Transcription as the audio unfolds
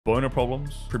boner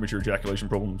problems, premature ejaculation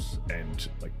problems, and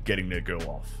like getting their girl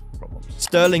off problems.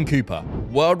 Stirling Cooper,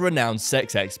 world-renowned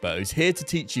sex expert, is here to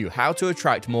teach you how to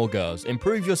attract more girls,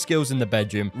 improve your skills in the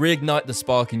bedroom, reignite the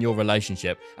spark in your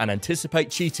relationship, and anticipate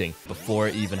cheating before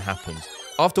it even happens.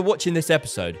 After watching this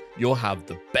episode, you'll have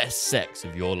the best sex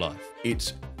of your life.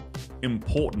 It's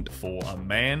important for a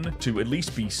man to at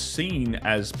least be seen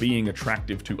as being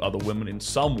attractive to other women in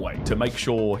some way, to make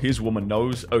sure his woman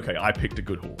knows, okay, I picked a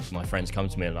good horse. My friends come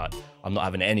to me and like, I'm not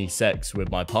having any sex with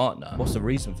my partner. What's the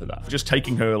reason for that? Just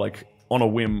taking her like on a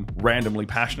whim, randomly,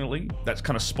 passionately, that's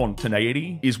kind of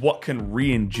spontaneity, is what can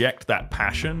re-inject that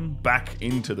passion back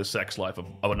into the sex life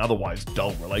of an otherwise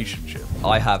dull relationship.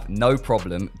 I have no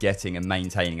problem getting and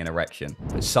maintaining an erection,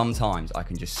 but sometimes I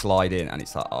can just slide in and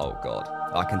it's like, oh God,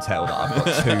 I can tell that I've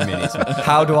got 2 minutes.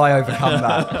 How do I overcome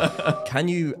that? Can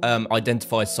you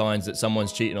identify signs that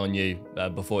someone's cheating on you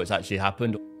before it's actually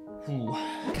happened?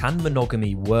 Can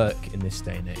monogamy work in this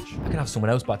day and age? I can have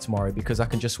someone else by tomorrow because I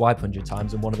can just swipe 100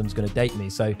 times and one of them's going to date me.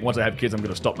 So once I have kids, I'm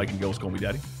going to stop making girls call me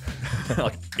daddy.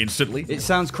 Like instantly. It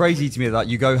sounds crazy to me that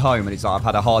you go home and it's like, I've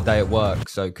had a hard day at work,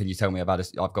 so can you tell me about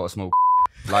I've got a small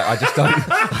like, I just don't,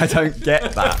 I don't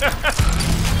get that.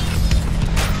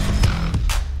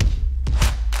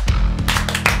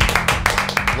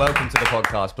 Welcome to the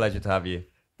podcast. Pleasure to have you.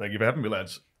 Thank you for having me,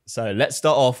 lads. So let's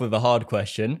start off with a hard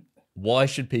question. Why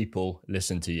should people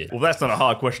listen to you? Well, that's not a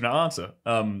hard question to answer.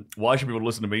 Why should people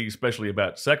listen to me, especially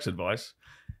about sex advice,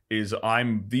 is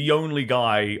I'm the only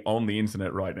guy on the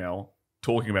internet right now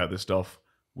talking about this stuff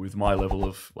with my level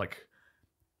of like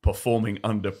performing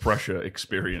under pressure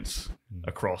experience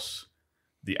across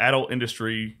the adult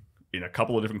industry in a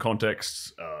couple of different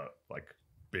contexts, like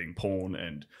being porn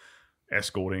and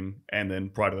escorting, and then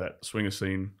prior to that, swinger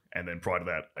scene, and then prior to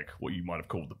that, like what you might have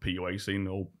called the PUA scene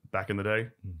all back in the day.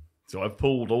 So I've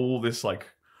pulled all this like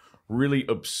really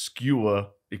obscure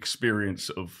experience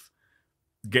of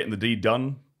getting the deed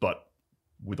done, but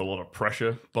with a lot of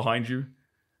pressure behind you.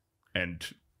 And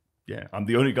yeah, I'm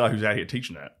the only guy who's out here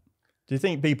teaching that. Do you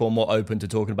think people are more open to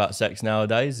talking about sex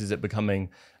nowadays? Is it becoming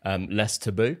less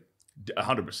taboo?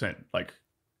 100%. Like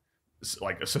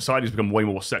society's become way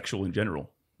more sexual in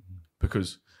general,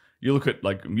 because you look at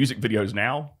like music videos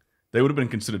now, they would have been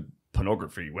considered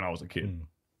pornography when I was a kid.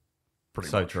 Pretty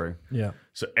so much. True. yeah.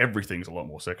 So everything's a lot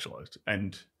more sexualized.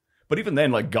 But even then,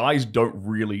 like guys don't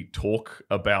really talk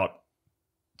about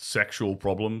sexual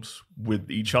problems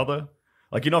with each other.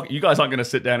 Like you guys aren't going to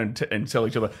sit down and tell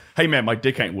each other, "Hey man, my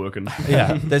dick ain't working."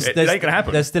 Yeah, it ain't gonna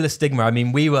happen. There's still a stigma. I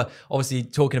mean, we were obviously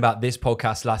talking about this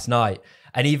podcast last night,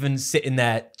 and even sitting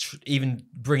there, even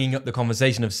bringing up the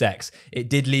conversation of sex, it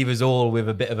did leave us all with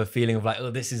a bit of a feeling of like,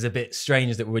 oh, this is a bit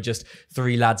strange that we're just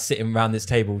three lads sitting around this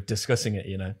table discussing it,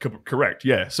 you know? Correct,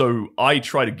 yeah. So I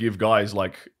try to give guys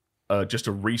like just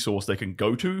a resource they can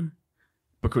go to,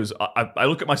 because I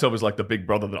look at myself as like the big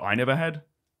brother that I never had,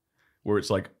 where it's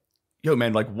like, yo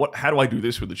man, like how do I do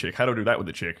this with the chick? How do I do that with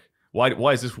the chick? Why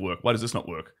does this work? Why does this not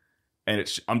work? And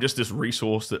I'm just this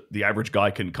resource that the average guy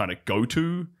can kind of go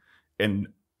to. And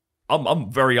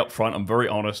I'm very upfront. I'm very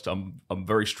honest. I'm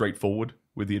very straightforward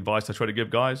with the advice I try to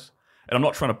give guys. And I'm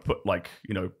not trying to put like,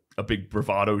 you know, a big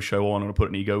bravado show on and put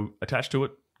an ego attached to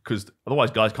it, because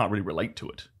otherwise guys can't really relate to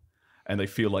it. And they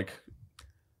feel like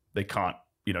they can't,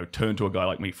 you know, turn to a guy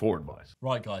like me for advice.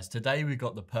 Right, guys, today we've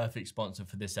got the perfect sponsor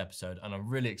for this episode, and I'm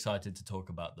really excited to talk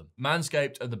about them.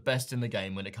 Manscaped are the best in the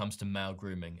game when it comes to male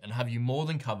grooming and have you more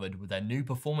than covered with their new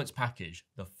performance package,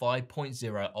 the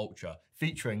 5.0 Ultra,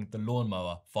 featuring the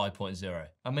Lawnmower 5.0.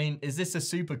 I mean, is this a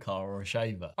supercar or a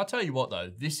shaver? I'll tell you what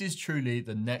though, this is truly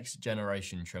the next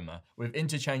generation trimmer with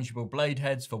interchangeable blade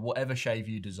heads for whatever shave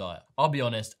you desire. I'll be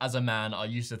honest, as a man, I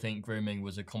used to think grooming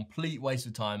was a complete waste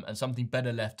of time and something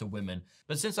better left to women.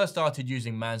 But since I started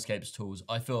using Manscaped's tools,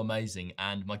 I feel amazing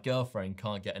and my girlfriend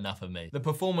can't get enough of me. The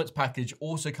performance package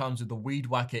also comes with the Weed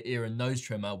Whacker ear and nose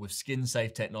trimmer with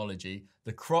skin-safe technology,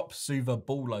 the Crop Soother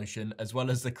ball lotion, as well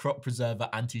as the Crop Preserver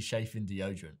anti-chafing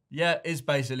deodorant. Yeah, it's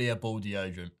basically a ball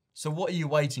deodorant. So what are you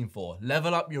waiting for?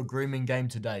 Level up your grooming game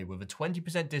today with a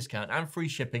 20% discount and free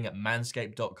shipping at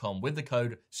manscaped.com with the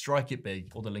code STRIKEITBIG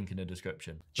or the link in the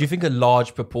description. Do you think a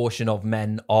large proportion of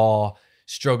men are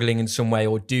struggling in some way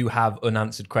or do have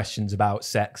unanswered questions about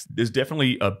sex? There's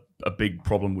definitely a big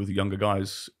problem with younger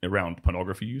guys around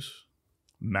pornography use.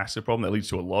 Massive problem that leads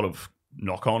to a lot of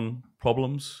knock-on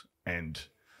problems. And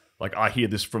like I hear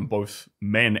this from both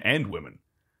men and women.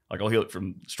 Like I'll hear it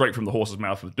straight from the horse's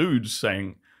mouth with dudes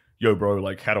saying, yo bro,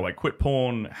 like how do I quit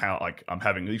porn? How like I'm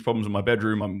having these problems in my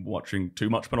bedroom. I'm watching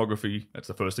too much pornography. That's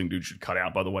the first thing dudes should cut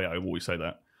out, by the way. I always say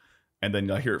that. And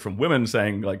then I hear it from women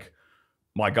saying like,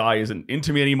 my guy isn't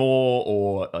into me anymore,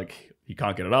 or like he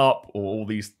can't get it up, or all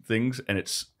these things. And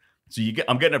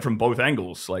I'm getting it from both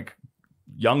angles. Like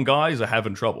young guys are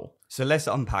having trouble. So let's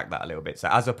unpack that a little bit. So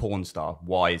as a porn star,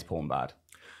 why is porn bad?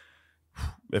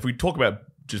 If we talk about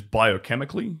just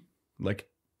biochemically, like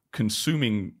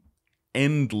consuming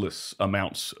endless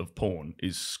amounts of porn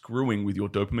is screwing with your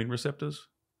dopamine receptors.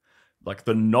 Like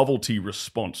the novelty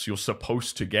response you're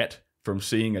supposed to get from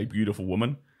seeing a beautiful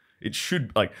woman,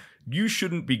 you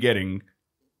shouldn't be getting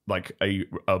like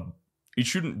you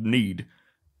shouldn't need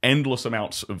endless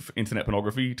amounts of internet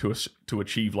pornography to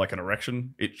achieve like an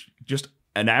erection. It's just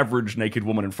an average naked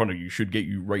woman in front of you should get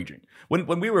you raging. When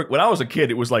I was a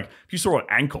kid, it was like if you saw an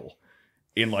ankle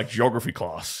in like geography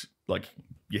class, like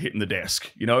you're hitting the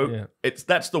desk, you know? Yeah.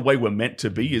 That's the way we're meant to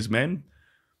be as men.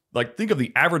 Like think of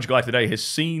the average guy today has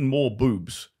seen more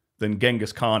boobs than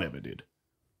Genghis Khan ever did.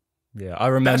 Yeah, I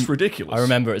remember. That's ridiculous. I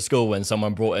remember at school when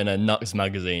someone brought in a Nuts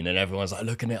magazine and everyone's like,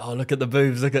 look at it, oh, look at the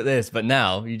boobs, look at this. But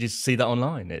now you just see that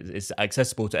online. It's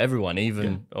accessible to everyone,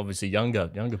 even obviously younger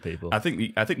people. I think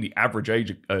the average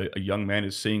age a young man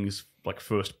is seeing his like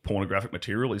first pornographic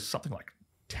material is something like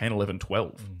 10, 11,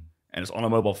 12. And it's on a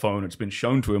mobile phone. It's been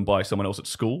shown to him by someone else at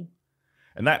school.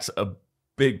 And that's a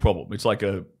big problem. It's like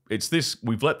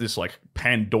we've let this like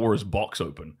Pandora's box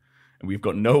open and we've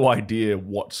got no idea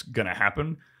what's going to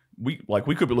happen. We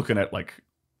could be looking at like,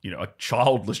 you know, a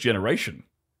childless generation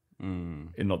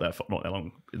in not that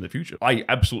long in the future. I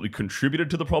absolutely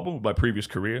contributed to the problem with my previous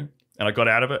career, and I got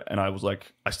out of it. And I was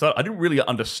like, I didn't really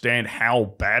understand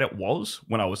how bad it was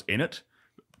when I was in it.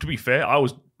 To be fair, I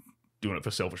was doing it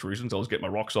for selfish reasons. I was getting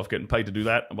my rocks off, getting paid to do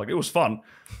that. I'm like, it was fun.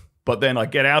 But then I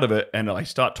get out of it and I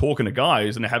start talking to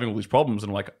guys and they're having all these problems,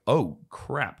 and I'm like, oh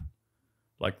crap.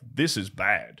 Like, this is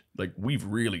bad. Like, we've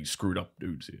really screwed up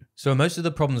dudes here. So most of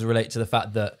the problems relate to the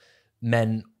fact that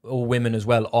men or women as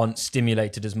well aren't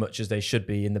stimulated as much as they should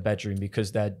be in the bedroom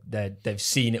because they've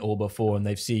seen it all before and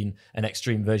they've seen an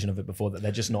extreme version of it before, that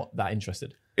they're just not that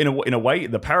interested. In a way,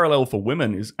 the parallel for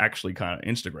women is actually kind of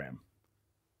Instagram.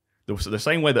 The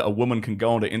same way that a woman can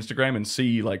go onto Instagram and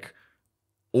see, like,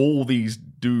 all these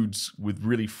dudes with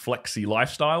really flexy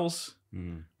lifestyles,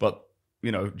 but,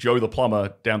 you know, Joe the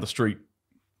plumber down the street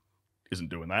isn't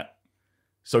doing that.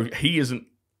 So he isn't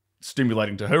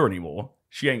stimulating to her anymore.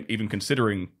 She ain't even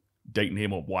considering dating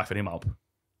him or wifing him up.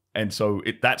 And so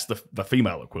that's the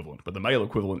female equivalent. But the male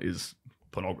equivalent is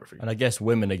pornography. And I guess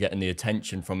women are getting the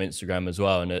attention from Instagram as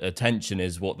well. And attention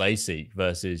is what they seek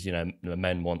versus, you know,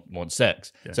 men want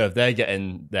sex. Yeah. So if they're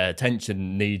getting their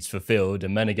attention needs fulfilled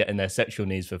and men are getting their sexual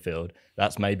needs fulfilled,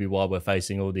 that's maybe why we're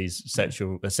facing all these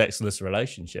sexless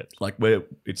relationships. Like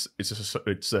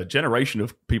it's a generation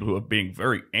of people who are being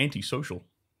very antisocial.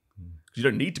 Because you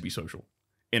don't need to be social.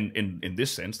 In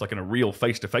this sense, like in a real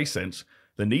face-to-face sense,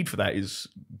 the need for that is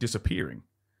disappearing.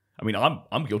 I mean,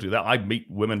 I'm guilty of that. I meet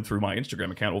women through my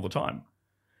Instagram account all the time,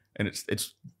 and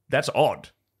that's odd.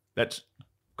 That's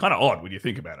kind of odd when you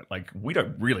think about it. Like, we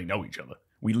don't really know each other.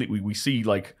 We see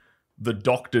like the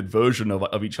doctored version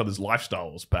of each other's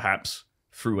lifestyles, perhaps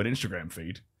through an Instagram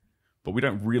feed, but we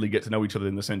don't really get to know each other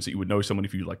in the sense that you would know someone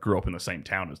if you like grew up in the same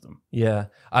town as them. Yeah,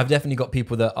 I've definitely got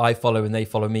people that I follow and they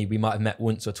follow me. We might have met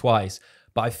once or twice,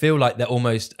 but I feel like they're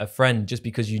almost a friend just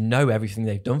because you know everything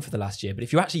they've done for the last year. But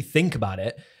if you actually think about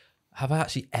it, have I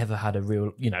actually ever had a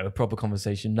real, you know, a proper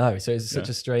conversation? No. So it's such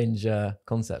a strange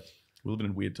concept. We're living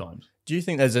in weird times. Do you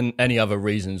think there's any other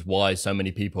reasons why so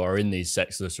many people are in these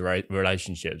sexless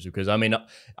relationships? Because, I mean,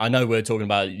 I know we're talking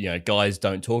about, you know, guys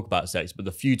don't talk about sex, but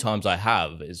the few times I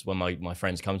have is when my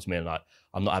friends come to me and like,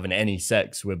 I'm not having any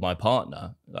sex with my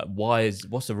partner. Like,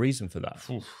 what's the reason for that?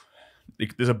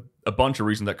 There's a bunch of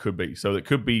reasons that could be. So it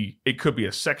could be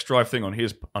a sex drive thing on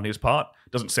his part.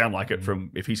 Doesn't sound like it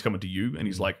from if he's coming to you and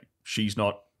he's like, she's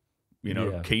not, you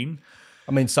know, keen.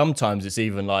 I mean, sometimes it's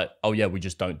even like, oh yeah, we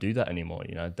just don't do that anymore.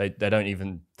 You know, they don't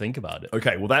even think about it.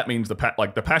 Okay, well that means the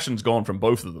passion's gone from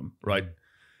both of them, right?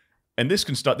 And this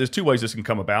can start. There's two ways this can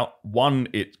come about. One,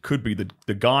 it could be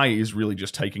the guy is really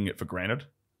just taking it for granted,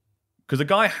 because the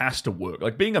guy has to work.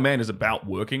 Like, being a man is about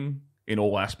working in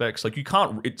all aspects. Like, you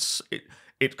can't.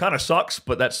 It kind of sucks,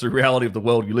 but that's the reality of the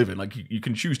world you live in. Like, you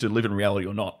can choose to live in reality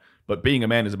or not. But being a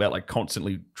man is about like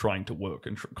constantly trying to work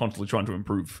and constantly trying to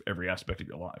improve every aspect of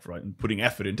your life, right? And putting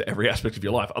effort into every aspect of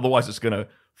your life. Otherwise, it's going to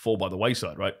fall by the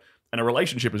wayside, right? And a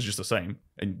relationship is just the same.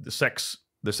 And the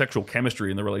sexual chemistry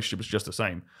in the relationship is just the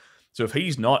same. So if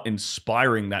he's not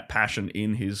inspiring that passion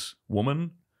in his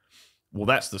woman, well,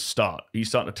 that's the start. He's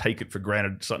starting to take it for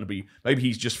granted. Starting to be, maybe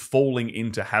he's just falling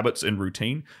into habits and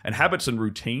routine. And habits and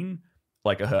routine,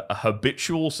 like a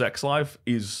habitual sex life,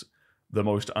 is the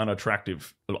most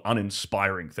unattractive,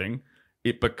 uninspiring thing.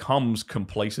 it becomes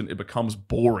complacent. It becomes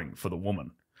boring for the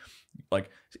woman. Like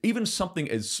even something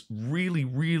as really,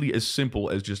 really as simple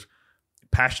as just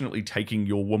passionately taking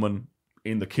your woman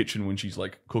in the kitchen when she's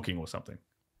like cooking or something.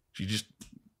 She just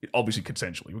obviously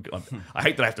consensually. I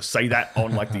hate that I have to say that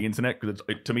on like the internet because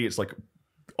to me it's like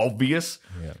obvious,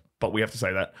 but we have to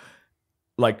say that.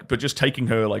 Like, but just taking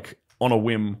her like on a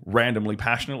whim, randomly,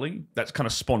 passionately, that's kind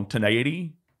of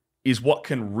spontaneity is what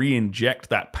can re-inject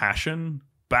that passion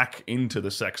back into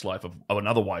the sex life of an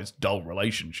otherwise dull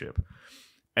relationship.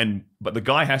 But the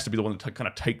guy has to be the one to kind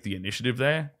of take the initiative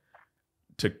there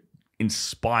to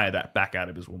inspire that back out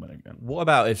of his woman again. What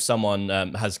about if someone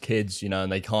has kids,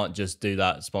 and they can't just do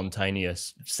that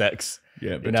spontaneous sex?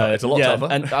 Yeah, but it's a lot tougher.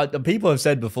 And people have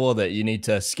said before that you need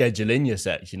to schedule in your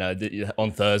sex,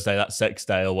 on Thursday, that's sex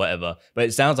day or whatever. But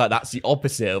it sounds like that's the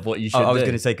opposite of what you should do. I was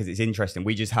going to say, because it's interesting.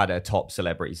 We just had a top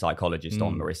celebrity psychologist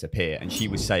on, Marissa Peer, and she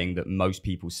was saying that most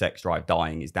people's sex drive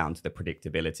dying is down to the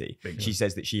predictability. She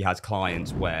says that she has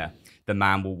clients where the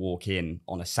man will walk in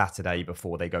on a Saturday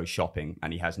before they go shopping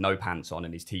and he has no pants on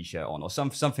and his t-shirt on or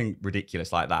something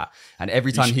ridiculous like that. And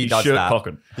every time he does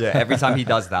that, every time he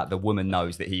does that, the woman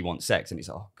knows that he wants sex and it's,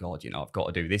 oh God, I've got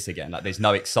to do this again. Like there's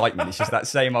no excitement. It's just that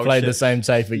same old Play the same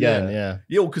tape again. Yeah.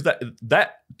 Yeah, because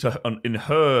that in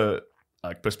her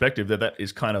perspective, that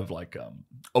is kind of like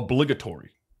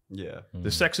obligatory. Yeah.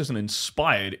 The sex isn't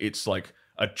inspired. It's like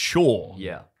a chore.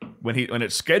 Yeah. When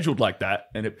it's scheduled like that,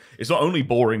 and it's not only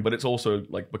boring, but it's also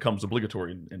like becomes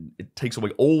obligatory, and it takes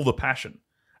away all the passion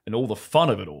and all the fun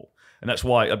of it all. And that's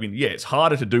why it's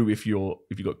harder to do if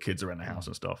you've got kids around the house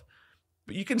and stuff,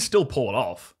 but you can still pull it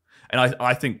off. And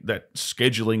I think that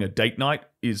scheduling a date night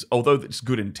is, although it's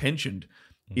good intentioned,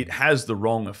 it has the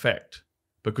wrong effect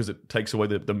because it takes away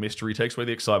the mystery, takes away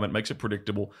the excitement, makes it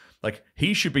predictable. Like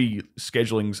he should be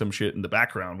scheduling some shit in the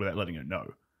background without letting her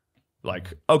know.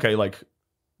 Like, okay, like,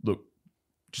 look,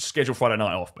 just schedule Friday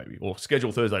night off, baby, or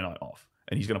schedule Thursday night off,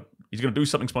 and he's gonna do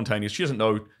something spontaneous. She doesn't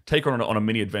know. Take her on a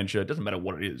mini adventure. It doesn't matter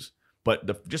what it is,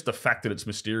 but just the fact that it's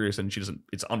mysterious and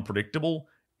it's unpredictable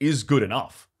is good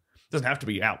enough. It doesn't have to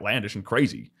be outlandish and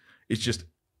crazy. It's just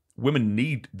women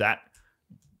need that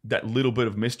little bit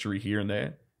of mystery here and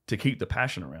there to keep the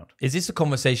passion around. Is this a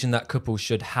conversation that couples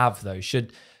should have though?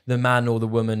 Should the man or the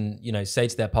woman, say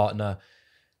to their partner,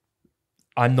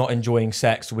 I'm not enjoying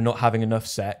sex, we're not having enough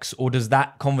sex? Or does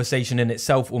that conversation in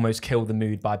itself almost kill the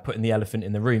mood by putting the elephant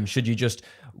in the room? Should you just,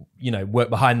 work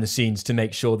behind the scenes to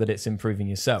make sure that it's improving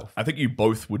yourself? I think you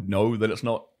both would know that it's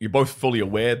not, you're both fully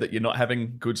aware that you're not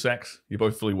having good sex. You're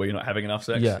both fully aware you're not having enough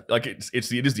sex. Yeah. Like it is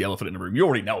the elephant in the room. You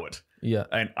already know it. Yeah.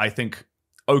 And I think,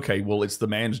 okay, well, it's the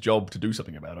man's job to do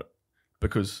something about it.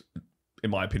 Because in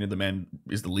my opinion, the man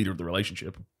is the leader of the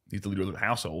relationship. He's the leader of the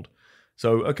household.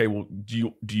 So, okay, well,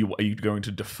 are you going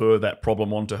to defer that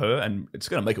problem onto her? And it's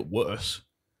going to make it worse,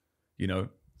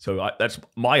 So that's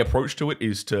my approach to it,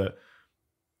 is to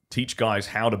teach guys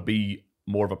how to be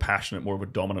more of a passionate, more of a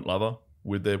dominant lover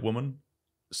with their woman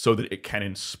so that it can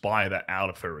inspire that out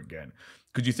of her again.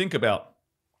 Because you think about,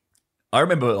 I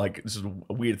remember, like, this is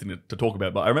a weird thing to talk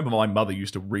about, but I remember my mother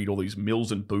used to read all these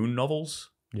Mills and Boon novels.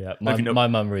 Yeah, my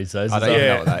mum reads those. I don't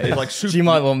know what that is. Like she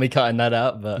might want me cutting that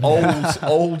out, but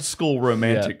old school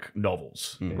romantic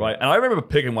novels, right? And I remember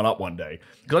picking one up one day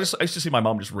because I used to see my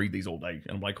mum just read these all day,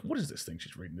 and I'm like, "What is this thing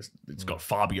she's reading? It's got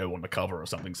Fabio on the cover or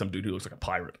something. Some dude who looks like a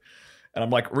pirate." And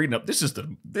I'm like reading up. This is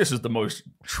the most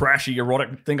trashy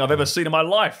erotic thing I've ever seen in my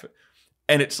life.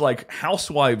 And it's like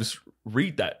housewives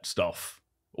read that stuff.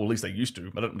 Or at least they used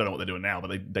to. I don't know what they're doing now, but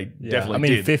they definitely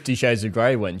did. 50 Shades of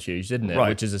Grey went huge, didn't it? Right.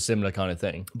 Which is a similar kind of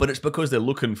thing. But it's because they're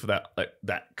looking for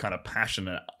that kind of passion,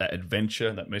 that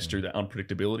adventure, that mystery, that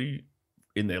unpredictability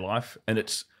in their life. And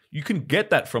you can get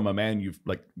that from a man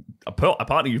a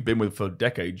partner you've been with for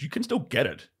decades. You can still get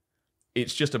it.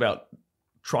 It's just about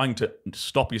trying to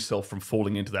stop yourself from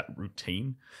falling into that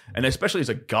routine. And especially as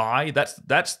a guy,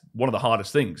 that's one of the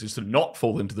hardest things, is to not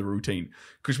fall into the routine.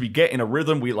 Because we get in a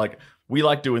rhythm, we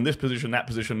like doing this position, that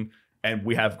position, and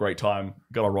we have great time,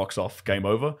 got our rocks off, game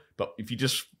over. But if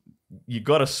you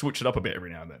got to switch it up a bit every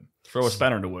now and then. Throw a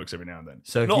spanner into works every now and then.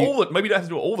 So maybe you don't have to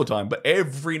do it all the time, but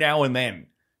every now and then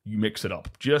you mix it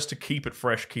up just to keep it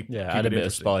fresh, keep add it a bit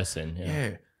of spice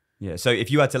in. Yeah. So if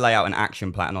you had to lay out an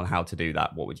action plan on how to do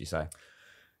that, what would you say?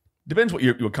 Depends what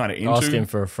you're kind of into. Asking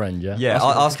for a friend, yeah? Yeah,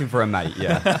 asking for a mate,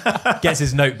 yeah. Gets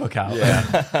his notebook out.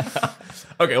 Yeah.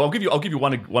 Okay, well, I'll give you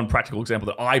one practical example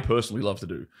that I personally love to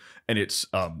do, and it's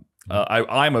I'm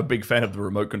a big fan of the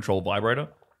remote control vibrator.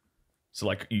 So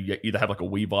like you either have like a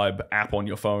WeVibe app on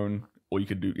your phone, or you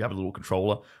have a little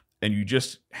controller, and you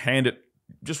just hand it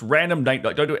just random. Like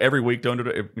don't do it every week. Don't do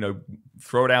it.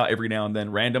 Throw it out every now and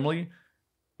then randomly,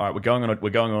 all right,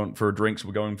 we're going on for drinks,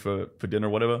 we're going for dinner,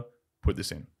 whatever. Put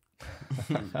this in.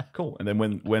 Cool. And then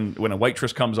when a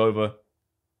waitress comes over,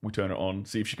 we turn it on,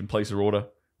 see if she can place her order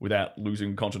without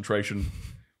losing concentration.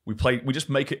 We just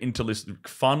make it into this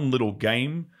fun little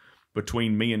game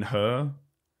between me and her,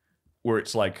 where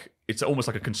it's almost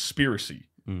like a conspiracy,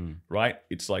 right?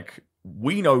 It's like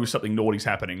we know something naughty's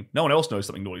happening. No one else knows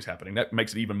something naughty's happening. That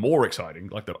makes it even more exciting.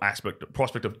 Like the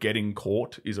prospect of getting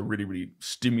caught is a really, really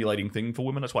stimulating thing for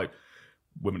women. That's why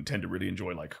women tend to really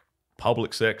enjoy like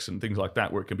public sex and things like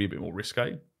that, where it can be a bit more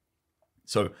risque.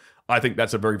 So I think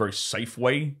that's a very, very safe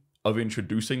way of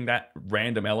introducing that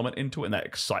random element into it and that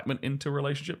excitement into a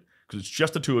relationship, because it's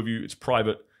just the two of you. It's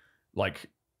private. Like,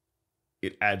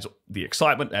 it adds the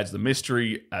excitement, adds the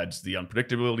mystery, adds the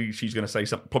unpredictability. She's going to say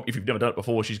something. If you've never done it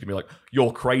before, she's going to be like,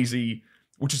 "You're crazy,"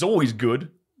 which is always good.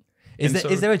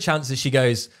 Is there a chance that she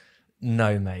goes,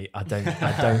 "No, mate, I don't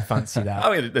fancy that"?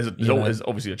 I mean, there's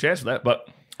obviously a chance for that, but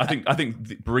I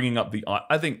think bringing up the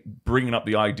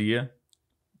idea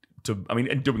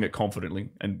and doing it confidently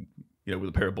and with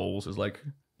a pair of balls is like,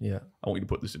 I want you to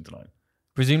put this in tonight.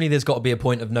 Presumably there's got to be a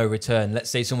point of no return. Let's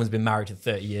say someone's been married for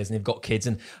 30 years and they've got kids,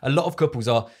 and a lot of couples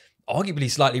are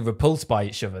arguably slightly repulsed by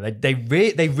each other.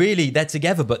 They're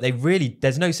together, but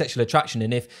there's no sexual attraction.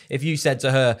 And if you said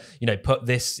to her, put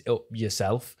this up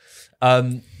yourself,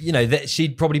 that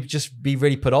she'd probably just be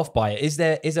really put off by it. Is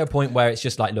there a point where it's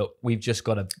just like, look, we've just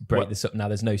got to break this up now.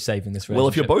 There's no saving this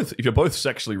relationship. Well, if you're both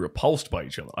sexually repulsed by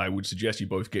each other, I would suggest you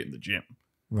both get in the gym.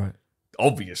 Right.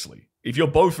 Obviously, if you're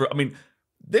both,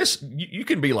 you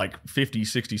can be like 50,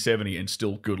 60, 70 and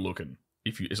still good looking.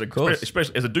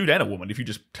 Especially as a dude and a woman, if you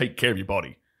just take care of your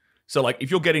body. So like if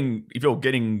you're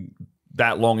getting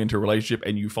that long into a relationship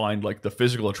and you find like the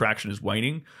physical attraction is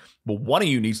waning, well, one of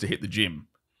you needs to hit the gym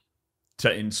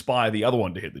to inspire the other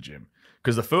one to hit the gym.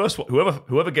 Because the first one,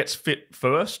 whoever gets fit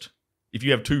first, if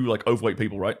you have two like overweight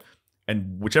people, right?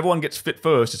 And whichever one gets fit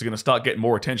first is going to start getting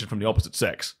more attention from the opposite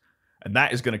sex. And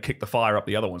that is going to kick the fire up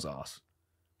the other one's ass.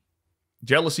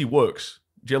 Jealousy works.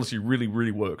 Jealousy really, really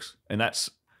works. And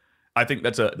I think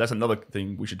that's another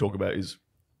thing we should talk about. Is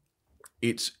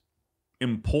it's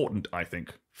important, I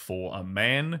think, for a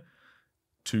man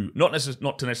to not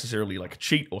to necessarily like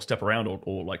cheat or step around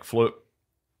or like flirt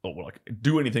or like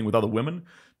do anything with other women,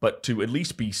 but to at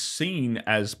least be seen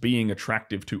as being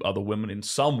attractive to other women in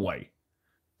some way,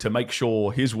 to make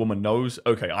sure his woman knows,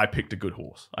 okay, I picked a good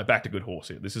horse. I backed a good horse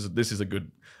here. This is a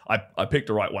good. I picked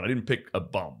the right one. I didn't pick a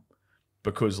bum.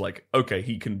 Because like, okay,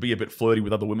 he can be a bit flirty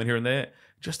with other women here and there.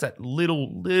 Just that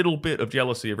little bit of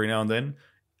jealousy every now and then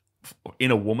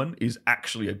in a woman is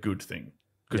actually a good thing,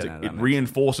 because it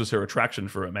reinforces her attraction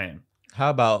for a man. How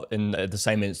about in the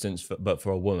same instance, but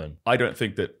for a woman? I don't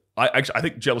think that. I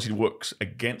think jealousy works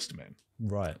against men.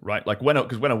 Right. Like when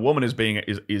a woman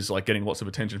is like getting lots of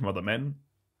attention from other men,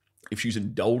 if she's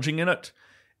indulging in it,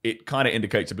 it kind of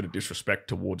indicates a bit of disrespect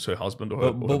towards her husband or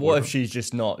her. But what if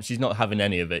she's not having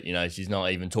any of it? She's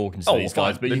not even talking to these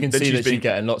guys. But you can see that she's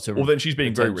getting lots of. Well, then she's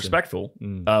being attention. Very respectful.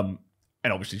 And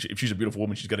obviously, if she's a beautiful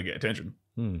woman, she's going to get attention.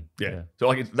 Yeah. So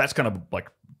like that's kind of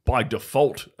like by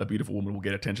default, a beautiful woman will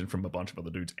get attention from a bunch of other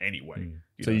dudes anyway.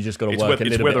 You just got to work a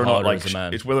little bit harder as a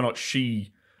man. It's whether or not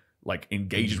she like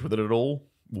engages with it at all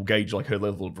will gauge like her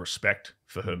level of respect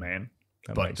for her man.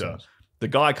 That makes sense. The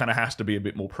guy kind of has to be a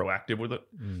bit more proactive with it,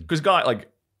 because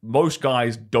most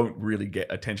guys don't really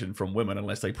get attention from women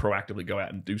unless they proactively go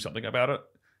out and do something about it.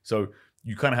 So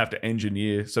you kind of have to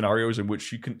engineer scenarios in which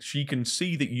she can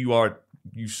see that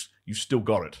you still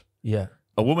got it. Yeah.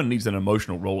 A woman needs an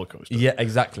emotional roller coaster. Yeah,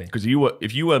 exactly. Because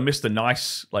if you were Mr.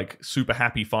 Nice, like super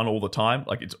happy fun all the time,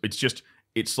 like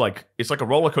it's like a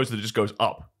roller coaster that just goes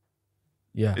up.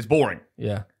 Yeah. It's boring.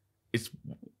 Yeah.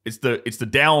 It's the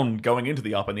down going into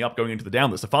the up and the up going into the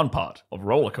down that's the fun part of a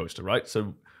roller coaster, right?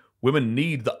 So women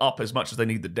need the up as much as they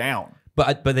need the down.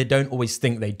 But they don't always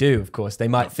think they do, of course. They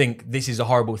might think this is a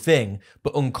horrible thing,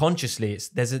 but unconsciously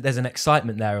there's an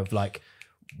excitement there of like,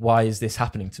 why is this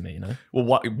happening to me, Well,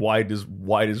 why do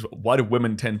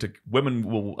women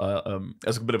will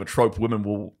as a bit of a trope, women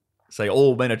will say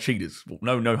all men are cheaters.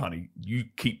 Well, no, honey. You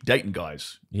keep dating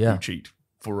guys who cheat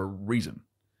for a reason.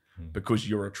 Because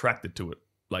you're attracted to it.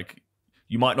 Like,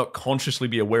 you might not consciously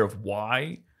be aware of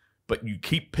why, but you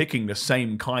keep picking the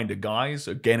same kind of guys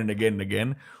again and again and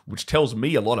again, which tells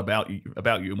me a lot about you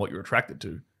and what you're attracted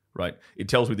to, right? It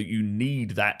tells me that you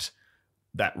need that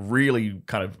really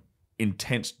kind of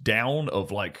intense down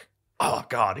of like, oh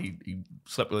God, he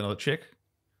slept with another chick,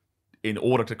 in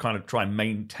order to kind of try and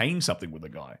maintain something with a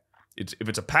guy. If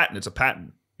it's a pattern, it's a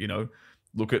pattern,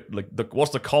 Look at like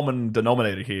what's the common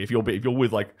denominator here? If you're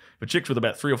with like, if a chick's with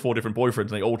about 3 or 4 different boyfriends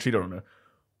and they all cheat on her,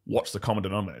 what's the common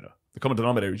denominator? The common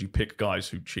denominator is you pick guys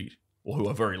who cheat or who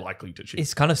are very likely to cheat.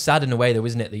 It's kind of sad in a way though,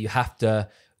 isn't it? That you have to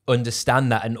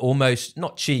understand that and almost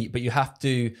not cheat, but you have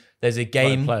to, there's a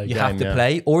game you have to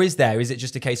play. Or is it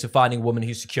just a case of finding a woman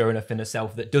who's secure enough in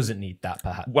herself that doesn't need that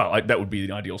perhaps? Well, that would be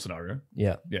the ideal scenario.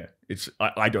 Yeah. Yeah.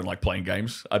 I don't like playing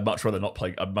games. I'd much rather not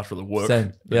play. I'd much rather work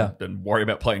than worry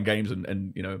about playing games.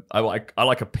 And you know, I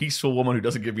like a peaceful woman who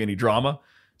doesn't give me any drama.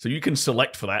 So you can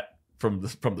select for that from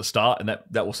the start, and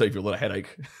that will save you a lot of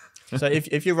headache. So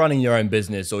if you're running your own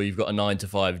business or you've got a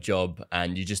 9-to-5 job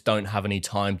and you just don't have any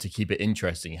time to keep it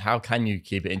interesting, how can you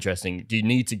keep it interesting? Do you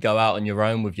need to go out on your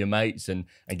own with your mates and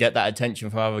get that attention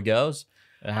from other girls?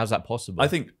 How's that possible? I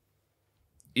think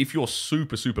if you're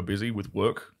super, super busy with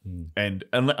work and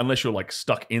unless you're like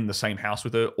stuck in the same house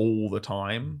with her all the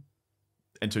time,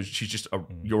 and so she's just,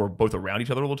 you're both around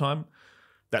each other all the time,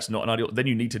 that's not an ideal. Then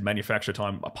you need to manufacture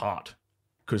time apart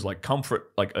because like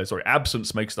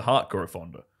absence makes the heart grow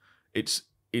fonder. It's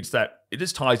that it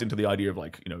just ties into the idea of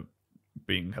like, you know,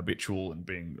 being habitual and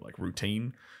being like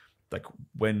routine. Like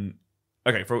when,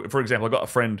 okay, for example, I got a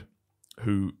friend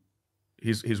who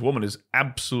his woman is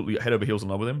absolutely head over heels in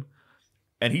love with him,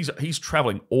 and he's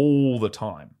traveling all the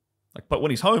time. Like, but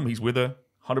when he's home, he's with her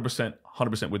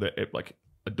 100% with her, like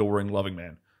adoring, loving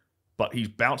man. But he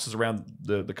bounces around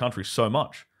the country so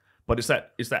much. But it's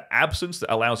that absence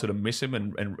that allows her to miss him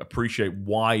and appreciate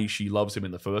why she loves him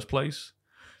in the first place.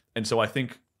 And so I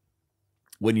think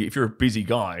if you're a busy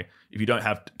guy, if you don't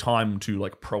have time to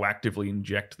like proactively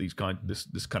inject this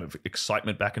kind of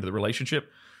excitement back into the relationship,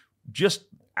 just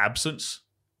absence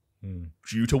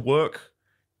due to work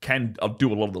can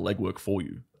do a lot of the legwork for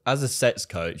you. As a sex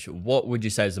coach, what would you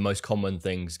say is the most common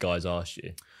things guys ask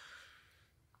you?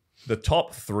 The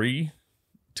top 3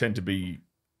 tend to be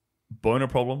boner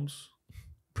problems,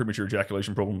 premature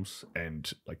ejaculation problems, and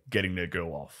like getting their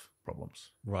girl off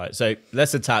problems. Right. So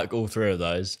let's attack all 3 of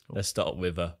those. Let's start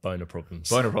with boner problems.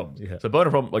 Boner problems. Yeah. So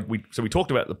boner problem, like we talked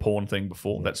about the porn thing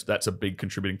before. Yeah. That's a big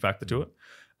contributing factor to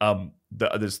it.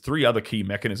 There's 3 other key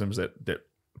mechanisms that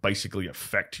basically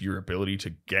affect your ability to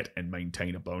get and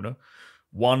maintain a boner.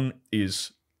 One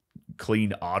is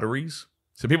clean arteries.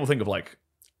 So people think of like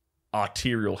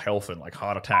arterial health and like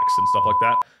heart attacks and stuff like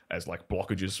that as like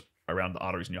blockages around the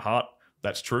arteries in your heart.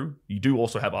 That's true. You do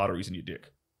also have arteries in your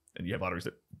dick, and you have arteries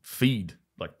that feed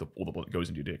like all the blood that goes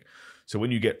into your dick. So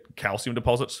when you get calcium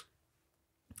deposits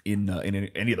in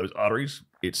any of those arteries,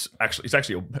 it's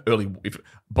actually if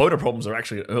boner problems are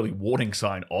actually an early warning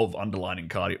sign of underlying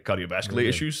cardiovascular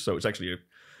issues. So it's actually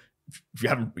if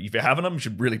you're having them, you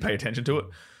should really pay attention to it.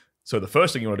 So the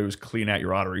first thing you want to do is clean out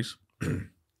your arteries.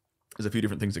 There's a few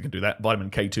different things that can do that. Vitamin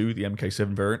K2, the MK7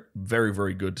 variant, very,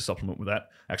 very good to supplement with that.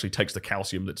 Actually takes the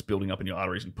calcium that's building up in your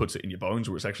arteries and puts it in your bones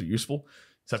where it's actually useful.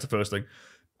 So that's the first thing.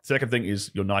 Second thing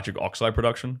is your nitric oxide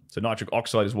production. So nitric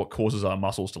oxide is what causes our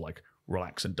muscles to like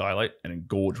relax and dilate and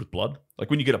engorge with blood. Like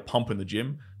when you get a pump in the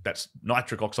gym, that's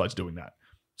nitric oxide's doing that.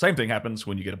 Same thing happens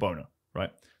when you get a boner,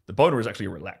 right? The boner is actually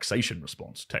a relaxation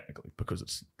response, technically, because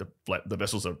it's the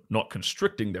vessels are not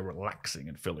constricting, they're relaxing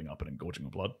and filling up and engorging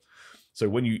with blood. So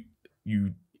when you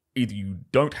either you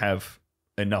don't have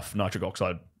enough nitric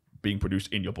oxide being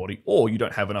produced in your body, or you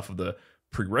don't have enough of the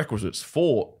prerequisites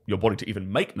for your body to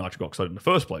even make nitric oxide in the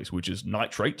first place, which is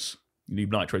nitrates. You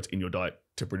need nitrates in your diet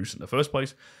to produce it in the first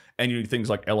place. And you need things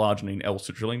like L-arginine,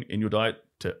 L-citrulline in your diet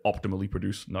to optimally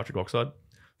produce nitric oxide.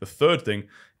 The third thing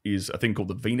is a thing called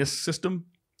the venous system.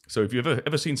 So if you've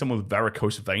ever seen someone with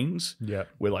varicose veins,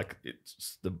 where like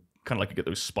it's the kind of like you get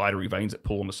those spidery veins that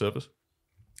pull on the surface,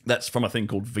 that's from a thing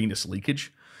called venous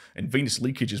leakage. And venous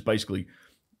leakage is basically,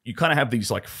 you kind of have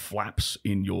these like flaps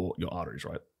in your arteries,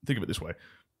 right? Think of it this way.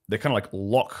 They kind of like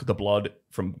lock the blood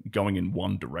from going in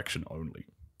one direction only.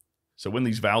 So when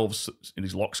these valves and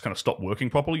these locks kind of stop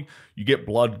working properly, you get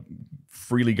blood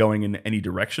freely going in any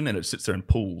direction, and it sits there and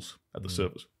pools at the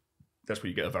surface. That's where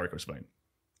you get a varicose vein.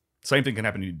 Same thing can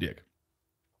happen in your dick.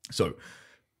 So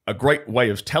a great way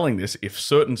of telling this, if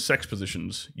certain sex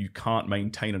positions you can't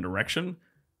maintain an erection,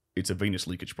 it's a venous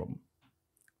leakage problem.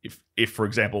 If for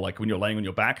example, like when you're laying on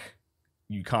your back,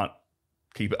 you can't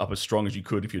keep it up as strong as you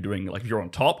could if you're doing, like if you're on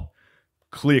top,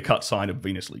 clear-cut sign of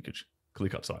venous leakage,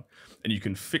 clear-cut sign. And you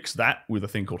can fix that with a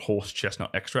thing called horse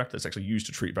chestnut extract that's actually used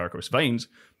to treat varicose veins,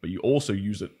 but you also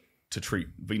use it to treat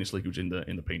venous leakage in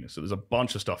the penis. So there's a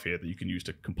bunch of stuff here that you can use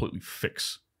to completely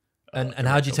fix. And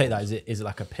how do you take that? Is it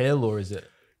like a pill, or is it?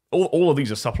 All of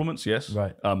these are supplements, yes.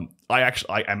 Right. I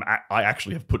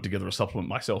actually have put together a supplement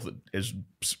myself that is.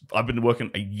 I've been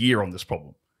working a year on this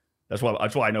problem. That's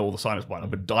why I know all the science behind it.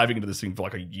 I've been diving into this thing for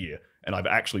like a year, and I've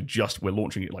actually we're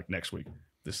launching it like next week.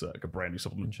 this like a brand new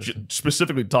supplement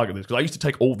specifically to target this, because I used to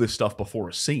take all this stuff before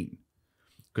a scene.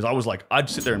 Because I was like, I'd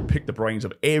sit there and pick the brains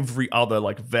of every other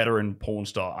like veteran porn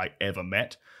star I ever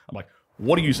met. I'm like,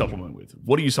 what do you supplement with?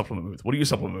 What do you supplement with? What do you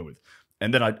supplement with?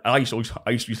 And then I used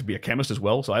to be a chemist as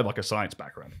well, so I have like a science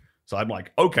background. So I'm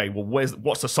like, okay, well,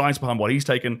 what's the science behind what he's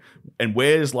taken, and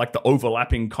where's like the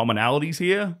overlapping commonalities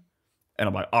here? And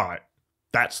I'm like, all right,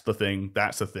 that's the thing,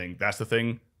 that's the thing, that's the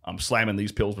thing. I'm slamming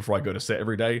these pills before I go to set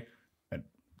every day. And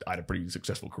I had a pretty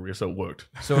successful career, so it worked.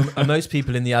 So are most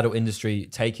people in the adult industry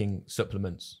taking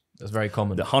supplements? That's very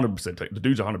common. The 100% the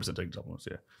dudes are 100% taking supplements.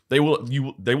 Yeah, they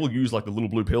will use like the little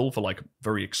blue pill for like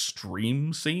very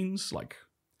extreme scenes. Like,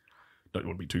 don't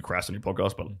want to be too crass on your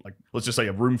podcast, but like, let's just say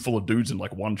a room full of dudes and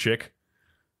like one chick.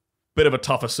 Bit of a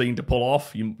tougher scene to pull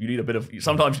off. You need a bit of,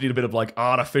 sometimes you need a bit of like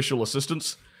artificial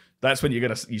assistance. That's when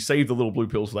you save the little blue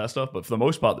pills for that stuff. But for the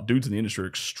most part, the dudes in the industry are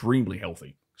extremely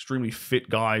healthy, extremely fit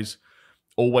guys,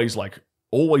 always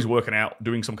working out,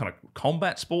 doing some kind of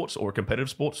combat sports or competitive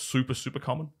sports, super, super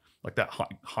common. Like that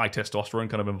high testosterone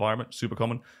kind of environment, super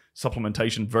common.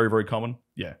 Supplementation, very, very common.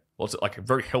 Yeah. Well, it's like a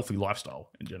very healthy lifestyle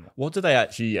in general. What do they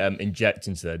actually inject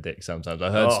into their dicks sometimes?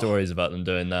 I heard stories about them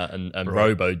doing that and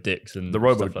robo dicks and the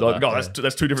robo. stuff like that.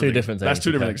 That's two different things. That's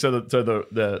two different things. So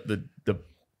the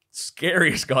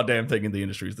scariest goddamn thing in the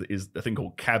industry is a thing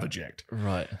called Caveject.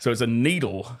 Right. So it's a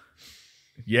needle.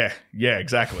 Yeah,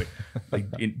 exactly. They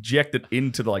inject it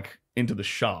into the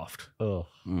shaft. Oh.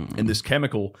 And this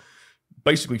chemical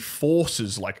basically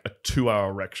forces like a 2-hour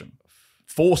erection.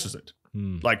 Forces it.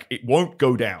 Like it won't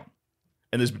go down.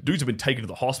 And there's dudes have been taken to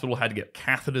the hospital, had to get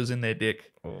catheters in their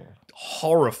dick. Oh.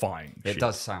 Horrifying. It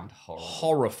does sound horrible.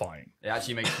 Horrifying. It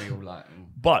actually makes me all like.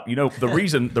 But you know, the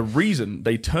reason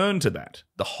they turned to that,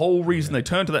 the whole reason they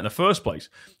turned to that in the first place,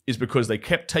 is because they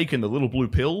kept taking the little blue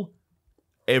pill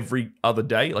every other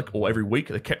day, like, or every week.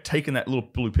 They kept taking that little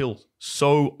blue pill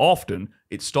so often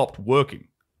it stopped working.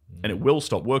 And it will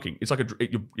stop working. It's like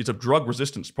it's a drug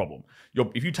resistance problem.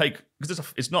 If you take,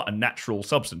 because it's not a natural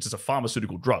substance, it's a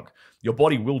pharmaceutical drug. Your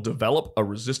body will develop a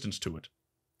resistance to it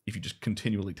if you just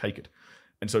continually take it.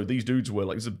 And so these dudes were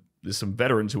like, there's some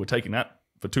veterans who were taking that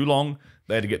for too long.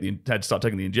 They had to start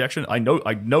taking the injection. I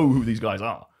know who these guys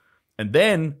are. And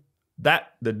then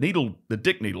the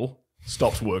dick needle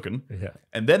stops working. Yeah.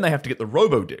 And then they have to get the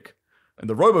robo dick, and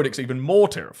the robo dick's even more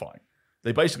terrifying.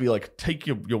 They basically like take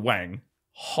your wang,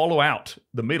 hollow out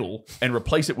the middle, and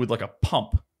replace it with like a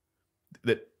pump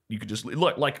that you could just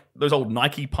look like those old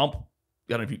Nike pump.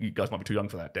 I don't know if you guys might be too young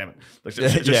for that. Damn it! Like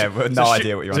no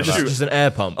idea what you're on about. Just an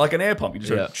air pump, like an air pump. You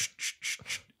just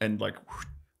and like.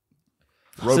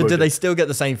 So do they still get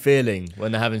the same feeling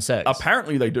when they're having sex?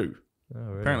 Apparently they do. Oh,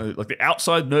 really? Apparently, like the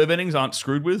outside nerve endings aren't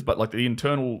screwed with, but like the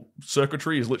internal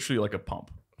circuitry is literally like a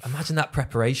pump. Imagine that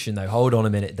preparation though. Hold on a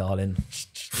minute, darling.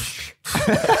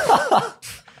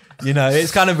 You know,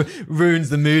 it's kind of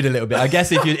ruins the mood a little bit. I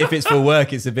guess if it's for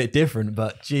work, it's a bit different.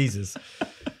 But Jesus,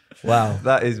 wow,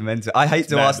 that is mental. I hate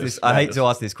to ask this. I hate to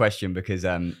ask this question because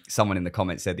someone in the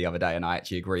comments said the other day, and I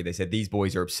actually agree. They said these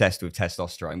boys are obsessed with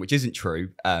testosterone, which isn't true.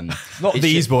 Not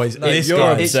these boys. No, this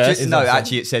guy.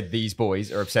 Actually, it said these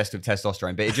boys are obsessed with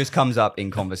testosterone, but it just comes up in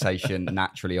conversation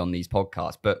naturally on these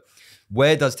podcasts. But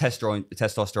where does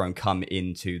testosterone come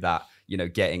into that? You know,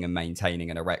 getting and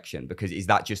maintaining an erection, because is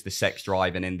that just the sex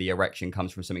drive and then the erection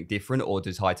comes from something different, or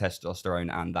does high testosterone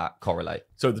and that correlate?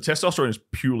 So the testosterone is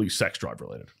purely sex drive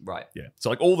related. Right. Yeah. So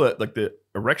like all the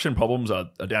erection problems are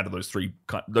down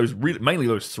to mainly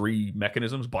those three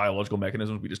mechanisms, biological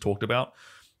mechanisms we just talked about.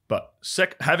 But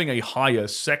having a higher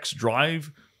sex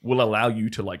drive will allow you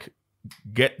to like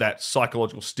get that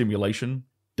psychological stimulation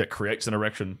that creates an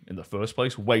erection in the first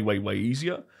place way, way, way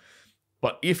easier.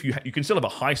 But if you can still have a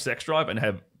high sex drive and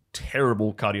have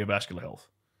terrible cardiovascular health,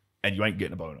 and you ain't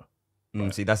getting a boner.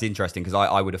 Right? See, that's interesting, because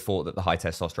I would have thought that the high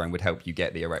testosterone would help you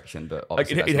get the erection, but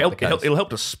obviously it'll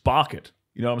help to spark it.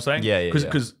 You know what I'm saying? Yeah.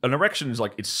 Because an erection is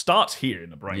like, it starts here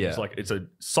in the brain. Yeah. It's a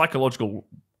psychological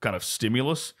kind of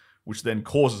stimulus, which then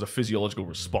causes a physiological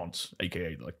response,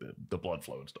 aka like the blood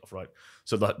flow and stuff, right?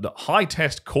 So the high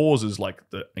test causes like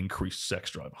the increased sex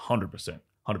drive, 100%.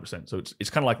 So it's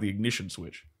kind of like the ignition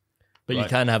switch. But right. You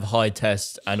can have high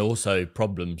tests and also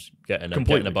problems getting a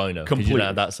boner. Completely. You don't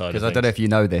have that side. Because I don't know if you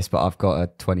know this, but I've got a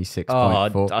 26.4.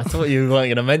 Oh, I thought you weren't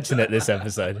going to mention it this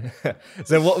episode.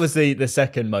 So what was the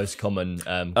second most common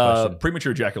question?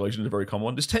 Premature ejaculation is a very common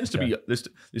one. This tends to be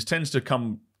this tends to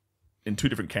come in two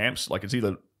different camps. Like it's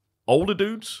either older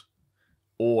dudes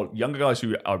or younger guys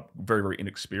who are very, very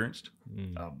inexperienced.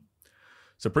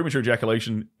 So premature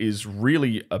ejaculation is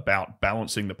really about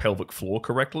balancing the pelvic floor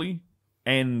correctly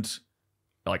and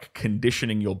like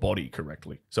conditioning your body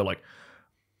correctly. So like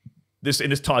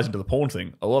this ties into the porn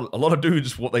thing. A lot of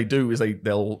dudes, what they do is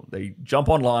they jump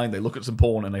online, they look at some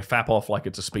porn, and they fap off like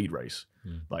it's a speed race.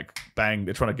 Like bang,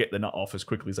 they're trying to get the nut off as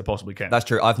quickly as they possibly can. That's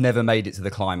true. I've never made it to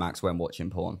the climax when watching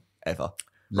porn ever.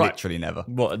 Right. Literally never.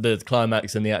 What, the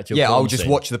climax and the actual Yeah, porn I'll just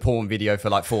scene? watch the porn video for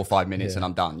like 4 or 5 minutes and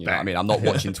I'm done. You know what I mean? I'm not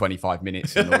watching 25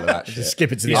 minutes and all of that shit. Just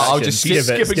skip it to the I'll action. just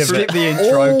skip the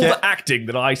intro. All the acting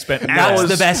that I spent That's hours.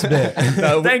 the best bit.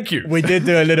 No, Thank you. We did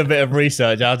do a little bit of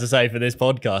research, I have to say, for this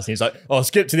podcast. He's like, oh,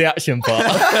 skip to the action part.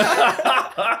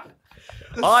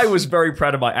 I was very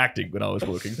proud of my acting when I was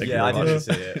working. Thank you Yeah, I very didn't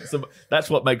much. see it. So that's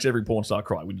what makes every porn star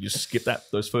cry when you just skip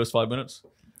those first 5 minutes.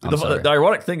 I'm sorry. The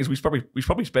ironic thing is we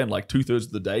probably spend like 2/3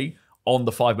 of the day on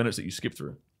the 5 minutes that you skip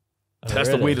through. That's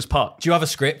the really? weirdest part. Do you have a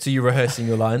script? Are you rehearsing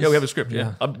your lines? Yeah, we have a script.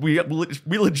 Yeah, we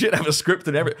legit have a script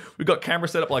and everything. We've got camera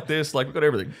set up like this. Like we've got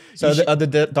everything. So are the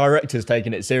directors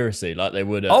taking it seriously like they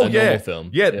would a normal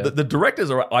film? Yeah, the directors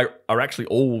are actually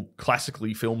all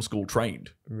classically film school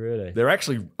trained. Really? They're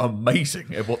actually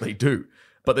amazing at what they do.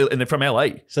 But they're from LA.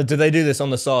 So do they do this on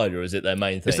the side or is it their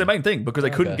main thing? It's their main thing because they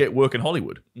couldn't get work in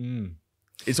Hollywood.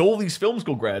 It's all these film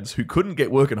school grads who couldn't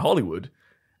get work in Hollywood,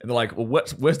 and they're like, "Well,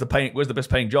 where's the best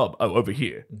paying job? Oh, over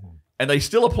here." And they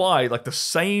still apply like the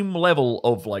same level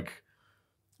of like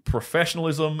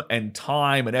professionalism and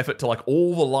time and effort to like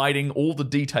all the lighting, all the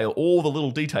detail, all the little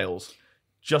details,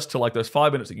 just to like those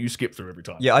 5 minutes that you skip through every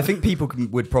time. Yeah, I think people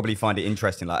would probably find it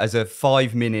interesting. Like as a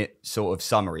 5-minute sort of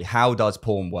summary, how does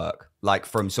porn work? Like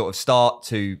from sort of start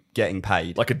to getting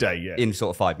paid, Like a day, yeah. in sort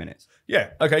of 5 minutes.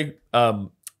 Yeah, okay.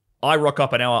 I rock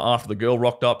up an hour after the girl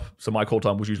rocked up, so my call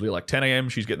time was usually like 10 a.m.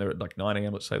 She's getting there at like 9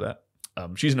 a.m., let's say that.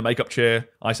 She's in a makeup chair.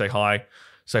 I say hi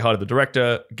to the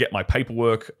director, get my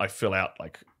paperwork. I fill out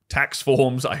like tax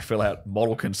forms. I fill out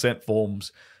model consent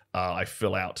forms. I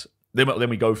fill out... Then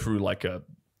we go through like a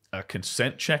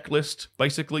consent checklist,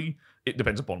 basically. It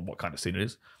depends upon what kind of scene it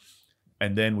is.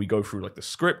 And then we go through like the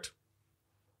script.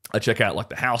 I check out like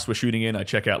the house we're shooting in. I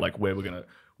check out like where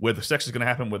the sex is gonna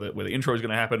happen, where the intro is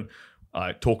gonna happen.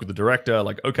 I talk with the director,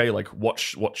 like, okay, like what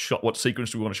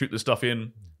sequence do we want to shoot this stuff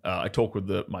in? I talk with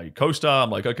my co-star. I'm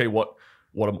like, okay, what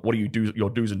do you do? Your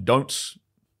do's and don'ts,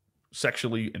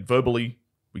 sexually and verbally.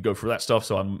 We go through that stuff,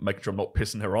 so I'm making sure I'm not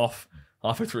pissing her off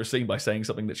halfway through a scene by saying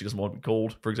something that she doesn't want to be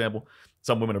called. For example,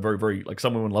 some women are very, very like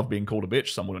some women love being called a bitch.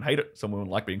 Some women hate it. Some women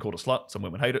like being called a slut. Some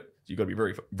women hate it. So you got to be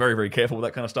very, very, very careful with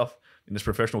that kind of stuff in this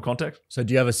professional context. So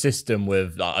do you have a system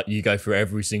with like, you go through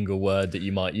every single word that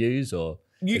you might use, or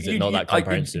is it not that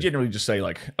comprehensive? I generally just say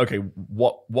like, okay,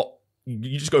 what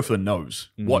you just go for the no's.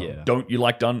 What don't you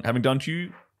like having done to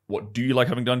you? What do you like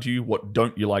having done to you? What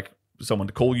don't you like someone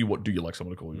to call you? What do you like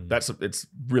someone to call you? It's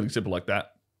really simple like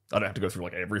that. I don't have to go through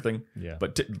like everything. Yeah.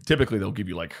 But typically they'll give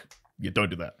you like, yeah, don't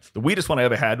do that. The weirdest one I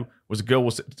ever had was the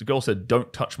girl said,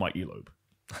 "Don't touch my earlobe."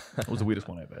 That was the weirdest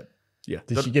one I ever had. Yeah.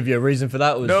 Did she give you a reason for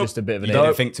that, or was it Nope. just a bit of an You idiot?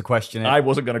 didn't think to question it. I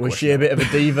wasn't going to Was question she a it. bit of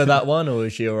a diva, that one, or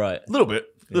was she all right? A little bit.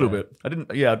 I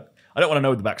didn't. Yeah, I don't want to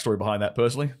know the backstory behind that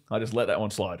personally. I just let that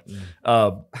one slide.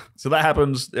 So that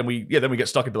happens, and we get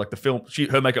stuck into like the film.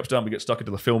 Her makeup's done. We get stuck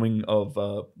into the filming of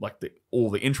like all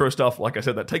the intro stuff. Like I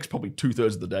said, that takes probably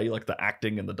 2/3 of the day, like the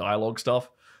acting and the dialogue stuff.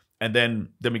 And then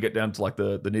we get down to like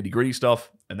the nitty gritty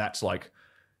stuff, and that's like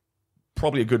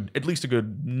probably at least a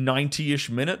good 90-ish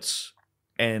minutes.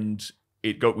 And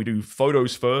we do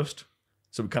photos first,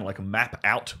 so we kind of like map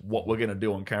out what we're gonna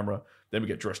do on camera. Then we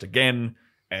get dressed again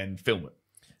and film it.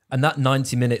 And that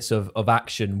 90 minutes of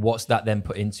action, what's that then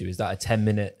put into? Is that a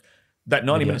 10-minute? That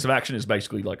 90 minutes of action is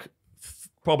basically like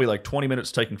probably like 20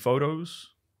 minutes taking photos,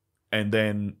 and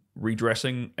then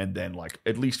redressing, and then like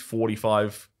at least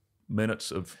 45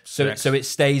 minutes of sex. So it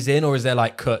stays in, or is there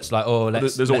like cuts? Like, oh,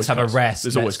 let's have cuts. a rest.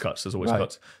 There's always cuts. There's always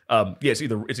cuts. Yeah, it's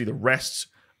either rests,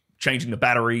 changing the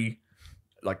battery,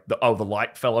 like the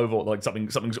light fell over, like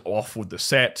something's off with the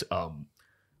set.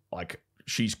 Like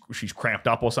she's cramped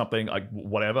up or something, like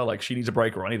whatever. Like she needs a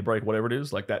break or I need a break, whatever it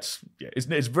is. Like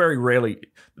it's very rarely.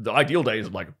 The ideal day is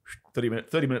like 30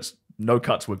 minutes. No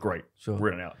cuts were great. Sure. We're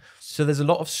in and out. So there's a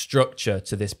lot of structure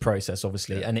to this process,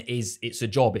 obviously, and it's a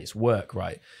job, it's work,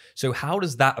 right? So how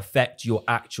does that affect your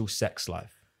actual sex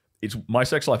life? It's my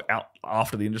sex life out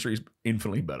after the industry is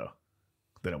infinitely better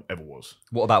than it ever was.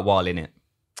 What about while in it?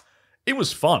 It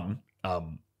was fun.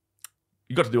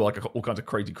 You got to do like all kinds of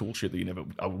crazy cool shit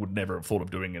that I would never have thought of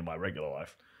doing in my regular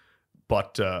life.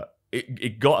 But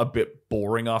it got a bit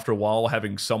boring after a while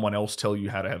having someone else tell you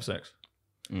how to have sex.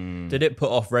 Did it put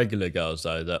off regular girls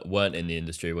though that weren't in the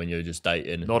industry when you were just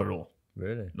dating? Not at all.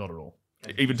 Really? Not at all.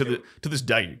 Even to this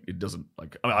day, it doesn't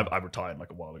like. I mean, I retired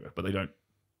like a while ago, but they don't.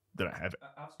 they don't have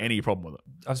any problem with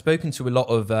it. I've spoken to a lot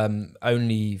of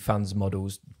OnlyFans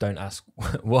models. Don't ask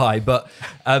why, but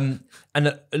and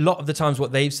a lot of the times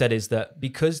what they've said is that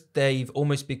because they've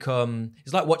almost become,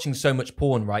 it's like watching so much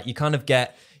porn, right? You kind of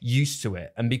get used to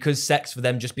it, and because sex for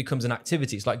them just becomes an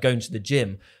activity, it's like going to the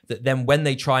gym. That then when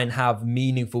they try and have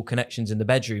meaningful connections in the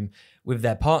bedroom with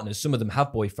their partners, some of them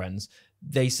have boyfriends.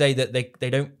 They say that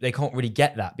they can't really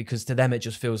get that because to them it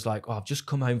just feels like, oh, I've just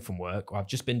come home from work or I've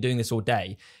just been doing this all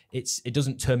day. It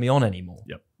doesn't turn me on anymore.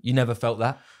 Yep. You never felt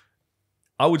that?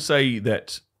 I would say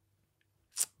that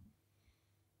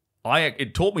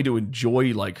it taught me to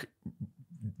enjoy like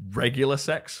regular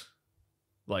sex,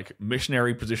 like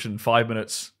missionary position, 5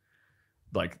 minutes,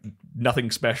 like nothing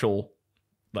special,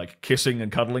 like kissing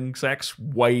and cuddling sex,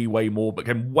 way more,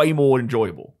 became way more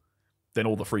enjoyable than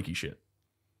all the freaky shit.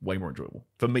 Way more enjoyable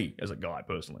for me as a guy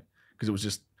personally, because it was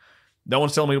just no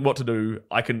one's telling me what to do.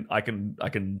 I can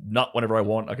nut whenever I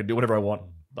want. I can do whatever I want.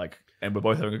 Like, and we're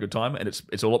both having a good time, and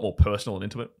it's a lot more personal and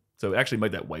intimate. So it actually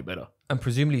made that way better. And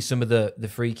presumably some of the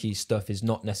freaky stuff is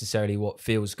not necessarily what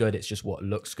feels good. It's just what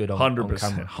looks good on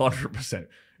camera. 100%.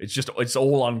 It's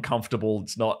all uncomfortable.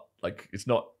 It's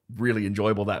not really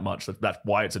enjoyable that much. That's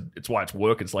why it's why it's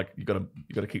work. It's like you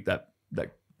gotta keep that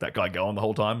guy going the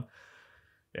whole time.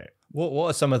 Yeah. What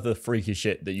are some of the freaky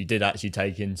shit that you did actually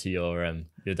take into your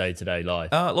day-to-day life?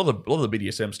 A lot of the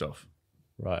BDSM stuff.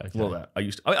 Right. Okay. A lot of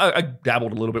that. I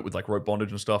dabbled a little bit with like rope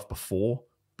bondage and stuff before,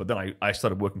 but then I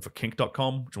started working for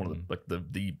kink.com, which is one of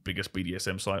the biggest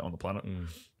BDSM site on the planet.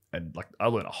 And like I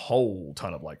learned a whole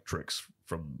ton of like tricks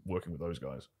from working with those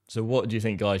guys. So what do you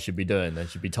think guys should be doing? They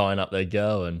should be tying up their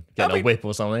girl and getting a whip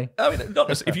or something? I mean, not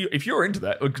necessarily. If you're into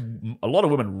that, like, a lot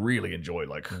of women really enjoy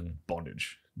like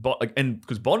bondage. But like, and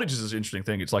because bondage is this interesting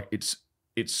thing, it's like it's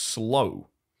slow.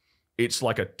 It's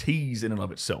like a tease in and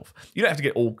of itself. You don't have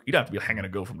to be hanging a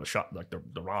girl from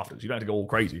the rafters. You don't have to go all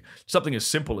crazy. Something as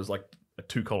simple as like a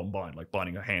 2-column bind, like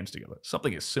binding your hands together.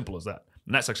 Something as simple as that.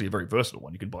 And that's actually a very versatile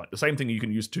one. You can bind the same thing you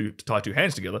can use to tie 2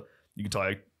 hands together. You can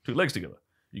tie 2 legs together.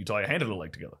 You can tie a hand and a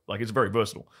leg together. Like, it's very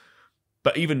versatile.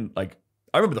 But even like,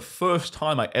 I remember the first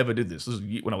time I ever did this. This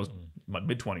is when I was in my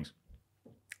mid-20s.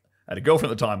 I had a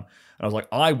girlfriend at the time, and I was like,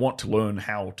 I want to learn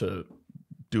how to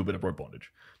do a bit of rope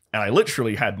bondage. And I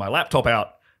literally had my laptop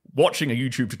out watching a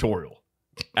YouTube tutorial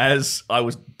as I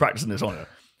was practicing this on her.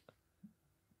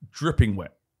 Dripping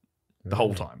wet the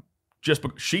whole time. Just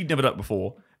because she'd never done it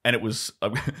before. And it was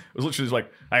literally like,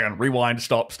 hang on, rewind,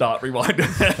 stop, start, rewind. Do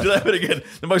that bit again.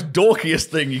 The most dorkiest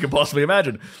thing you can possibly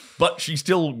imagine. But she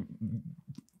still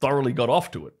thoroughly got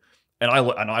off to it. And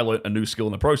I learned a new skill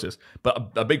in the process.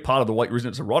 But a big part of the reason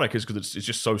it's erotic is because it's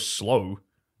just so slow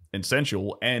and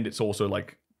sensual. And it's also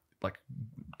like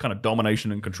kind of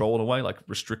domination and control in a way, like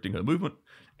restricting her movement.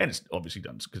 And it's obviously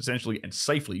done consensually and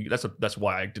safely. That's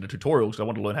why I did a tutorial, because I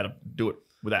wanted to learn how to do it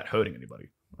without hurting anybody.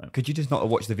 Right? Could you just not have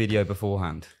watched the video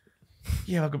beforehand?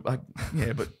 Yeah,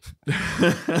 but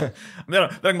then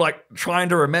I'm like trying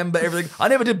to remember everything. I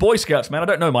never did Boy Scouts, man. I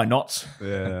don't know my knots.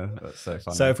 Yeah, that's so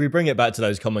funny. So if we bring it back to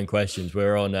those common questions,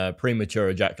 we're on premature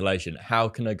ejaculation. How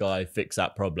can a guy fix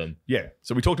that problem? Yeah.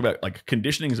 So we talked about like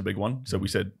conditioning is a big one. So we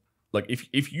said like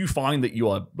if you find that you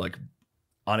are like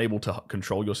unable to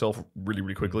control yourself really,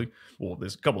 really quickly, well,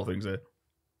 there's a couple of things there.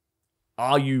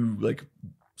 Are you like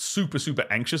super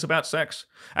anxious about sex?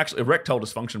 Actually, erectile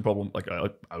dysfunction problem, like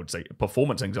I would say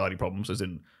performance anxiety problems, as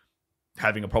in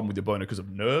having a problem with your boner because of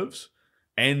nerves,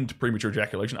 and premature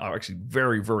ejaculation are actually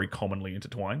very, very commonly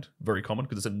intertwined. Very common,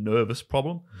 because it's a nervous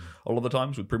problem a lot of the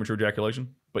times with premature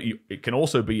ejaculation. But it can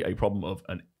also be a problem of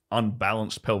an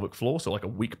unbalanced pelvic floor, so like a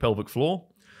weak pelvic floor.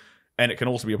 And it can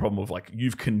also be a problem of like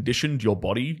you've conditioned your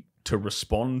body to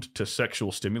respond to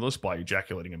sexual stimulus by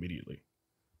ejaculating immediately,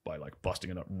 by like busting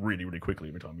it up really, really quickly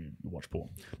every time you watch porn.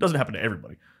 It doesn't happen to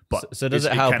everybody, but so does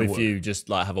it help if you just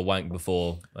like have a wank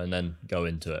before and then go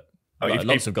into it? Like,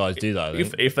 lots of guys do that.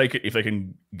 If they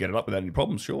can get it up without any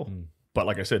problems, sure. But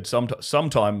like I said,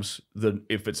 sometimes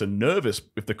if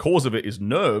the cause of it is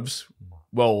nerves,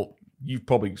 well, you've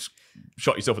probably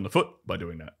shot yourself in the foot by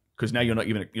doing that, because now you're not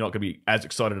going to be as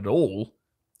excited at all,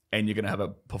 and you're going to have a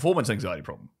performance anxiety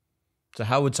problem. So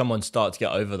how would someone start to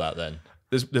get over that then?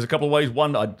 There's a couple of ways.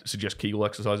 One, I'd suggest Kegel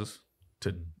exercises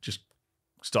to just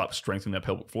start strengthening their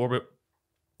pelvic floor a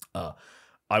bit.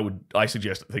 I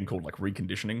suggest a thing called like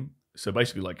reconditioning. So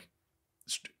basically, like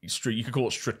you could call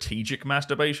it strategic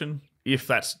masturbation if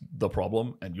that's the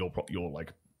problem, and you're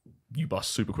like you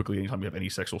bust super quickly anytime you have any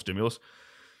sexual stimulus.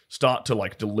 Start to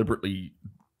like deliberately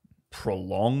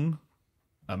prolong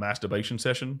a masturbation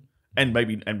session,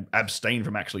 and abstain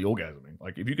from actually orgasming.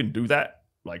 Like if you can do that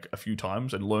like a few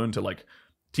times and learn to like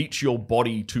teach your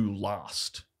body to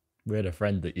last We had a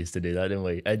friend that used to do that, didn't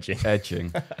we?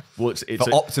 Edging. Well, it's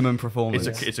For optimum performance.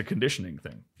 it's a conditioning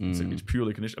thing. It's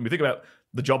purely conditioning. I mean, think about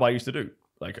the job I used to do.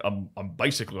 Like I'm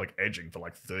basically like edging for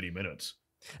like 30 minutes.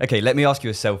 Okay, let me ask you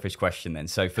a selfish question then.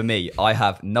 So for me, I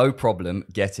have no problem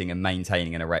getting and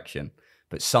maintaining an erection,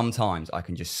 but sometimes I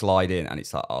can just slide in and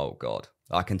it's like, oh God,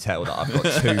 I can tell that I've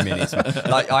got 2 minutes.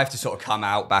 Like I have to sort of come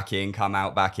out, back in, come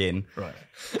out, back in. Right.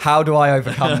 How do I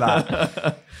overcome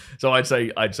that? So I'd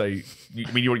say, I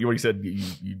mean, you already said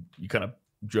you kind of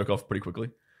jerk off pretty quickly.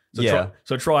 So Yeah.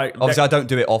 try. Obviously, I don't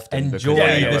do it often. Enjoy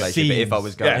because of the relationship, scenes. but if I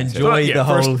was going to. Enjoy the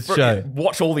whole show.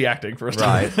 Watch all the acting for a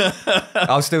Right. time.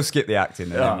 I'll still skip the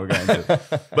acting and then we're going to.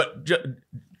 But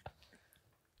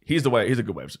here's a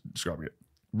good way of describing it.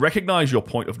 Recognize your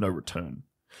point of no return.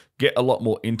 Get a lot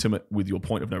more intimate with your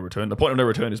point of no return. The point of no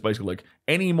return is basically like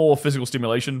any more physical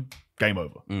stimulation, game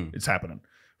over. It's happening,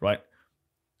 right?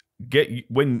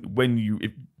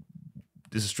 If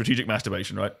this is strategic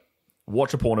masturbation, right?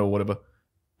 Watch a porno or whatever,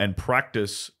 and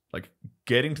practice like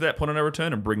getting to that point of no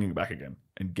return and bringing it back again,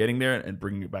 and getting there and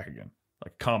bringing it back again,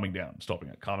 like calming down, stopping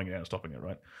it, calming down, stopping it,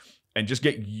 right? And just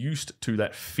get used to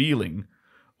that feeling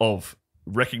of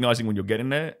recognizing when you're getting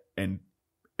there, and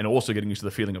also getting used to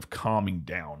the feeling of calming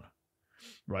down,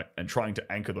 right? And trying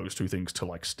to anchor those two things to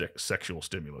like sexual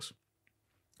stimulus.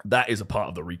 That is a part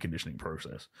of the reconditioning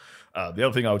process. The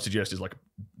other thing I would suggest is like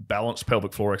balanced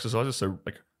pelvic floor exercises. So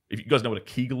like if you guys know what a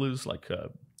Kegel is, like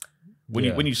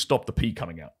when you stop the pee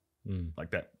coming out,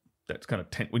 like that's kind of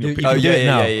when you're Oh, do it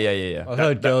now. yeah. I've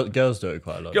heard girls do it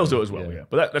quite a lot. Girls do it as well, yeah.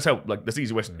 But that's how like that's the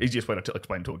easiest way to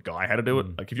explain to a guy how to do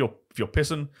it. Like if you're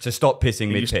pissing, To stop pissing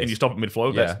and mid-piss. you stop at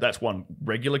mid-flow, Yeah. that's one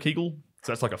regular Kegel.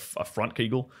 So that's like a front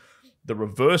Kegel. The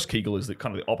reverse Kegel is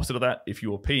kind of the opposite of that. If you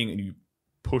were peeing and you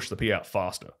push the pee out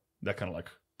faster, that kind of like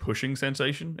pushing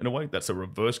sensation in a way, that's a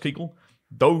reverse Kegel.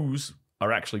 Those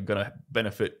are actually going to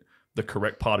benefit the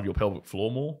correct part of your pelvic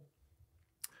floor more.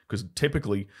 Because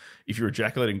typically, if you're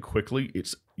ejaculating quickly,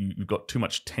 you've got too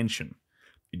much tension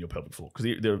in your pelvic floor.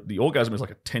 Because the orgasm is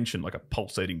like a tension, like a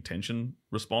pulsating tension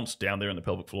response down there in the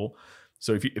pelvic floor.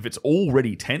 So if it's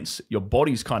already tense, your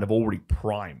body's kind of already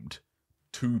primed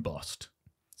to bust.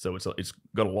 So it's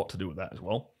got a lot to do with that as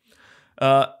well.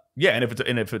 Yeah, and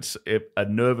if it's a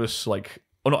nervous, like,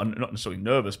 or not necessarily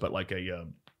nervous, but like a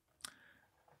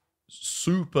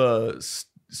super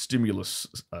stimulus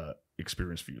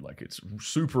experience for you, like it's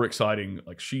super exciting,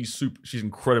 like she's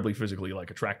incredibly physically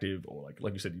like attractive, or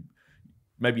like you said,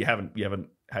 maybe you haven't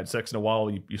had sex in a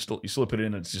while, you slip it in,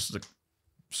 and it's just like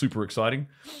super exciting.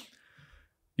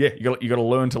 Yeah, you got to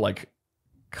learn to like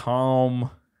calm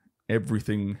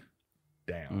everything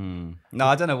down. No,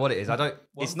 I don't know what it is.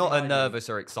 It's not a nervous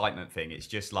or excitement thing. It's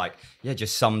just like,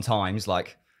 just sometimes,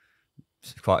 like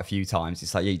quite a few times,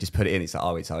 it's like, you just put it in. It's like,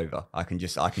 oh, it's over. I can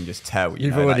just tell.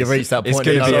 You've already reached that point.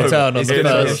 It's No return on the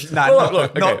first.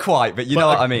 Not quite, but you know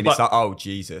what I mean. It's like, oh,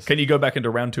 Jesus. Can you go back into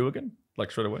round 2 again,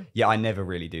 like straight away? Yeah, I never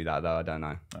really do that though. I don't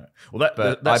know. Right.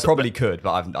 Well, I probably could,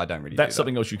 but I don't really. That's do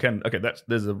something else you can. Okay,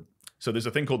 there's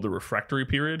a thing called the refractory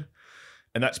period.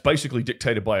 And that's basically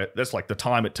dictated by that's like the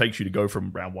time it takes you to go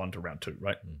from round 1 to round 2,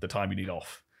 right? The time you need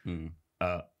off.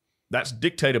 That's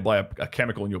dictated by a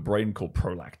chemical in your brain called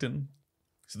prolactin.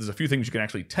 So there's a few things you can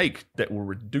actually take that will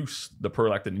reduce the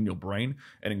prolactin in your brain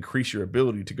and increase your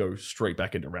ability to go straight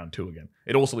back into round 2 again.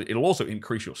 It'll also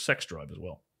increase your sex drive as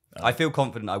well. I feel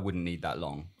confident I wouldn't need that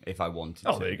long if I wanted to.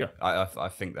 Oh, there you go. I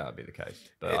think that would be the case,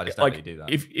 but I just don't really do that.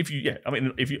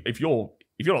 If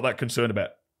you're not that concerned about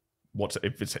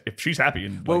if she's happy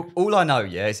and well, all I know,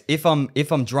 is if I'm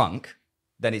drunk,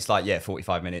 then it's like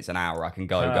 45 minutes, an hour, I can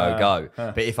go.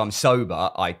 But if I'm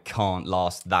sober, I can't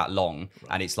last that long,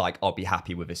 and it's like I'll be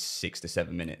happy with a 6 to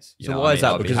 7 minutes. So why is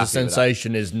that? Because the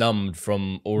sensation is numbed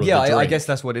from all of the drink. I guess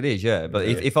that's what it is. Yeah, but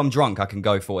if I'm drunk, I can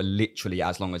go for literally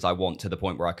as long as I want, to the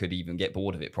point where I could even get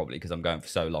bored of it, probably, because I'm going for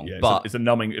so long. Yeah, but it's a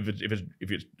numbing.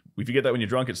 If you get that when you're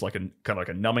drunk, it's like kind of like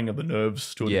a numbing of the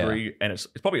nerves to a degree, and it's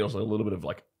probably also a little bit of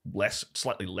like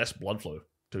slightly less blood flow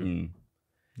too.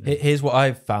 Here's what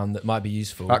I've found that might be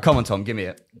useful. Right, come on, Tom, give me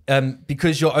it.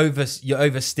 Because you're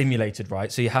overstimulated,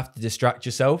 right? So you have to distract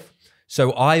yourself.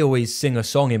 So I always sing a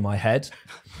song in my head,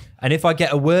 and if I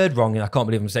get a word wrong, and I can't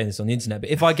believe I'm saying this on the internet, but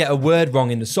if I get a word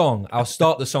wrong in the song, I'll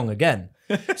start the song again.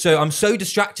 So I'm so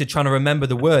distracted trying to remember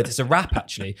the words. It's a rap,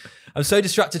 actually. I'm so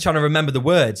distracted trying to remember the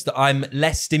words that I'm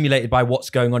less stimulated by what's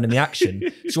going on in the action,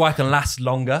 so I can last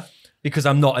longer because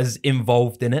I'm not as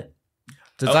involved in it.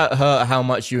 Does that hurt how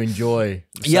much you enjoy?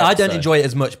 Yeah, sex, I don't though? enjoy it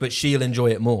as much, but she'll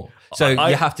enjoy it more. So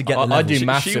you have to get the level. I do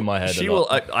maths in my head. She will.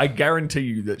 I guarantee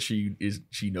you that she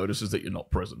notices that you're not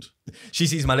present. She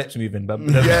sees my lips moving, but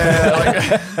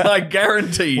Yeah, I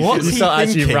guarantee. What's You he start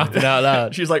actually thinking? rapping out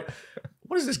loud. She's like,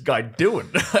 what is this guy doing?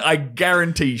 I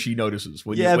guarantee she notices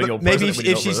when, yeah, when but you're maybe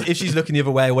present. if she's looking the other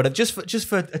way or whatever, just for a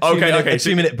 2 Okay, minute, okay. a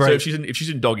 2 minute break. So if she's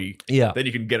in doggy, Yeah. then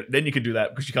you can get it. Then you can do that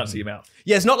because you can't see him out.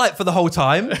 Yeah, it's not like for the whole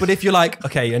time, but if you're like,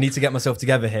 okay, I need to get myself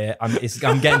together here, I'm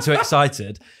getting too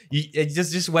excited. It's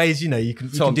just ways, you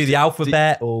can Tom, do the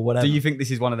alphabet or whatever. Do you think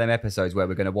this is one of them episodes where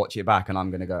we're going to watch it back and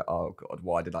I'm going to go, oh God,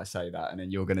 why did I say that? And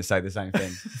then you're going to say the same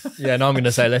thing. Yeah, and I'm going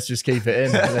to say, let's just keep it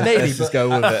in. Maybe, Let's just but go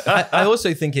with it. I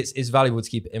also think it's valuable to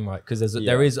keep it in, right? Because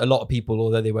there is a lot of people,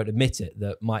 although they won't admit it,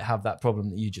 that might have that problem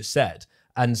that you just said,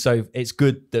 and so it's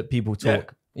good that people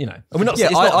talk. And we're not. Yeah,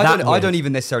 it's not that I weird. don't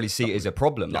even necessarily see it as a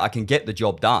problem. Like, I can get the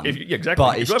job done. Exactly.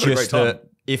 But If it's you're having a just great time, that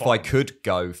if I could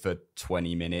go for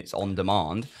 20 minutes on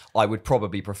demand, I would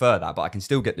probably prefer that. But I can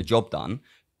still get the job done.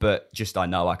 But just I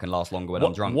know I can last longer when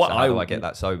I'm drunk. So how do I get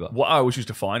that sober? What I always used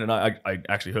to find, and I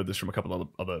actually heard this from a couple of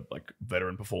other like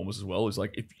veteran performers as well, is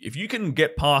like if you can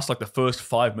get past like the first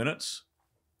 5 minutes,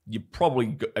 you're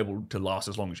probably able to last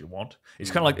as long as you want.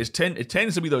 It's kind of like it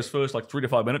tends to be those first like 3 to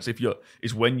 5 minutes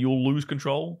is when you'll lose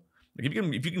control. Like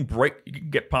if you can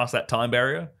get past that time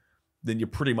barrier, then you're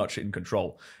pretty much in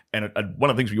control. And one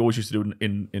of the things we always used to do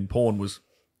in porn was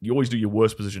you always do your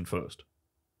worst position first.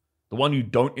 The one you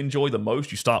don't enjoy the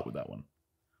most, you start with that one.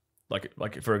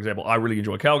 Like for example, I really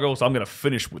enjoy cowgirl, so I'm going to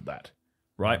finish with that,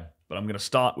 right? But I'm going to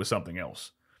start with something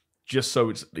else, just so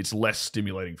it's less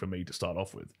stimulating for me to start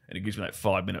off with, and it gives me that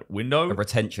 5 minute window. A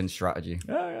retention strategy.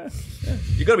 Yeah.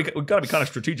 We've got to be kind of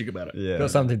strategic about it. Yeah.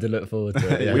 Got something to look forward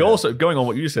to. Yeah. We also, going on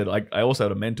what you said, I also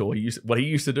had a mentor. What he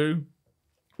used to do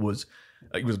was,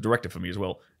 he was a director for me as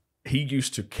well. He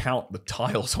used to count the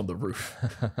tiles on the roof.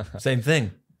 Same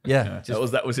thing. Yeah,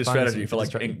 That was his fancy strategy for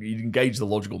like you engage the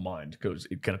logical mind, because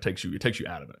it kind of takes you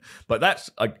out of it. But that's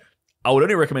like, I would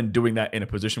only recommend doing that in a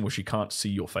position where she can't see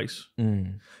your face,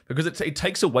 because it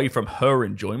takes away from her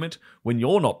enjoyment when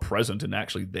you're not present and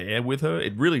actually there with her.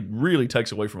 It really, really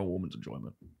takes away from a woman's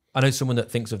enjoyment. I know someone that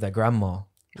thinks of their grandma,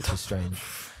 which is strange.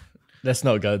 Let's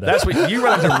not go there. That's what you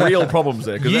run into real problems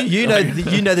there. You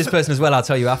know this person as well. I'll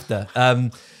tell you after.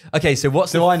 Okay, so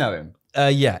what's Do I know him?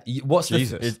 yeah? What's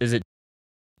Jesus. Is it?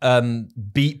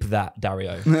 Beep that,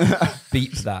 Dario.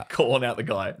 Beep that. calling out the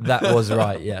guy. That was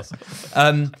right. Yes.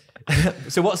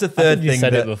 So what's the third you thing?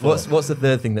 said it before. What's the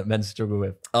third thing that men struggle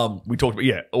with? We talked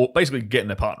about, or basically getting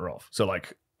their partner off. So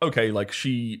like, okay, like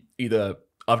she either,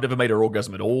 I've never made her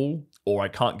orgasm at all, or I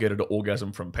can't get her to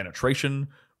orgasm from penetration,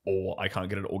 or I can't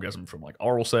get her to orgasm from like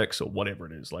oral sex or whatever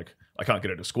it is. Like I can't get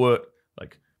her to squirt.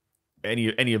 Like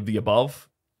any of the above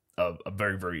are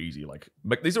very, very easy. Like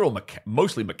these are all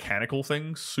mostly mechanical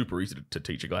things, super easy to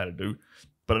teach a guy how to do.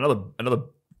 But another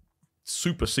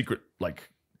super secret, like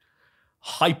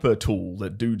hyper tool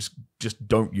that dudes just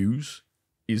don't use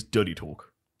is dirty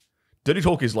talk. Dirty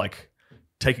talk is like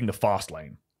taking the fast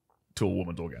lane to a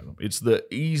woman's orgasm. It's the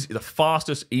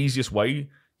fastest, easiest way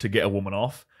to get a woman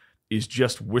off is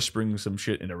just whispering some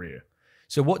shit in her ear.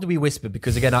 So what do we whisper?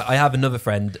 Because again, I have another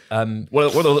friend.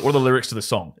 What are the lyrics to the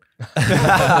song?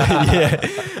 Yeah,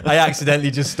 I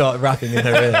accidentally just started rapping in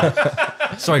her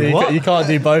ear. Sorry, what? You can't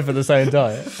do both at the same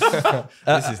time.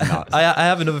 This is nuts. I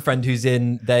have another friend who's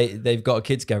they've got a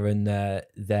kid together and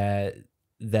they're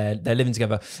living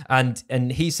together,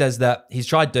 and he says that he's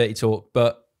tried dirty talk,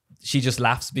 but she just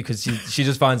laughs because she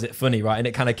just finds it funny, right? And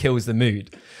it kind of kills the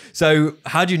mood. So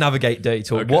how do you navigate dirty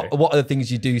talk? Okay. What are the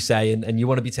things you do say, and you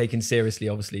want to be taken seriously,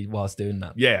 obviously, whilst doing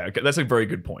that? Yeah, okay, that's a very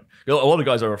good point. A lot of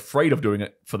guys are afraid of doing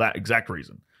it for that exact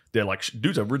reason. They're like,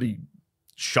 dudes are really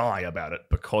shy about it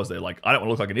because they're like, I don't want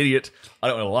to look like an idiot. I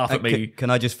don't want to laugh at me.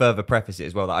 Can I just further preface it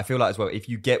as well that I feel like as well, if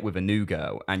you get with a new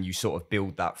girl and you sort of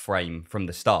build that frame from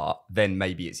the start, then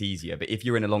maybe it's easier. But if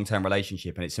you're in a long-term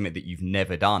relationship and it's something that you've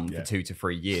never done for 2 to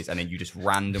 3 years and then you just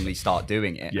randomly start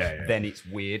doing it, then it's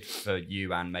weird for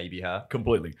you and maybe her.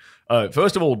 Completely.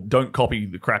 First of all, don't copy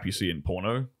the crap you see in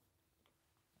porno.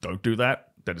 Don't do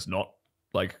that. That is not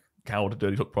like how to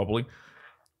dirty talk properly.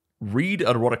 Read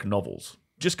erotic novels.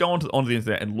 Just go onto the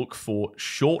internet and look for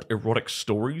short erotic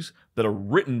stories that are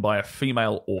written by a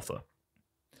female author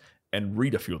and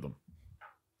read a few of them.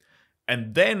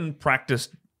 And then practice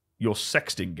your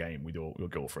sexting game with your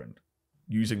girlfriend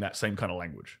using that same kind of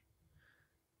language.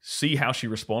 See how she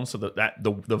responds to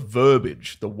the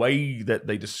verbiage, the way that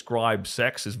they describe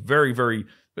sex is very, very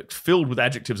filled with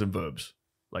adjectives and verbs,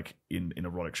 like in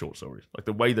erotic short stories. Like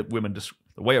the way that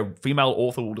the way a female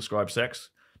author will describe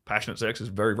sex passionate sex is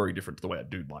very, very different to the way a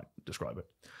dude might describe it.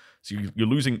 So you're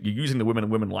using the women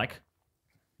and women like.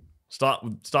 Start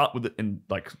with it, and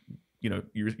like, you know,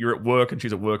 you're at work and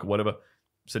she's at work or whatever,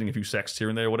 sending a few sexts here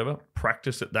and there or whatever.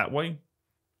 Practice it that way,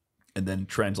 and then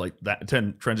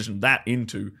transition that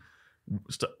into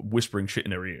whispering shit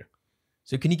in her ear.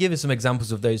 So can you give us some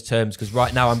examples of those terms? Because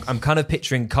right now I'm kind of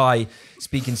picturing Kai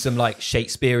speaking some like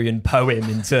Shakespearean poem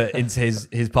into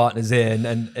his partner's ear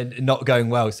and not going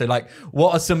well. So like,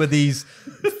 what are some of these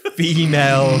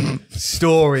female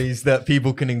stories that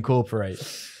people can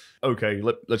incorporate? Okay,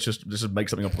 let's just make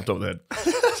something up on top of the head.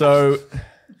 So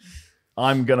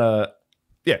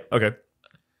okay.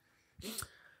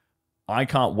 I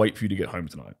can't wait for you to get home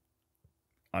tonight.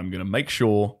 I'm gonna make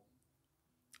sure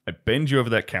I bend you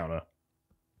over that counter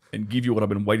and give you what I've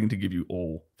been waiting to give you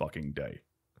all fucking day.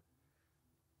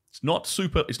 It's not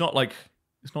super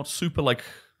like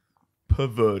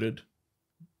perverted.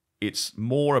 It's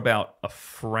more about a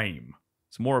frame.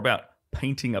 It's more about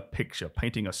painting a picture,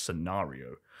 painting a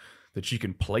scenario that she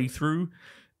can play through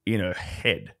in her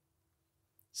head.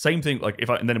 Same thing, like that's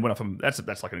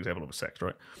like an example of a sex,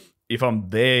 right? If I'm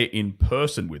there in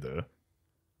person with her,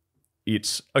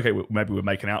 it's okay. Maybe we're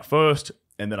making out first,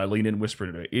 and then I lean in, whisper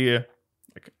in her ear,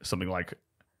 like something like,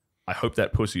 "I hope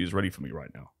that pussy is ready for me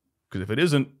right now, because if it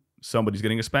isn't, somebody's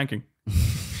getting a spanking."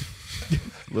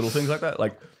 Little things like that.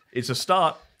 Like, it's a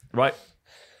start, right?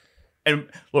 And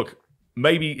look,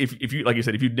 maybe if you, like you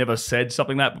said, if you'd never said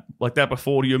something like that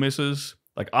before to your missus,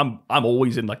 like I'm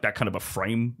always in like that kind of a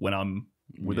frame when I'm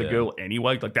with a girl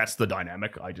anyway. Like, that's the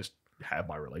dynamic I just have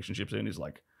my relationships in, is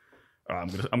like, I'm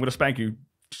gonna spank you.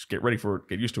 Just get ready for it.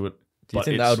 Get used to it. Do you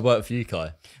think that would work for you,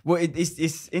 Kai? Well,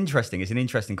 it's interesting. It's an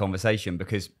interesting conversation,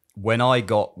 because when I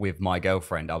got with my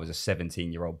girlfriend, I was a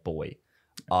 17-year-old boy.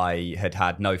 I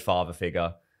had no father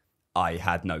figure. I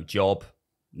had no job,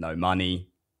 no money,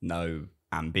 no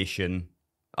ambition.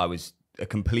 I was a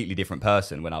completely different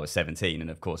person when I was 17. And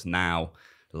of course, now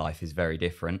life is very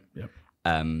different. Yep.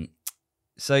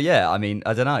 So yeah, I mean,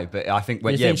 I don't know, but I think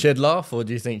Do you think she'd laugh, or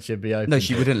do you think she'd be open? No,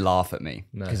 she wouldn't laugh at me,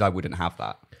 because I wouldn't have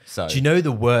that. So do you know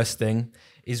the worst thing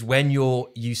is when you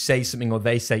say something or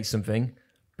they say something,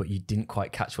 but you didn't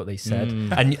quite catch what they said,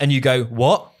 and you go,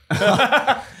 "What?"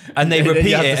 and they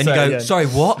repeat it, and you go, "Sorry,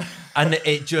 what?"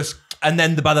 And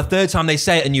then by the third time they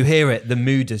say it and you hear it, the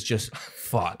mood is just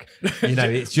fuck. You know,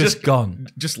 it's just gone.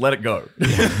 Just let it go.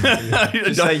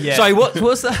 Sorry,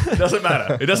 what's that? It doesn't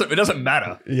matter. It doesn't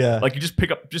matter. Yeah. Like, you just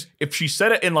pick up, if she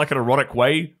said it in like an erotic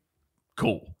way,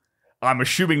 cool. I'm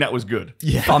assuming that was good.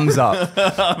 Yeah. Thumbs up.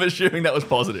 I'm assuming that was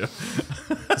positive.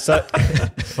 So,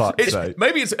 fuck's sake.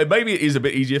 Maybe it is a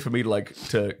bit easier for me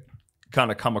to kind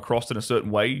of come across in a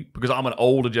certain way, because I'm an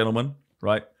older gentleman,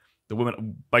 right? The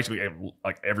women, basically,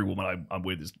 like every woman I'm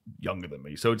with is younger than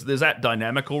me, so there's that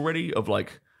dynamic already of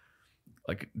like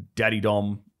daddy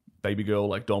dom, baby girl,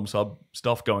 like dom sub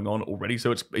stuff going on already.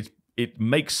 So it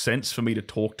makes sense for me to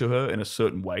talk to her in a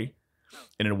certain way,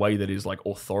 and in a way that is like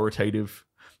authoritative.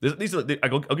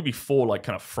 I'll give you 4 like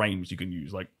kind of frames you can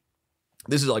use. Like,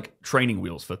 this is like training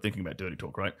wheels for thinking about dirty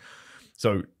talk, right?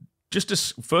 So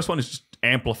first one is just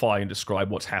amplify and describe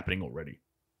what's happening already.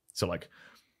 So like,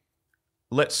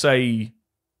 let's say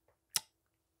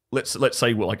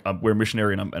we're like, we're a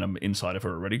missionary and I'm inside of her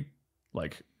already.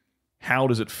 Like, how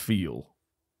does it feel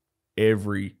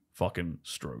every fucking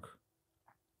stroke?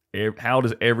 How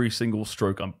does every single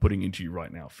stroke I'm putting into you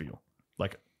right now feel?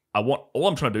 Like, all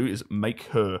I'm trying to do is make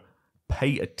her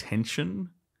pay attention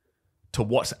to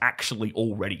what's actually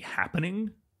already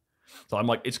happening. So I'm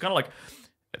like, it's kind of like,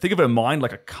 think of her mind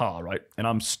like a car, right?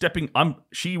 And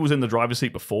she was in the driver's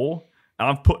seat before, and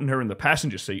I'm putting her in the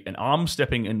passenger seat, and I'm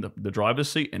stepping in the driver's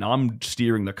seat, and I'm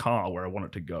steering the car where I want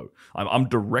it to go. I'm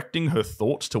directing her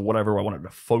thoughts to whatever I want her to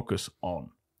focus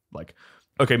on. Like,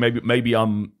 okay, maybe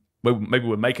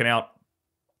we're making out,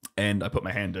 and I put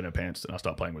my hand in her pants and I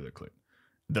start playing with her clit.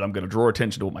 Then I'm going to draw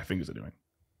attention to what my fingers are doing.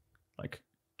 Like,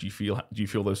 do you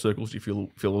feel those circles? Do you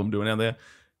feel them doing down there?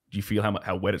 Do you feel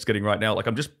how wet it's getting right now? Like,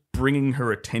 I'm just bringing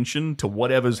her attention to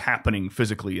whatever's happening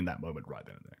physically in that moment right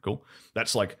then and there. Cool.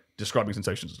 That's like describing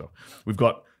sensations and stuff.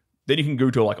 Then you can go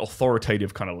to like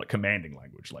authoritative kind of like commanding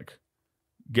language, like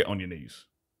get on your knees,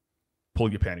 pull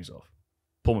your panties off,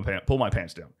 pull my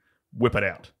pants down, whip it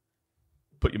out,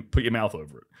 put your mouth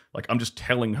over it. Like, I'm just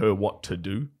telling her what to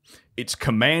do. It's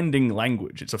commanding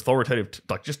language. It's authoritative.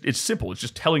 It's simple. It's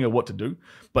just telling her what to do.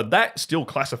 But that still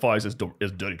classifies as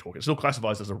dirty talk. It still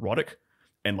classifies as erotic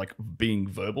and like being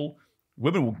verbal.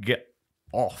 Women will get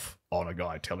off on a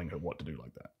guy telling her what to do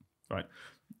like that, right?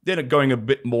 Then going a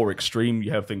bit more extreme,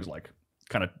 you have things like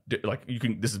kind of like you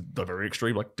can. This is the very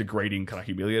extreme, like degrading, kind of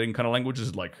humiliating kind of language. This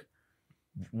is like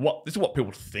this is what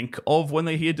people think of when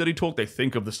they hear dirty talk. They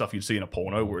think of the stuff you'd see in a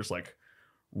porno, where it's like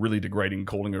really degrading,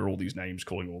 calling her all these names,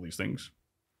 calling her all these things.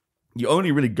 You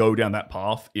only really go down that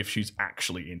path if she's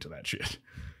actually into that shit.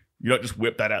 You don't just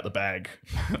whip that out the bag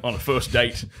on a first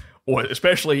date, or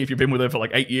especially if you've been with her for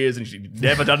like 8 years and she's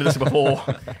never done this before.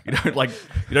 You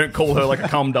don't call her like a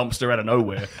cum dumpster out of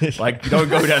nowhere. Like you don't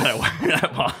go down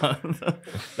that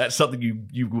path. That's something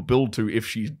you will build to if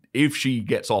she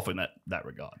gets off in that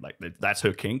regard. Like that's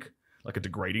her kink, like a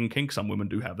degrading kink. Some women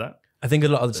do have that. I think a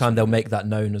lot of the time they'll make that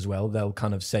known as well. They'll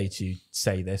kind of say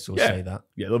this or say that.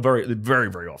 Yeah, they're very,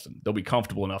 very often. They'll be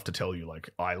comfortable enough to tell you, like,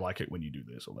 I like it when you do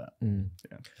this or that.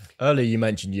 Yeah. Earlier you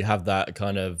mentioned you have that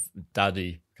kind of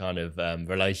daddy kind of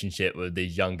relationship with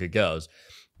these younger girls.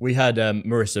 We had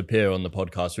Marissa Peer on the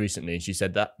podcast recently, and she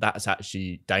said that that's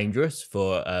actually dangerous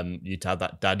for you to have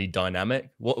that daddy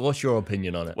dynamic. What's your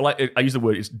opinion on it? Well, I use the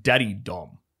word, it's daddy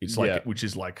dom. It's like, which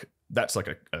is like, that's like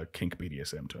a kink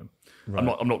BDSM term.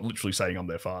 Right. I'm not literally saying I'm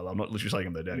their father. I'm not literally saying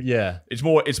I'm their daddy. Yeah. It's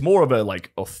more of a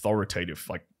like authoritative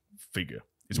like figure.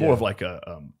 It's more of like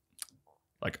a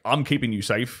like I'm keeping you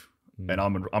safe and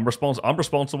I'm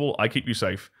responsible. I keep you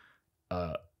safe.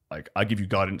 Like I give you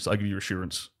guidance. I give you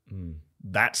assurance.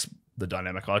 That's the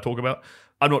dynamic I talk about.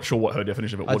 I'm not sure what her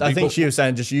definition of it would be. I think she was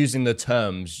saying just using the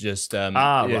terms just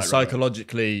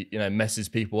psychologically, right. Messes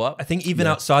people up. I think even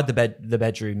outside the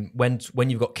bedroom, when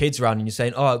you've got kids around and you're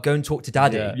saying, "Oh, go and talk to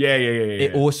daddy." Yeah.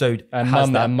 It also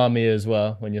and mummy as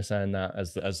well when you're saying that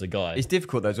as the guy. It's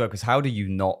difficult though as well because how do you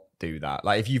not do that?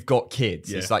 Like if you've got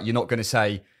kids, it's like you're not going to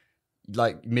say.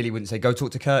 Like Millie wouldn't say, "Go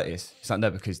talk to Curtis." It's like no,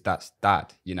 because that's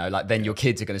dad. Like then your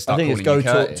kids are going to start. I think calling it's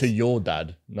you go Curtis. talk to your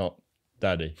dad, not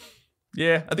daddy.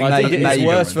 Yeah, I think it's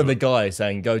worse for the guy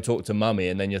saying go talk to mummy,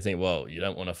 and then you think, well, you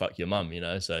don't want to fuck your mum,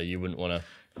 so you wouldn't want to.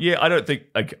 Yeah, I don't think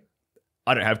like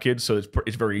I don't have kids, so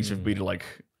it's very easy for me to like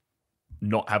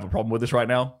not have a problem with this right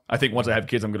now. I think once I have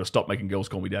kids, I'm going to stop making girls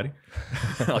call me daddy,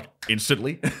 like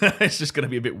instantly. It's just going to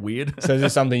be a bit weird. So is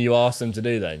this something you ask them to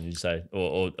do then? You say,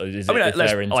 or is it if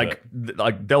they're into like it?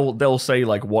 Like they'll say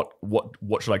like what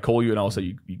should I call you, and I'll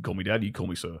say you call me dad, you call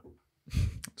me sir.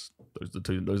 Those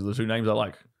are the two names I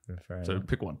like. So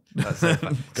pick one. That's it.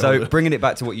 So bringing it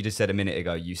back to what you just said a minute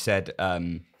ago, you said,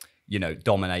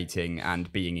 dominating and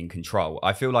being in control.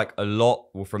 I feel like a lot,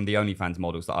 from the OnlyFans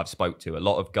models that I've spoke to, a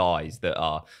lot of guys that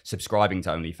are subscribing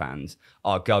to OnlyFans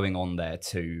are going on there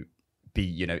to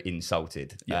be,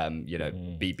 insulted,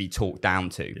 be talked down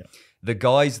to. Yeah. The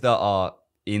guys that are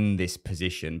in this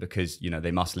position because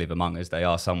they must live among us, they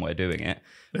are somewhere doing it,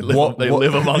 they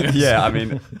live among us. Yeah, I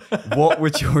mean, what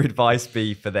would your advice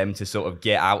be for them to sort of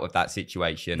get out of that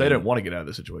situation? They don't want to get out of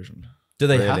the situation. Do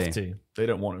they have to? They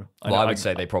don't want to. Well, I would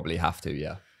say they probably have to.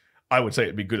 Yeah, I would say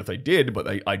it'd be good if they did, but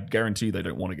I guarantee they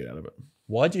don't want to get out of it.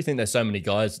 Why do you think there's so many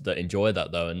guys that enjoy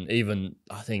that though? And even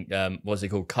I think what's it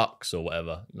called, cucks or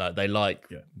whatever? Like they like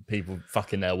people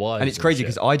fucking their wives. And it's crazy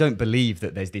because I don't believe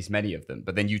that there's this many of them.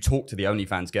 But then you talk to the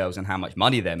OnlyFans girls and how much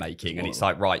money they're making, and it's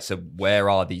like, right, so where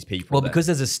are these people? Well, because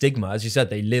there's a stigma, as you said,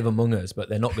 they live among us, but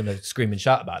they're not going to scream and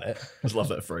shout about it. I just love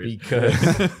that phrase. Because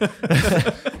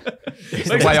it's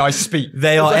the way I speak.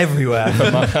 They are everywhere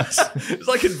among us. It's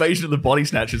like Invasion of the Body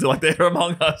Snatchers. They're like they're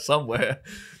among us somewhere.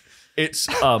 It's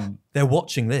they're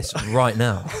watching this right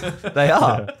now. They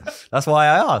are. That's why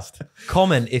I asked.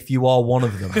 Comment if you are one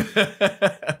of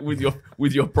them with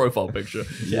your profile picture.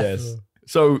 Yes.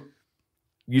 So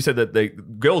you said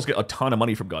that girls get a ton of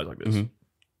money from guys like this,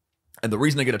 and the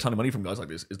reason they get a ton of money from guys like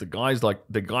this is the guys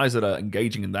that are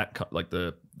engaging in that like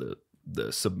the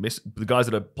guys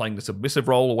that are playing the submissive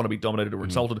role or want to be dominated or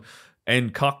insulted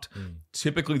and cucked.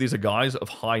 Typically, these are guys of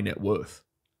high net worth.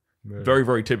 Really? Very,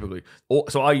 very typically.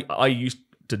 So I used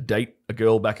to date a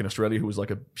girl back in Australia who was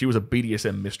she was a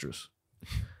BDSM mistress,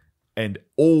 and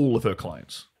all of her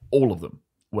clients, all of them,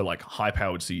 were like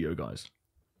high-powered CEO guys.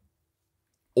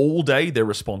 All day they're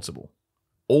responsible.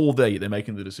 All day they're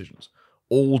making the decisions.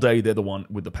 All day they're the one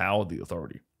with the power, the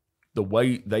authority. The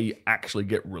way they actually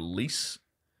get release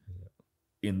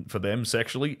for them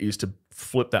sexually is to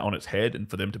flip that on its head and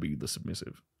for them to be the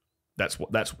submissive. That's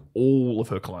all of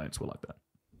her clients were like that.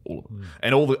 All of them.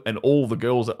 And all the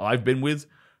girls that I've been with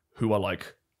who are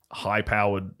like high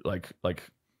powered, like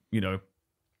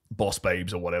boss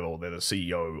babes or whatever, or they're the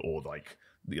CEO or like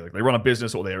they run a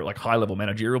business or they're like high level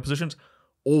managerial positions,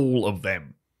 all of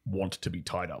them want to be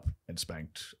tied up and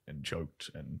spanked and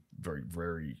choked and very,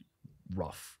 very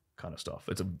rough kind of stuff.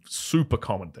 It's a super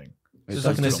common thing. It's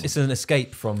like it's an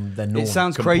escape from their norm. It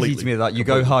sounds crazy to me that you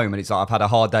go home and it's like, I've had a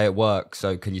hard day at work,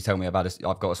 so can you tell me about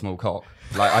I've got a small cock?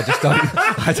 Like, I just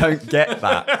don't, I don't get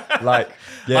that. Like,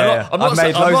 yeah, I've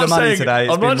made loads of money today.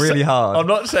 It's been really hard. I'm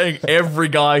not saying every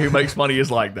guy who makes money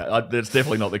is like that. That's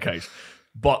definitely not the case.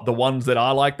 But the ones that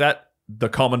are like that, the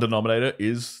common denominator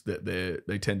is that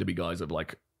they tend to be guys that are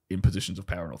like in positions of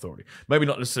power and authority. Maybe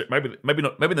not necessarily. Maybe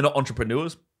they're not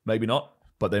entrepreneurs. Maybe not.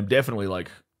 But they're definitely like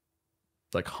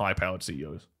high-powered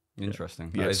CEOs.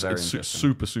 Interesting. Yeah, That is it's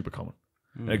super common.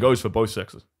 And it goes for both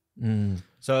sexes.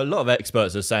 So a lot of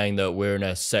experts are saying that we're in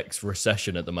a sex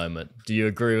recession at the moment. Do you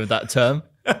agree with that term?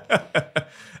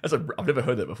 I've never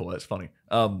heard that before. That's funny.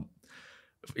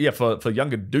 Yeah, for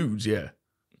younger dudes, yeah.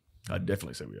 I'd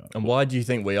definitely say we are. And why do you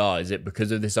think we are? Is it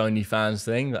because of this OnlyFans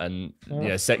thing? And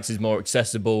sex is more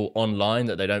accessible online,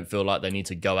 that they don't feel like they need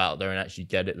to go out there and actually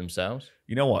get it themselves?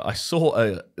 You know what? I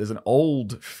saw there's an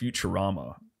old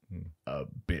Futurama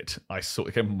bit.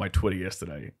 It came from my Twitter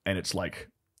yesterday, and it's like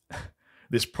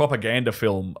this propaganda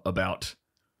film about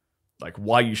like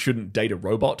why you shouldn't date a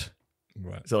robot.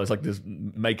 Right. So it's like this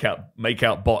make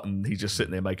out bot, and he's just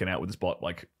sitting there making out with this bot.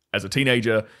 Like as a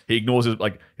teenager, he ignores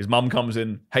his mum comes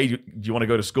in. Hey, do you want to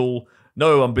go to school?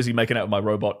 No, I'm busy making out with my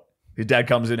robot. His dad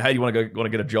comes in. Hey, you want to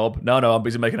get a job? No, I'm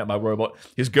busy making out with my robot.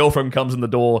 His girlfriend comes in the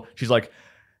door. She's like,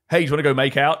 hey, do you want to go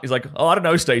make out? He's like, oh, I don't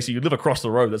know, Stacey. You live across the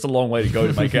road. That's a long way to go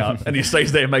to make out. And he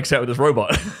stays there and makes out with his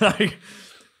robot.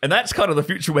 And that's kind of the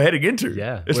future we're heading into.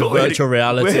 Yeah, it's with virtual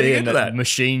reality and that.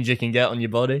 Machines you can get on your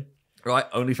body. Right,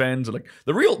 OnlyFans are like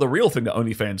the real thing that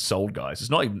OnlyFans sold guys. It's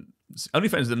not even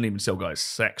OnlyFans didn't even sell guys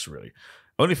sex really.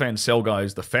 OnlyFans sell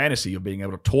guys the fantasy of being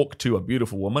able to talk to a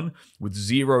beautiful woman with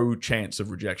zero chance of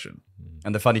rejection.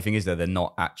 And the funny thing is that they're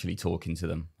not actually talking to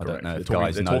them. I don't know if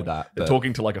guys know that. They're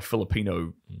talking to like a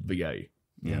Filipino VA.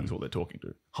 Yeah, that's what they're talking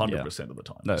to 100% of the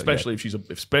time. No, especially if she's at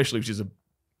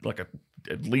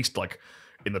least like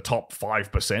in the top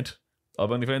 5% of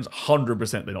OnlyFans.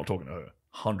 100% they're not talking to her.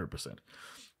 100%.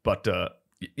 But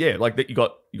yeah, like that you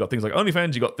got things like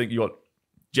OnlyFans. You got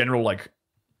general like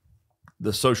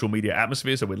the social media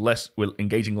atmosphere. So we're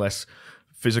engaging less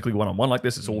physically one-on-one like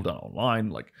this. It's all done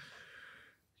online. Like,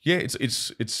 yeah,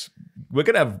 it's we're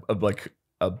gonna have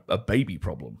a baby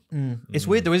problem. It's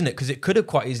weird though, isn't it? Because it could have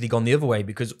quite easily gone the other way,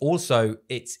 because also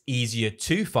it's easier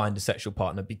to find a sexual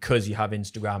partner because you have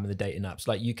Instagram and the dating apps.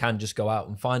 Like you can just go out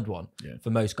and find one for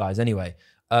most guys anyway.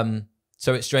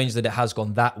 So it's strange that it has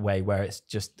gone that way, where it's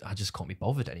just, I just can't be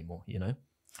bothered anymore, you know?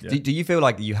 Yeah. Do you feel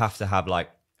like you have to have like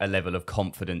a level of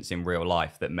confidence in real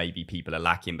life that maybe people are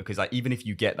lacking? Because like even if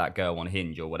you get that girl on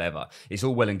Hinge or whatever, it's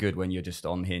all well and good when you're just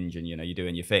on Hinge and you're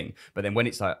doing your thing. But then when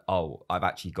it's like, oh, I've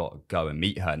actually got to go and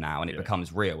meet her now, and it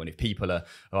becomes real. And if people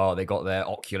are, they got their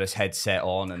Oculus headset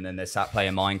on and then they're sat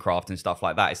playing Minecraft and stuff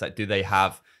like that, it's like, do they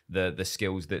have the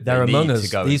skills that they're they among need us? To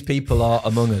go? These people are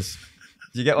among us.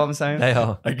 Do you get what I'm saying? They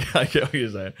are. I get what you're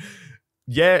saying.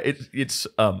 Yeah, it's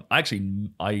actually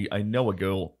I know a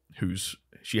girl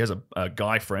she has a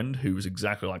guy friend who's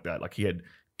exactly like that. Like he had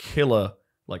killer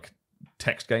like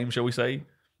text games, shall we say,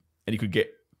 and he could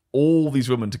get all these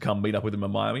women to come meet up with him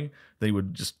in Miami. Then he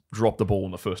would just drop the ball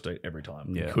on the first date every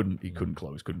time. Yeah. He couldn't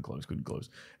close.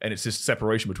 And it's this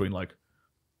separation between like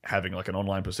having like an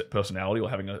online personality or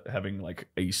having like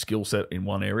a skill set in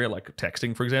one area, like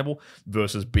texting, for example,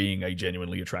 versus being a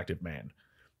genuinely attractive man.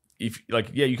 If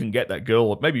like, yeah, you can get that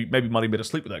girl, maybe money better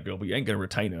sleep with that girl, but you ain't gonna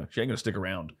retain her. She ain't gonna stick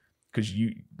around because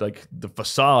you like the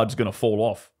facade's gonna fall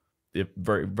off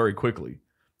very, very quickly.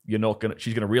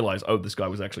 She's gonna realize, oh, this guy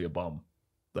was actually a bum.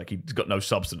 Like he's got no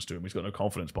substance to him. He's got no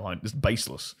confidence behind. It's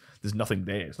baseless. There's nothing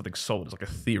there. It's nothing solid. It's like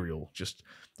ethereal, just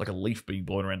like a leaf being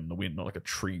blown around in the wind, not like a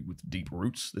tree with deep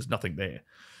roots. There's nothing there.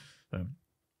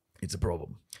 It's a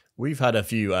problem. We've had a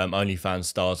few OnlyFans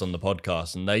stars on the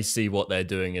podcast, and they see what they're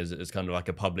doing as kind of like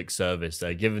a public service.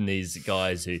 They're giving these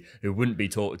guys who wouldn't be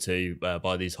talked to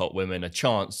by these hot women a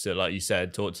chance to, like you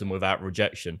said, talk to them without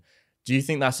rejection. Do you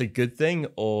think that's a good thing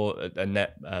or a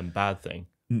net bad thing?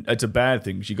 It's a bad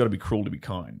thing because you've got to be cruel to be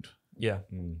kind. Yeah.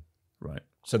 Right.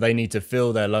 So they need to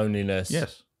feel their loneliness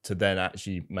to then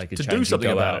actually make a change. To do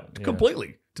something about it.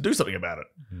 Completely. To do something about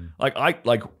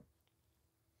it.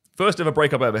 First ever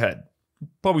breakup I ever had.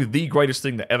 Probably the greatest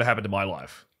thing that ever happened in my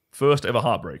life. First ever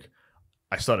heartbreak.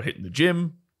 I started hitting the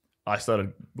gym. I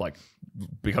started like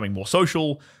becoming more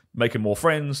social, making more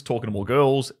friends, talking to more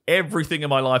girls. Everything in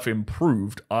my life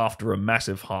improved after a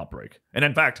massive heartbreak. And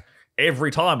in fact,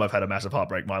 every time I've had a massive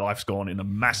heartbreak, my life's gone in a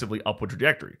massively upward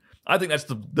trajectory. I think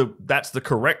that's the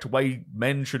correct way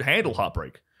men should handle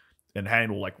heartbreak and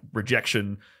handle like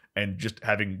rejection and just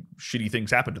having shitty things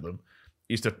happen to them,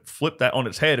 is to flip that on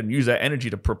its head and use that energy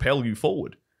to propel you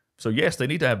forward, So yes, they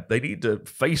need to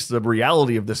face the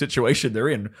reality of the situation they're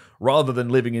in rather than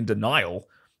living in denial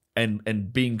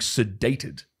and being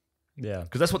sedated. Yeah.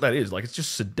 Because that's what that is. Like, it's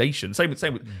just sedation. Same with,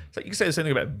 you can say the same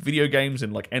thing about video games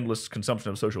and like endless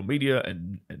consumption of social media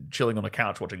and chilling on a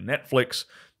couch watching Netflix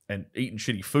and eating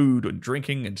shitty food and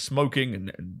drinking and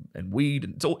smoking and weed.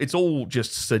 And it's all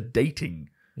just sedating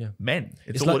men.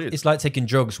 It's all like, it is. It's like taking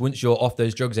drugs. Once you're off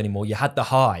those drugs anymore, you had the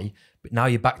high, but now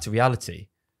you're back to reality.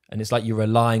 And it's like you're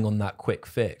relying on that quick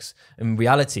fix. In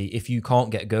reality, if you can't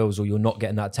get girls or you're not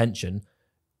getting that attention,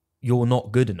 you're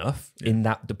not good enough in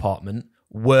that department.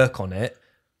 Work on it,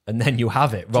 and then you'll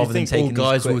have it. Rather than taking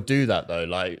all guys will do that though.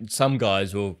 Like some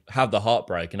guys will have the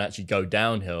heartbreak and actually go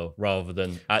downhill rather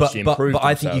than actually improve. But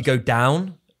I think you go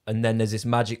down, and then there's this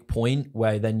magic point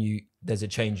where then there's a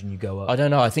change and you go up. I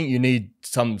don't know. I think you need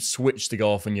some switch to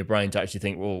go off in your brain to actually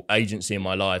think, well, agency in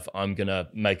my life, I'm going to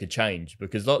make a change,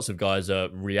 because lots of guys are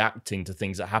reacting to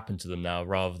things that happen to them now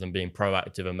rather than being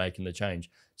proactive and making the change.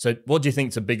 So what do you think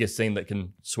is the biggest thing that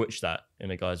can switch that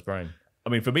in a guy's brain? I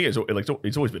mean, for me, it's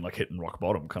always been like hitting rock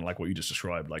bottom, kind of like what you just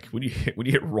described. Like when you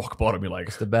hit rock bottom, you're like,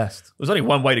 It's the best. there's only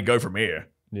one way to go from here.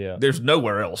 Yeah. There's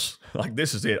nowhere else. Like,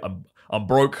 this is it. I'm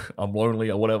broke. I'm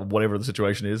lonely, or whatever the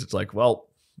situation is. It's like, well,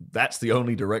 that's the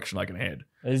only direction I can head.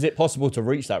 Is it possible to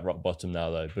reach that rock bottom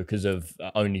now though, because of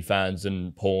OnlyFans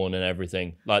and porn and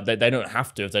everything? Like they don't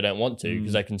have to if they don't want to,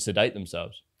 because they can sedate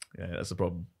themselves. Yeah, that's the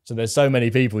problem. So there's so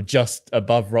many people just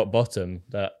above rock bottom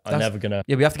that are never gonna.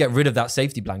 Yeah, we have to get rid of that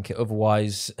safety blanket.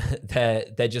 Otherwise,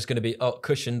 they're just going to be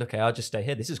cushioned. Okay, I'll just stay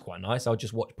here. This is quite nice. I'll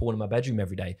just watch porn in my bedroom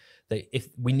every day. If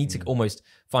we need to almost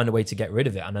find a way to get rid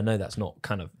of it, and I know that's not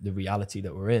kind of the reality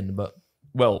that we're in, but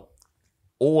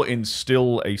or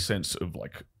instill a sense of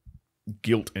like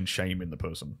guilt and shame in the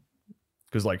person,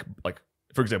 because like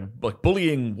for example, like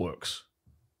bullying works,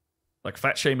 like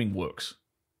fat shaming works.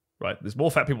 Right, there's more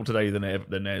fat people today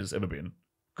than there's ever been,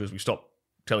 because we stopped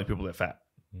telling people they're fat.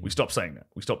 We stopped saying that.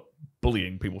 We stopped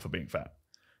bullying people for being fat.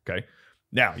 Okay,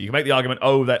 now you can make the argument,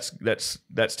 oh, that's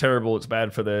terrible. It's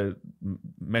bad for their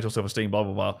mental self-esteem. Blah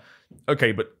blah blah.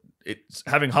 Okay, but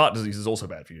having heart disease is also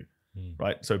bad for you,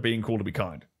 right? So being cool to be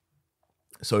kind.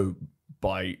 So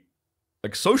by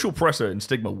like social pressure and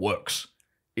stigma works.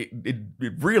 It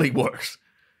really works.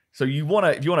 So if you want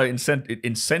to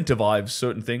incentivize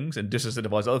certain things and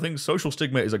disincentivize other things, social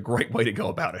stigma is a great way to go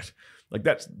about it. Like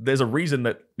there's a reason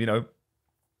that,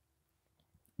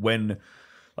 when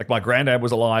like my granddad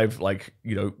was alive, like,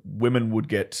 women would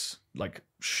get like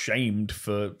shamed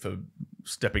for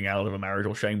stepping out of a marriage,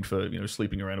 or shamed for,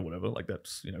 sleeping around or whatever. Like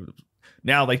that's,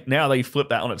 now they flip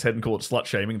that on its head and call it slut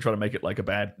shaming and try to make it like a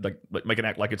bad, like make it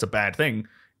act like it's a bad thing.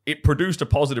 It produced a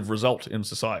positive result in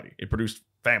society. It produced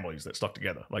families that stuck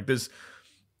together. Like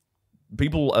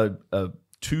people are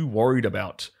too worried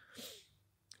about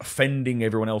offending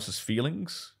everyone else's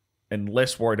feelings and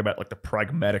less worried about like the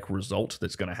pragmatic result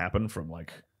that's going to happen from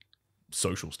like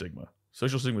social stigma.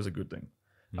 Social stigma is a good thing.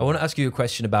 I want to ask you a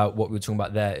question about what we were talking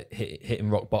about there,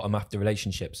 hitting rock bottom after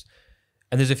relationships.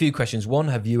 And there's a few questions. One,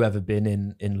 have you ever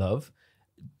been in love?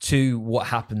 Two, what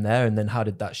happened there? And then how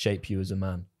did that shape you as a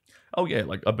man? Oh yeah,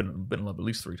 like I've been in love at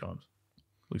least three times.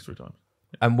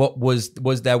 And what was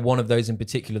there one of those in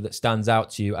particular that stands out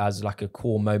to you as like a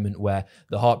core moment where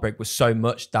the heartbreak was so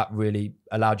much that really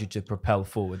allowed you to propel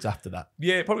forwards after that?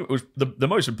 Yeah, probably it was the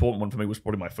most important one for me was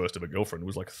probably my first ever girlfriend. It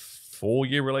was like a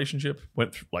 4-year relationship.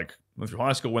 Went through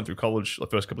high school, went through college, the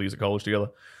first couple of years of college together,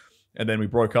 and then we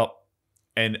broke up.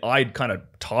 And I'd kind of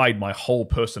tied my whole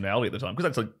personality at the time,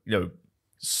 because that's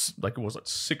like it was like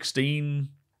 16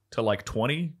 to like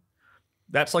 20.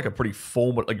 That's like a pretty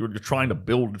formal, like you're trying to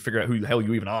build and figure out who the hell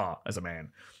you even are as a man.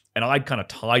 And I'd kind of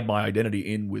tied my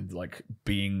identity in with like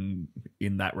being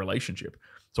in that relationship.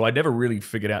 So I never really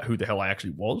figured out who the hell I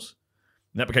actually was.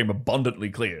 And that became abundantly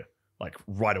clear, like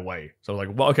right away. So I was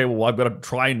like, well, okay, well, I've got to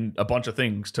try a bunch of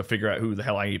things to figure out who the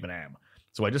hell I even am.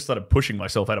 So I just started pushing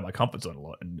myself out of my comfort zone a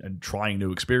lot and trying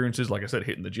new experiences. Like I said,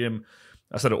 hitting the gym.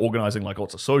 I started organizing like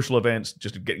lots of social events,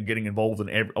 just getting involved in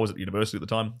I was at university at the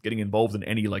time, getting involved in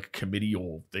any like committee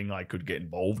or thing I could get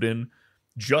involved in,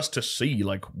 just to see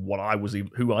like who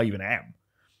I even am.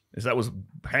 So that was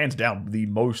hands down the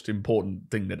most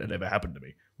important thing that had ever happened to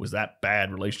me, was that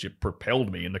bad relationship propelled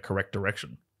me in the correct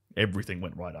direction. Everything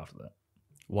went right after that.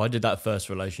 Why did that first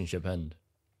relationship end?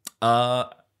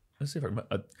 Let's see if I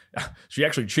remember. She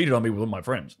actually cheated on me with one of my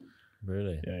friends.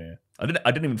 Really? Yeah.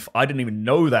 I didn't even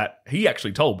know that. He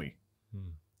actually told me.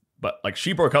 But like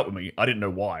she broke up with me. I didn't know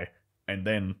why. And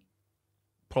then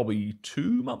probably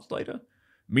 2 months later,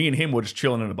 me and him were just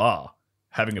chilling in a bar,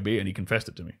 having a beer, and he confessed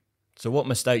it to me. So what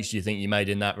mistakes do you think you made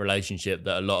in that relationship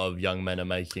that a lot of young men are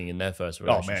making in their first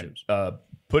relationships? Oh man,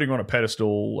 putting her on a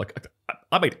pedestal. Like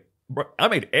I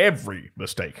made every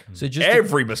mistake. So just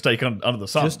every mistake under the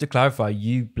sun. Just to clarify,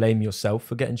 you blame yourself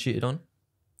for getting cheated on?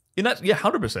 In that, yeah,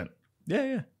 100%.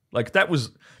 Yeah. Like that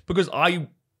was because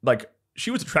she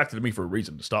was attracted to me for a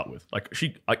reason to start with. Like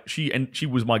she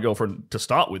was my girlfriend to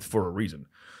start with for a reason.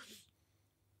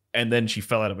 And then she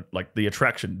fell out of it. Like the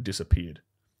attraction disappeared.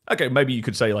 Okay, maybe you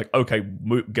could say like, okay,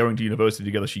 going to university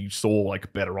together, she saw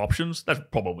like better options. That's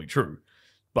probably true.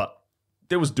 But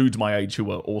there was dudes my age who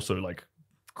were also like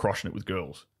crushing it with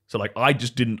girls. So like I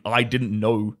didn't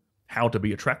know how to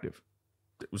be attractive.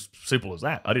 It was simple as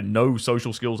that. I didn't know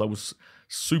social skills. I was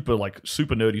super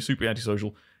nerdy, super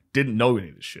antisocial. Didn't know any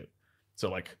of this shit. So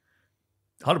like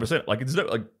 100%, like it's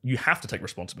like you have to take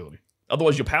responsibility.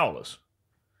 Otherwise you're powerless.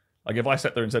 Like if I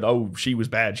sat there and said, oh, she was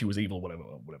bad, she was evil, whatever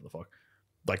the fuck.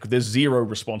 Like there's zero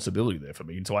responsibility there for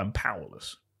me, and so I'm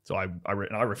powerless. So I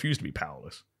refuse to be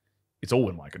powerless. It's all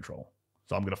in my control.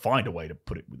 So I'm going to find a way to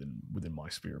put it within my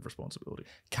sphere of responsibility.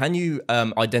 Can you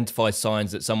identify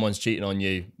signs that someone's cheating on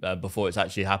you before it's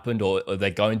actually happened, or are they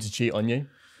going to cheat on you?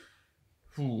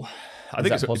 I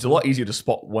think it's a lot easier to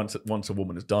spot once a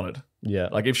woman has done it. Yeah.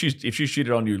 Like if she's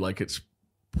cheated on you, like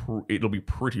it'll be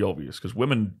pretty obvious because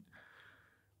women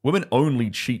only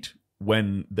cheat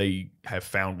when they have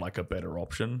found like a better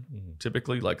option.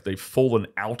 Typically, like they've fallen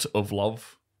out of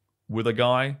love with a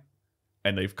guy,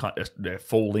 and they're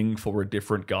falling for a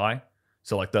different guy.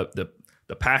 So like the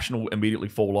passion will immediately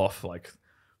fall off. Like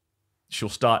she'll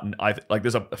start, and like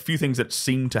there's a few things that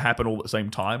seem to happen all at the same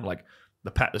time. Like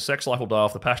the sex life will die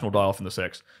off, the passion will die off in the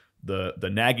sex. The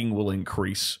nagging will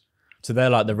increase. So they're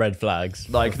like the red flags.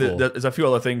 Like there's a few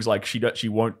other things. Like she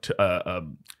won't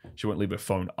leave her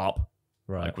phone up.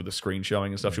 Right. Like with the screen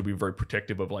showing and stuff, she'll be very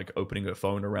protective of like opening her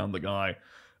phone around the guy.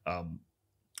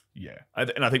 Yeah,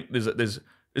 and I think there's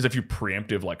a few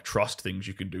preemptive like trust things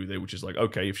you can do there, which is like,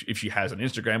 okay, if she has an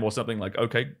Instagram or something, like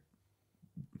okay,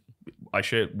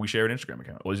 we share an Instagram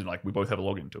account, or is it like we both have a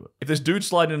login to it? If this dude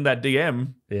sliding in that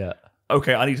DM, yeah,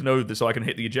 okay, I need to know this so I can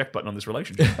hit the eject button on this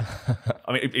relationship.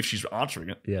 I mean, if she's answering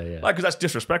it, yeah, like because that's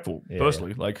disrespectful,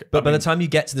 personally. Yeah. Like, but by the time you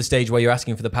get to the stage where you're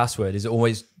asking for the password, is it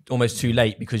almost too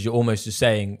late because you're almost just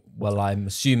saying, well, I'm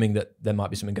assuming that there might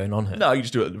be something going on here. No, you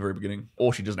just do it at the very beginning,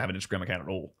 or she doesn't have an Instagram account at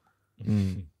all.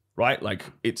 Right? Like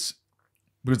it's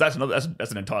because that's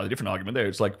an entirely different argument there.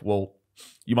 It's like, well,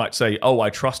 you might say, oh, I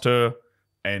trust her,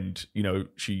 and you know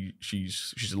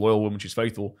she's a loyal woman, she's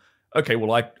faithful. Okay,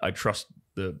 well I trust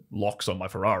the locks on my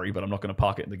Ferrari, but I'm not going to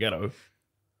park it in the ghetto.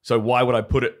 So why would I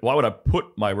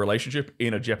put my relationship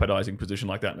in a jeopardizing position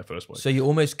like that in the first place? So you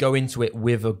almost go into it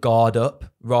with a guard up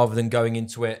rather than going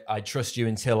into it, I trust you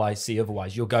until I see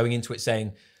otherwise. You're going into it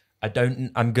saying,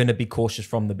 I'm going to be cautious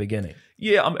from the beginning.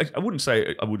 Yeah, I wouldn't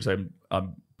say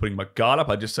I'm putting my guard up.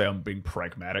 I just say I'm being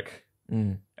pragmatic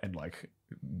and like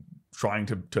trying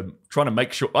to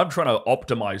make sure I'm trying to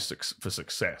optimize for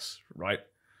success, right?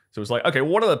 So it's like, okay,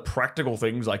 what are the practical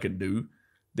things I can do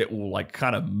that will like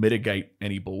kind of mitigate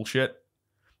any bullshit?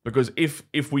 Because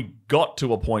if we got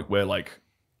to a point where like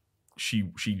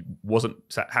she wasn't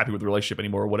happy with the relationship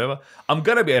anymore or whatever, I'm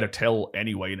gonna be able to tell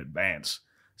anyway in advance.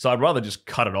 So I'd rather just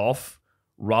cut it off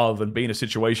rather than be in a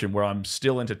situation where I'm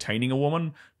still entertaining a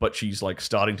woman, but she's like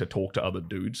starting to talk to other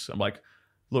dudes. I'm like,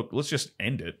 look, let's just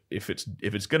end it. If it's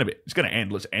gonna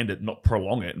end, let's end it, not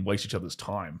prolong it and waste each other's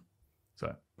time.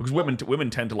 So because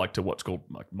women tend to like to what's called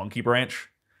like monkey branch.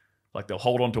 Like they'll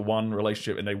hold on to one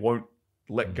relationship and they won't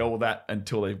let go of that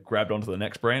until they've grabbed onto the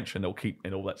next branch, and they'll keep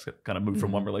and all that's kind of move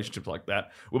from one relationship like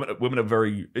that. Women are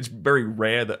it's very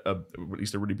rare that at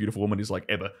least a really beautiful woman is like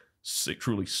ever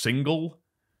truly single.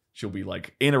 She'll be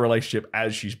like in a relationship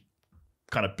as she's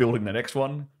kind of building the next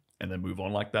one and then move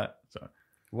on like that. So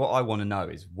what I want to know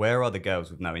is where are the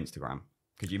girls with no Instagram?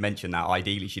 Because you mentioned that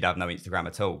ideally she'd have no Instagram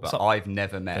at all, but I've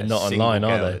never met a single online,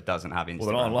 girl that doesn't have Instagram. Well,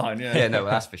 they're online, yeah. Yeah, no,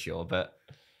 that's for sure. But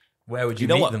where would you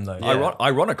meet them though? Yeah.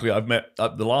 Ironically, I've met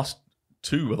the last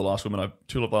two of the last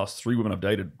three women I've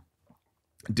dated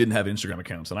didn't have Instagram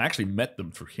accounts, and I actually met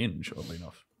them through Hinge, oddly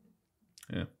enough.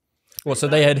 Yeah. Well, so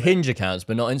they had Hinge accounts,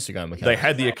 but not Instagram accounts. They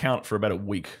had the account for about a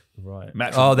week. Right.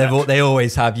 They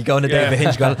always have. You go on a date with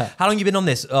Hinge. Go, how long you been on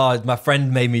this? Oh, my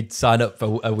friend made me sign up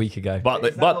for a week ago. But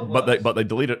they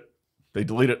delete it. They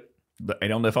delete it. It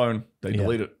ain't on their phone. They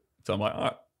delete it. So I'm like, all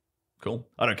right, cool.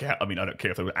 I don't care. I mean, I don't care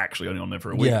if they were actually only on there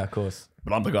for a week. Yeah, of course.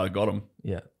 But I'm the guy that got them.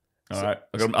 Yeah. All right,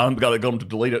 I'm got them to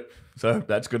delete it, so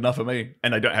that's good enough for me.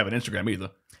 And they don't have an Instagram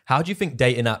either. How do you think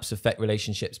dating apps affect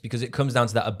relationships? Because it comes down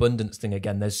to that abundance thing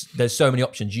again. There's so many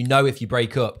options. You know, if you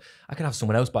break up, I can have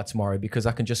someone else by tomorrow because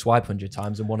I can just swipe 100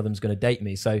 times and one of them's going to date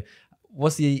me. So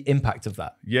what's the impact of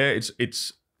that? Yeah,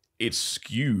 it's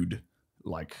skewed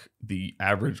like the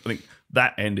average. I think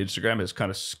that and Instagram has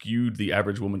kind of skewed the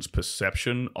average woman's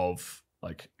perception of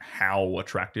like how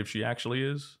attractive she actually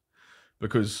is,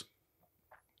 because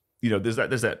there's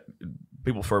that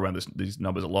people throw around these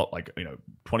numbers a lot. Like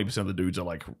 20% of the dudes are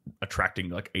like attracting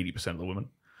like 80% of the women,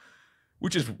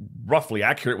 which is roughly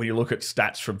accurate when you look at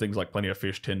stats from things like Plenty of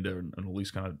Fish, Tinder, and all these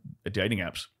kind of dating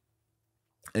apps.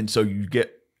 And so you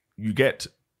get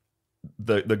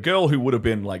the girl who would have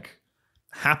been like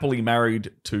happily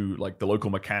married to like the local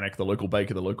mechanic, the local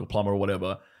baker, the local plumber, or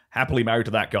whatever, happily married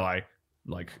to that guy,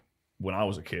 like when I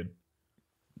was a kid.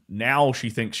 Now she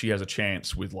thinks she has a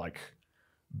chance with like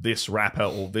this rapper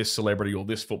or this celebrity or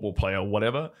this football player or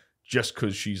whatever, just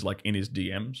because she's like in his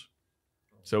DMs.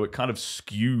 So it kind of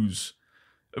skews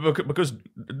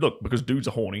because dudes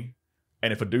are horny,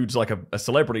 and if a dude's like a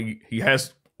celebrity, he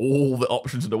has all the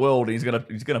options in the world, and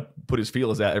he's gonna put his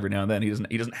feelers out every now and then.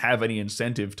 He doesn't have any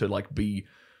incentive to like be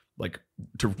like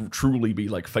to truly be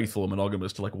like faithful and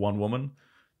monogamous to like one woman,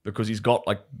 because he's got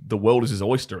like the world is his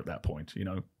oyster at that point.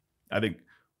 I think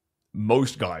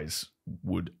most guys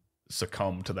would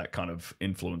succumb to that kind of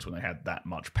influence when they had that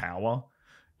much power,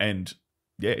 and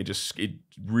yeah, it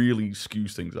really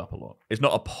skews things up a lot. It's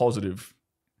not a positive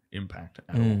impact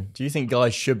at all. Do you think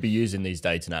guys should be using these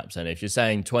dating apps? And if you're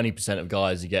saying 20% of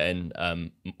guys are getting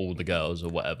all the girls or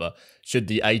whatever, should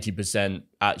the 80%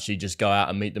 actually just go out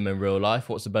and meet them in real life?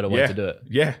 What's the better way to do it?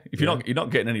 Yeah, if you're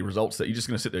not getting any results, that you're just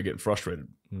going to sit there getting frustrated.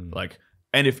 Like,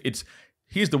 and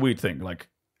here's the weird thing, like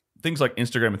things like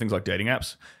Instagram and things like dating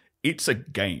apps, it's a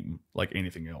game like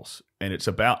anything else, and it's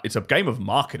a game of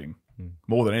marketing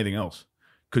more than anything else,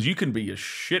 because you can be a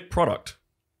shit product,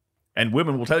 and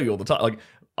women will tell you all the time. Like,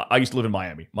 I used to live in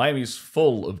Miami. Miami is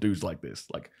full of dudes like this.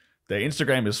 Like, their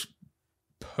Instagram is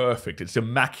perfect. It's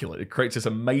immaculate. It creates this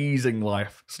amazing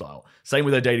lifestyle. Same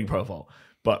with their dating profile.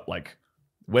 But like,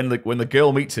 when the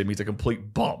girl meets him, he's a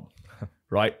complete bum,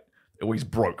 right? Or he's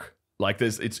broke. Like,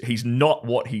 he's not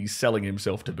what he's selling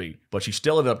himself to be. But she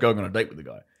still ended up going on a date with the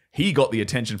guy. He got the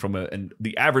attention from her, and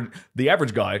the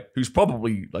average guy who's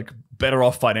probably like better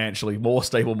off financially, more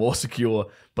stable, more secure,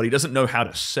 but he doesn't know how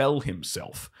to sell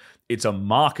himself. It's a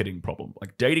marketing problem.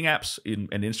 Like, dating apps in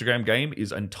an Instagram game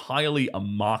is entirely a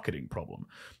marketing problem,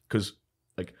 because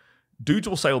like dudes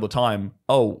will say all the time,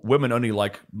 "Oh, women only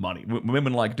like money.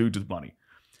 Women like dudes with money."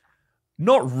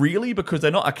 Not really, because they're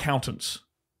not accountants.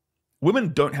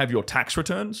 Women don't have your tax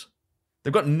returns.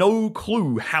 They've got no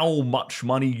clue how much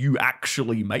money you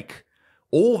actually make.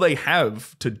 All they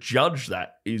have to judge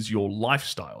that is your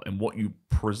lifestyle and what you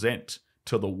present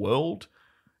to the world.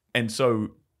 And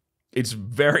so it's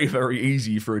very, very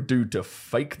easy for a dude to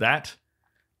fake that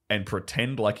and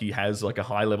pretend like he has like a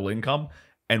high level income.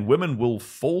 And women will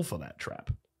fall for that trap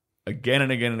again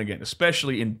and again and again,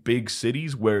 especially in big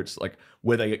cities where it's like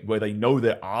where they know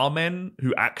there are men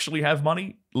who actually have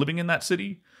money living in that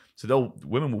city. So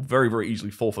women will very, very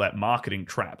easily fall for that marketing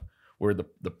trap, where the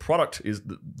product is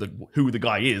who the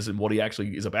guy is and what he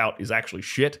actually is about is actually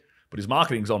shit, but his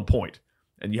marketing's on point.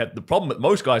 And you have the problem that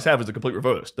most guys have is the complete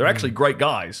reverse. They're actually great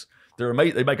guys. They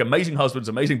make amazing husbands,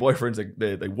 amazing boyfriends.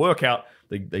 They work out.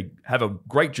 They have a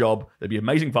great job. They'd be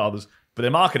amazing fathers, but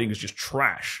their marketing is just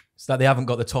trash. It's like they haven't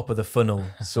got the top of the funnel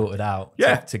sorted out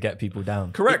to get people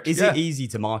down. Correct. Is it easy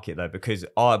to market though? Because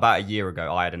about a year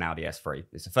ago, I had an Audi S3.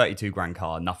 It's a 32 grand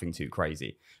car, nothing too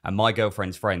crazy. And my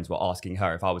girlfriend's friends were asking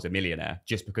her if I was a millionaire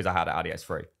just because I had an Audi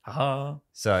S3.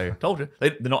 So told you.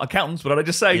 They're not accountants, but I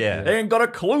just say they ain't got a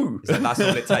clue. So that's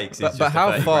all it takes. But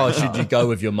how far should you go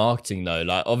with your marketing though?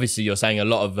 Like, obviously you're saying a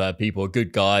lot of people are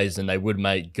good guys and they would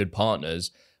make good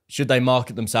partners. Should they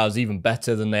market themselves even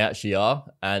better than they actually are?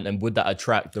 And would that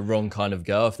attract the wrong kind of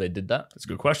girl if they did that? That's a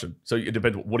good question. So it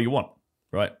depends. What do you want,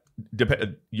 right?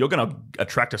 You're going to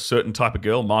attract a certain type of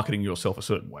girl marketing yourself a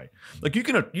certain way. Like,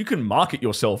 you can market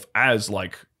yourself as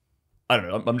like, I don't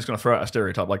know, I'm just going to throw out a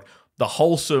stereotype, like the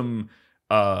wholesome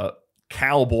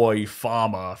cowboy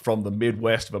farmer from the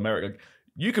Midwest of America.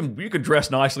 You can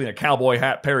dress nicely in a cowboy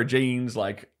hat, pair of jeans,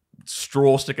 like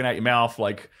straw sticking out your mouth,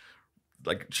 like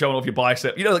showing off your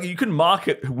bicep. Like, you can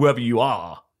market whoever you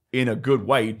are in a good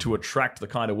way to attract the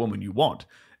kind of woman you want.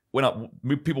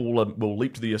 People will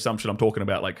leap to the assumption I'm talking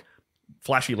about like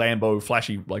flashy Lambo,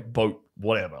 flashy like boat,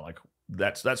 whatever. Like,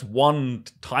 that's one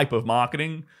type of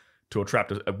marketing to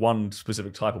attract one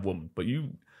specific type of woman. But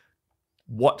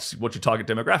what's your target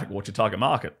demographic? What's your target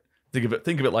market? think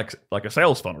of it like a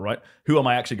sales funnel, right? Who am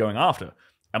I actually going after?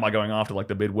 Am I going after like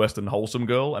the Midwestern wholesome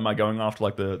girl? Am I going after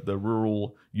like the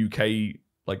rural UK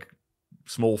like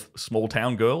small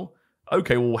town girl?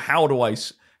 Okay, well, how do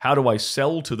I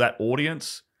sell to that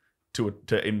audience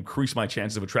to increase my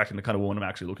chances of attracting the kind of woman I'm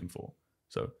actually looking for?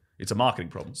 So it's a marketing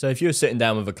problem. So if you were sitting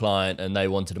down with a client and they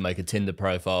wanted to make a Tinder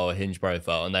profile, a Hinge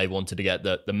profile, and they wanted to get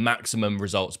the maximum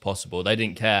results possible, they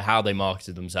didn't care how they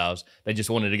marketed themselves, they just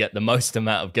wanted to get the most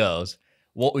amount of girls,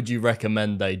 what would you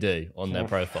recommend they do on their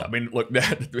profile? I mean, look,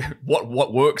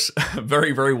 what works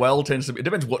very, very well tends to be, it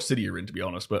depends what city you're in, to be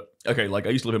honest. But okay, like I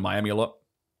used to live in Miami a lot.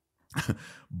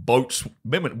 Boats,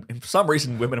 women, for some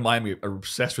reason, women in Miami are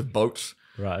obsessed with boats.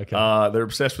 Right, okay. They're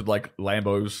obsessed with like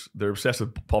Lambos. They're obsessed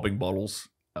with popping bottles,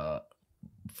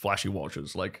 flashy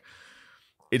watches. Like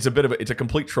it's a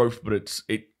complete trope, but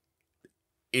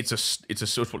it's a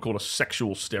sort of what's called a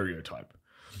sexual stereotype.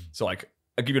 So like,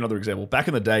 I'll give you another example. Back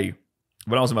in the day,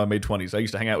 when I was in my mid-20s, I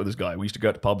used to hang out with this guy. We used to go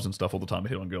out to pubs and stuff all the time and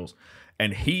hit on girls.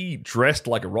 And he dressed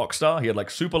like a rock star. He had like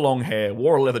super long hair,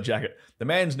 wore a leather jacket. The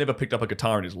man's never picked up a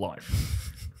guitar in his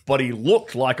life. But he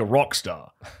looked like a rock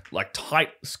star. Like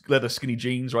tight leather skinny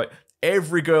jeans, right?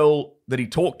 Every girl that he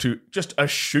talked to just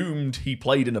assumed he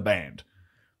played in a band.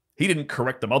 He didn't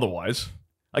correct them otherwise.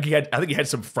 Like I think he had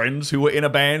some friends who were in a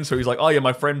band. So he's like, oh yeah,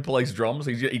 my friend plays drums.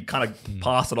 He'd kind of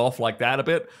pass it off like that a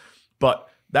bit. But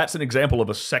that's an example of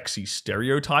a sexy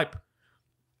stereotype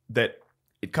that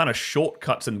it kind of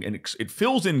shortcuts and it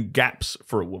fills in gaps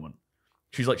for a woman.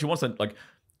 She wants to like,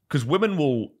 because women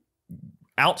will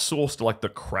outsource to like the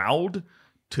crowd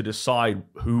to decide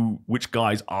which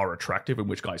guys are attractive and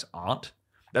which guys aren't.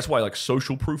 That's why like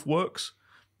social proof works,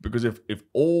 because if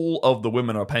all of the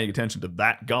women are paying attention to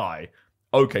that guy,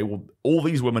 okay, well, all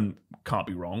these women can't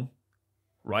be wrong,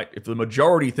 right? If the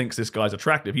majority thinks this guy's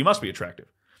attractive, he must be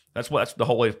attractive. That's the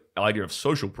whole idea of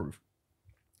social proof.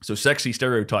 So sexy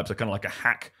stereotypes are kind of like a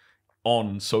hack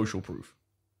on social proof.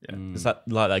 Yeah. It's like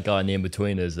that guy in the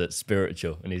In-Betweeners that's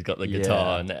spiritual and he's got the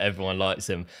guitar and everyone likes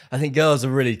him. I think girls are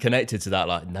really connected to that,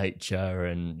 like nature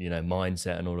and,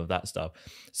 mindset and all of that stuff.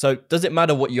 So does it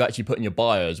matter what you actually put in your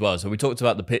bio as well? So we talked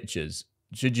about the pictures.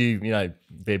 Should you,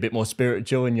 be a bit more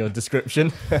spiritual in your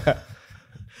description?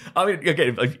 I mean,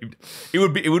 again, it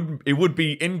would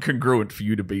be incongruent for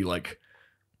you to be like,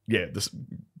 yeah,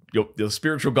 you're the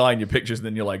spiritual guy in your pictures, and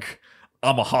then you're like,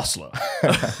 I'm a hustler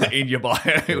in your bio.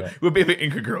 It would be a bit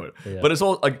incongruent. Yeah. But it's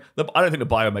all like, I don't think the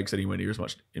bio makes anywhere near as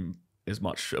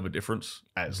much of a difference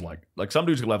as like some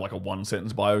dudes will have like a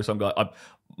 1-sentence bio. Some guy,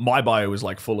 my bio is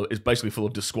like basically full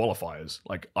of disqualifiers.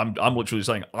 Like I'm literally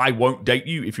saying, I won't date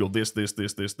you if you're this.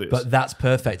 But that's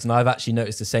perfect. And I've actually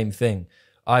noticed the same thing.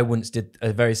 I once did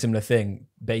a very similar thing,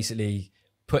 basically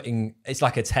it's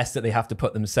like a test that they have to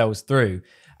put themselves through.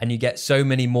 And you get so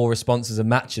many more responses and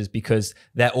matches because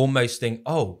they're almost think,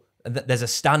 oh, there's a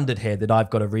standard here that I've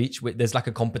got to reach. There's like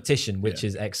a competition, which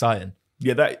is exciting.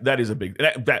 Yeah, that is a big,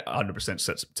 that 100%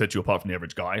 sets you apart from the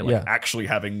average guy. Like actually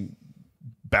having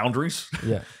boundaries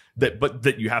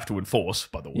that you have to enforce,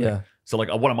 by the way. Yeah. So like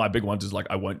one of my big ones is like,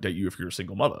 I won't date you if you're a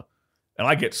single mother. And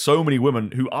I get so many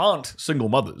women who aren't single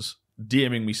mothers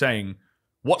DMing me saying,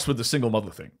 what's with the single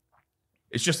mother thing?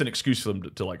 It's just an excuse for them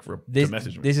to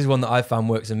message me. This is one that I found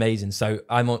works amazing. So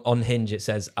I'm on Hinge. It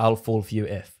says, I'll fall for you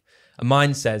if. And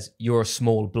mine says, you're a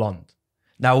small blonde.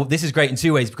 Now, this is great in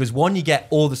two ways because one, you get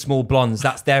all the small blondes.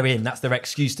 That's their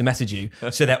excuse to message you.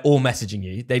 So they're all messaging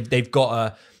you. They've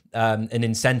got an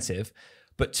incentive.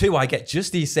 But two, I get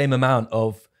just the same amount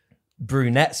of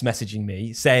brunettes messaging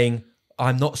me saying,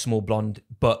 I'm not small blonde,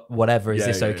 but whatever, is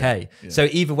this okay? Yeah. So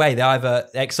either way, they're either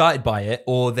excited by it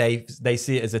or they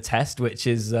see it as a test, which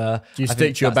is... Do you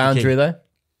stick to your boundary though?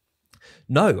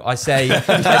 No, I say, do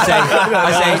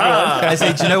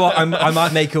you know what? I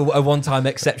might make a one-time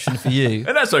exception for you,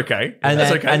 and that's okay.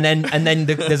 And then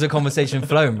there's a conversation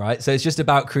flowing, right? So it's just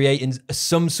about creating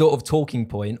some sort of talking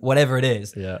point, whatever it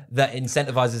is, that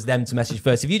incentivizes them to message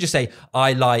first. If you just say,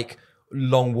 I like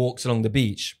long walks along the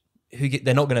beach,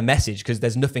 they're not going to message because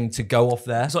there's nothing to go off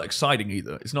there. It's not exciting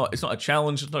either. It's not a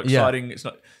challenge. It's not exciting. Yeah. It's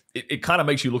not. It kind of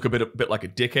makes you look a bit like a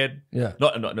dickhead. Yeah.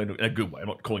 Not in a good way. I'm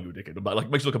not calling you a dickhead, but like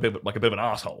makes you look a bit of an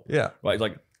asshole. Yeah. Right.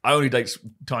 Like I only date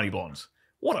tiny blondes.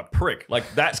 What a prick. Like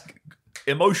that's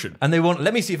emotion. And they want.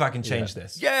 Let me see if I can change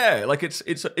this. Yeah. Like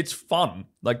it's fun.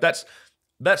 Like that's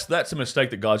a mistake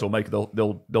that guys will make. They'll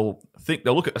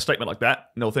look at a statement like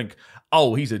that and they'll think,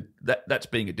 oh, that's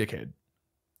being a dickhead.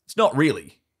 It's not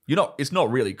really. It's not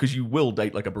really, because you will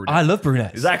date like a brunette. I love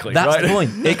brunettes. Exactly. That's right? the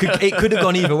point. It could have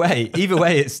gone either way. Either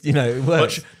way, it's it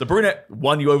works. But the brunette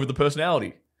won you over the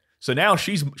personality. So now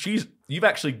you've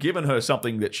actually given her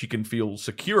something that she can feel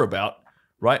secure about,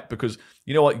 right? Because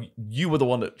you know what? You were the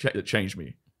one that changed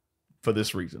me for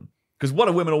this reason. Because what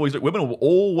do women always do? Women will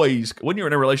always, when you're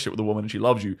in a relationship with a woman and she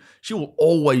loves you, she will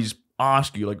always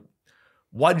ask you, like,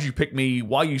 why did you pick me?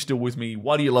 Why are you still with me?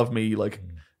 Why do you love me? Like,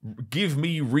 give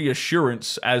me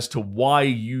reassurance as to why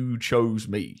you chose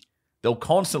me. They'll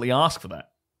constantly ask for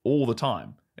that all the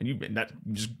time. And you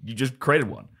just created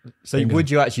one. So would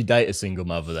you actually date a single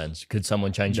mother then? Could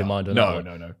someone change your mind on that?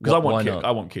 No. Because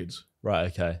I want kids.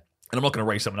 Right, okay. And I'm not going to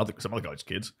raise some other guy's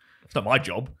kids. It's not my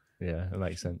job. Yeah, that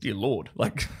makes sense. Dear Lord.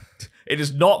 Like, it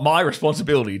is not my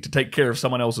responsibility to take care of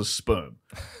someone else's sperm.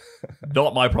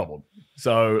 Not my problem.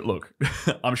 So, look,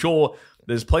 I'm sure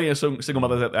there's plenty of single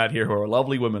mothers out here who are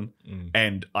lovely women,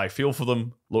 and I feel for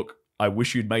them. Look, I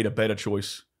wish you'd made a better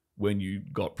choice when you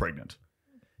got pregnant.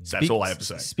 That's all I have to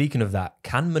say. Speaking of that,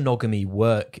 can monogamy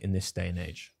work in this day and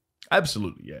age?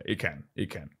 Absolutely, yeah, it can. It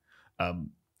can.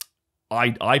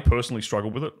 I personally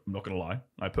struggle with it. I'm not going to lie.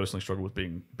 I personally struggle with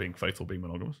being faithful, being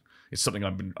monogamous. It's something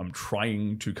I'm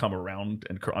trying to come around,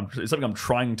 and it's something I'm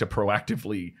trying to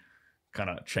proactively kind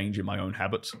of change in my own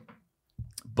habits.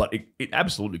 But it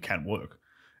absolutely can work.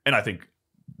 And I think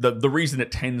the reason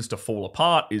it tends to fall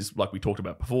apart is, like we talked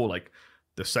about before, like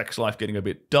the sex life getting a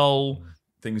bit dull,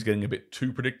 things getting a bit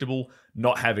too predictable,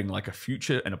 not having like a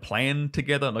future and a plan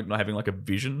together, like not having like a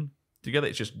vision together.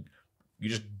 It's just, you're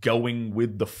just going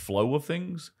with the flow of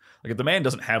things. Like if the man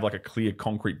doesn't have like a clear,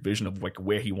 concrete vision of like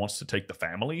where he wants to take the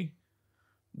family,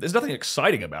 there's nothing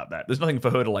exciting about that. There's nothing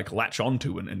for her to like latch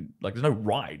onto and like there's no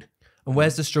ride. And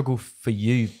where's the struggle for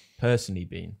you personally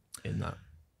been in that?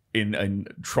 In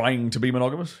trying to be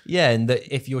monogamous? Yeah, and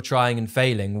that if you're trying and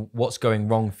failing, what's going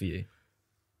wrong for you?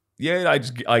 Yeah,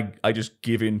 I just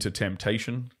give in to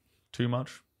temptation too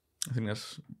much. I think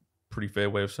that's a pretty fair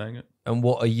way of saying it. And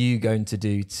what are you going to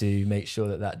do to make sure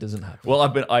that that doesn't happen? Well,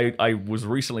 I was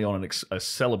recently on a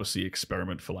celibacy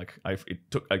experiment for like I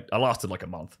lasted like a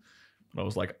month. And I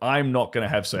was like, I'm not going to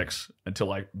have sex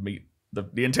until I meet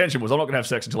the intention was I'm not going to have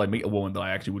sex until I meet a woman that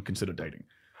I actually would consider dating.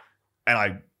 And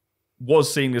I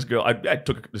was seeing this girl. I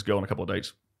took this girl on a couple of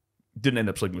dates. Didn't end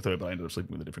up sleeping with her, but I ended up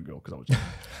sleeping with a different girl because I was.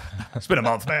 It's been a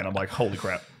month, man. I'm like, holy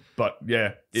crap. But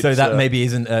yeah. So that maybe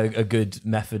isn't a good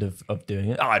method of doing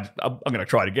it. I'm going to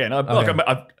try it again. I've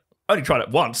only tried it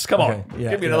once. Come on,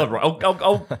 give me another. I'm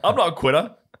not a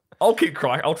quitter. I'll keep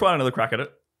trying. I'll try another crack at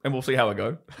it, and we'll see how it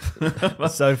goes.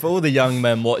 So for all the young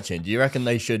men watching, do you reckon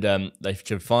they should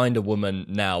find a woman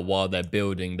now while they're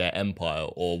building their empire,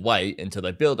 or wait until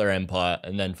they build their empire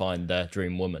and then find their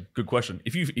dream woman? Good question.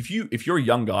 If you're a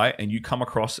young guy and you come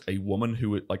across a woman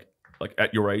who like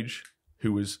at your age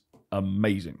who is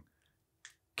amazing,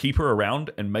 keep her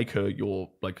around and make her your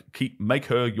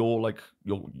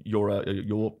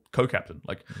co-captain.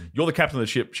 Like you're the captain of the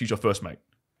ship. She's your first mate.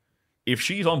 If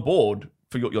she's on board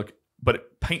for your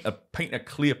but paint a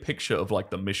clear picture of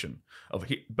like the mission of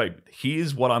babe,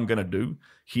 here's what I'm gonna do.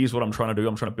 Here's what I'm trying to do.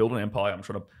 I'm trying to build an empire. I'm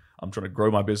trying to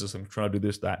grow my business. I'm trying to do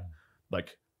this, that.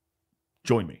 Like,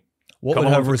 join me. What would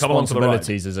her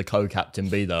responsibilities as a co-captain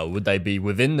be though? Would they be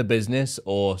within the business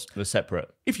or separate?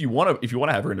 If you want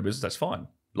to have her in the business, that's fine.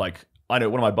 Like I know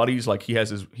one of my buddies, like he has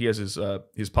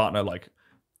his partner like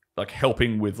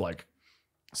helping with like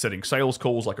setting sales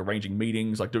calls, like arranging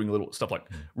meetings, like doing little stuff, like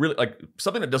really like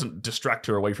something that doesn't distract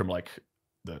her away from like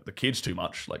the kids too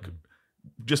much, like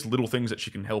just little things that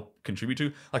she can help contribute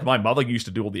to. Like my mother used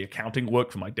to do all the accounting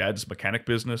work for my dad's mechanic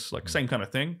business, like same kind of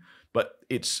thing. But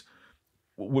it's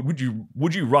would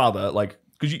you rather like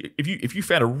because if you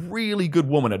found a really good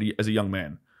woman as a young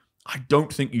man, I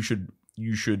don't think you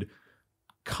should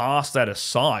cast that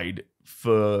aside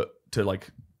to like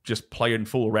just play and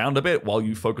fool around a bit while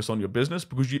you focus on your business,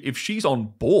 because if she's on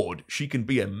board, she can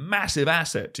be a massive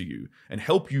asset to you and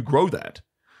help you grow that.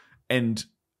 And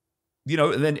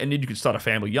and then you can start a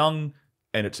family young,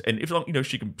 and if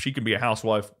she can be a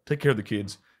housewife, take care of the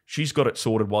kids. She's got it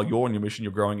sorted while you're on your mission,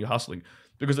 you're growing, you're hustling.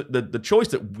 Because the choice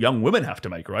that young women have to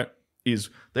make, right, is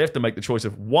they have to make the choice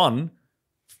of one,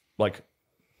 like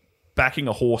backing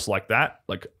a horse like that,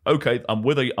 like okay, I'm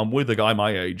with a guy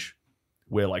my age,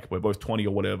 where like we're both 20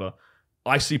 or whatever.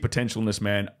 I see potential in this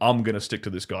man. I'm gonna stick to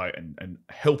this guy and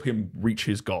help him reach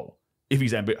his goal. If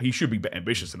he should be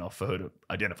ambitious enough for her to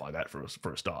identify that for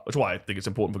a start. That's why I think it's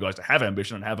important for guys to have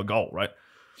ambition and have a goal, right?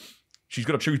 She's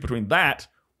got to choose between that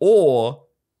or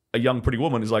a young pretty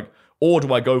woman is like, or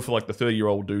do I go for like the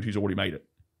 30-year-old dude who's already made it?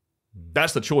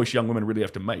 That's the choice young women really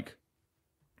have to make.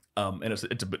 And it's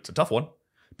a tough one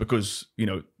because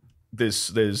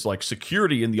there's like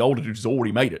security in the older dude who's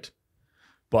already made it.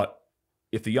 But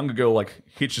if the younger girl like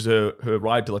hitches her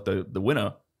ride to like the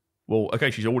winner, well, okay,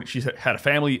 she's had a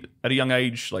family at a young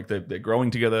age, like they're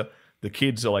growing together, the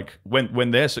kids are like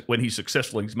when he's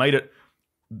successful, he's made it.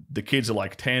 The kids are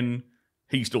like 10.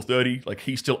 He's still 30. Like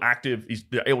he's still active. He's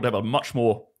able to have a much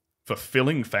more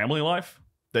fulfilling family life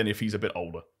than if he's a bit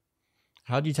older.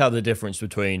 How do you tell the difference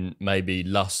between maybe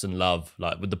lust and love?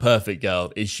 Like with the perfect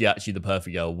girl, is she actually the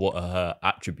perfect girl? What are her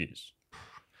attributes?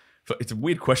 It's a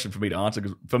weird question for me to answer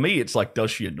because for me, it's like,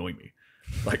 does she annoy me?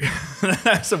 Like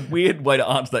that's a weird way to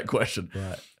answer that question.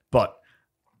 Right. But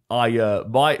I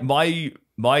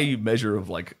my measure of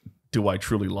like, do I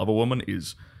truly love a woman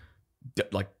is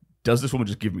like, does this woman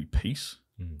just give me peace?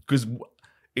 Because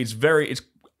it's very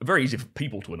easy for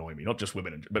people to annoy me, not just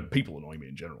women, but people annoy me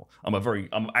in general.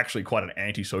 I'm actually quite an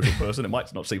antisocial person. It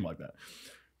might not seem like that,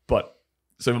 but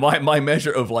so my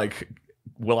measure of like,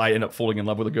 will I end up falling in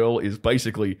love with a girl is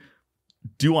basically,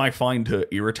 do I find her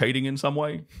irritating in some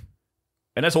way?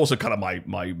 And that's also kind of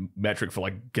my metric for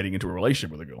like getting into a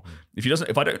relationship with a girl. If she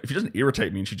doesn't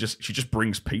irritate me and she just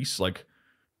brings peace, like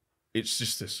it's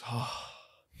just this.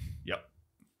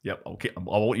 Yep. I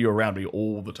want you around me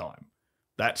all the time.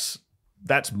 That's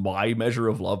my measure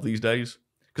of love these days.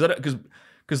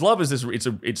 Because love is this.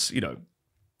 It's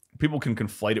people can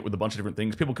conflate it with a bunch of different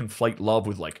things. People conflate love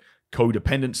with like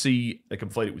codependency. They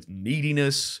conflate it with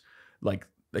neediness. Like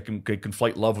they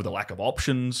conflate love with a lack of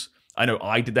options. I know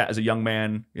I did that as a young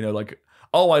man. Like,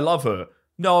 oh, I love her.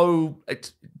 No,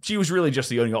 she was really just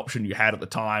the only option you had at the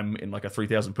time in like a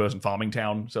 3,000 person farming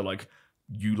town. So like,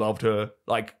 you loved her.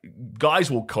 Like,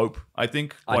 guys will cope, I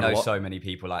think. I know so many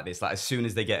people like this. Like, as soon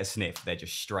as they get a sniff, they're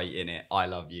just straight in it. I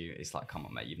love you. It's like, come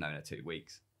on, mate. You've known her 2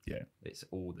 weeks. Yeah. It's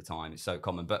all the time. It's so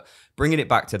common. But bringing it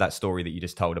back to that story that you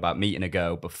just told about meeting a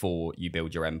girl before you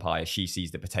build your empire, she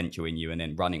sees the potential in you and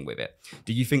then running with it.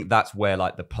 Do you think that's where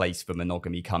like the place for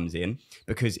monogamy comes in?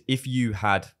 Because if you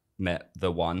had met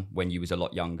the one when you was a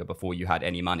lot younger, before you had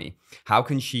any money, how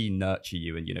can she nurture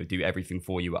you and do everything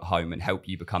for you at home and help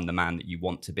you become the man that you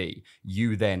want to be?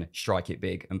 You then strike it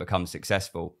big and become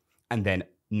successful, and then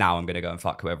now I'm going to go and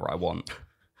fuck whoever I want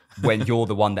when you're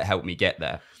the one that helped me get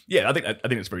there. Yeah, I think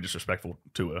it's very disrespectful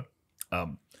to her.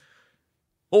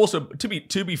 Also, to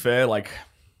be fair, like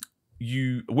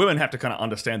women have to kind of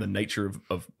understand the nature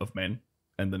of men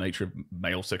and the nature of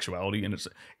male sexuality, and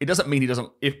it doesn't mean he doesn't.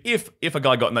 If a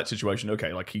guy got in that situation,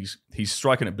 okay, like he's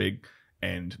striking it big,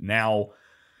 and now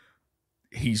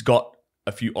he's got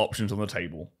a few options on the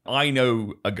table. I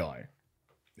know a guy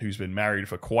who's been married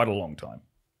for quite a long time.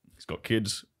 He's got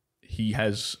kids. He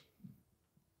has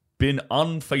been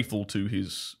unfaithful to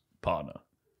his partner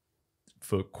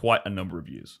for quite a number of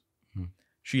years.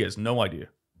 She has no idea.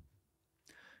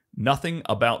 Nothing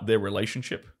about their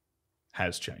relationship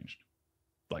has changed.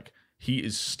 Like, he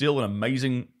is still an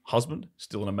amazing husband,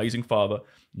 still an amazing father,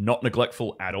 not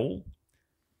neglectful at all.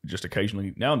 Just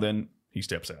occasionally, now and then, he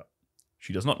steps out.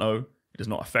 She does not know. It does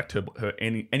not affect her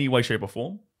any way, shape, or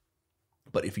form.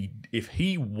 But if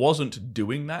he wasn't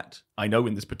doing that, I know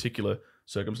in this particular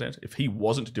circumstance, if he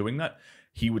wasn't doing that,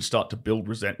 he would start to build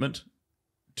resentment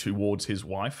towards his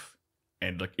wife,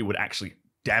 and like it would actually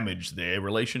damage their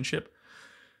relationship.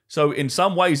 So in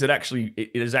some ways, it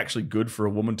is actually good for a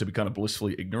woman to be kind of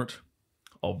blissfully ignorant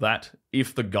of that.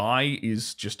 If the guy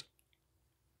is just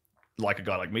like a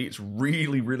guy like me, it's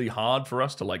really, really hard for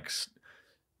us to like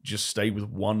just stay with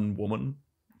one woman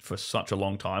for such a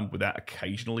long time without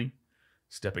occasionally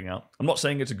stepping out. I'm not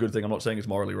saying it's a good thing. I'm not saying it's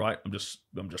morally right. I'm just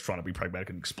trying to be pragmatic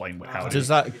and explain how it is. Does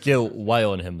that guilt weigh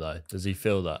on him though? Does he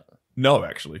feel that? No,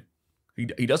 actually,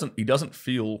 he doesn't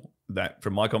feel that.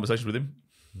 From my conversations with him,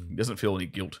 he doesn't feel any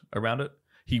guilt around it.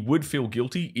 He would feel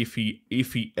guilty if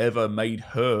he ever made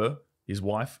her, his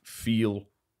wife, feel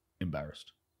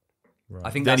embarrassed. Right. I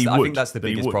think that's the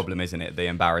biggest problem, isn't it? The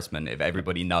embarrassment of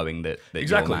everybody knowing that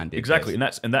your man did exactly,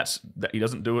 this. and that's he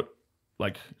doesn't do it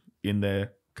like in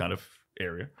their kind of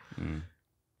area,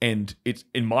 and it's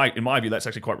in my view that's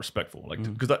actually quite respectful. Like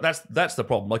because that's the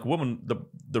problem. Like women,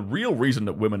 the real reason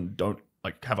that women don't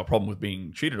like have a problem with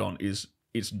being cheated on is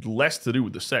it's less to do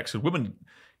with the sex. Because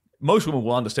most women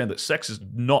will understand that sex is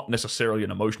not necessarily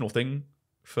an emotional thing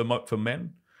for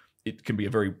men. It can be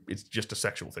it's just a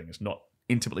sexual thing. It's not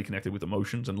intimately connected with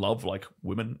emotions and love like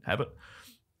women have it.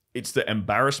 It's the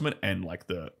embarrassment and like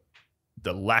the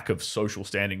lack of social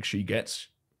standing she gets.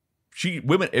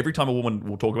 Women, every time a woman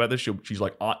will talk about this,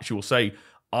 she will say,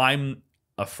 "I'm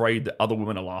afraid that other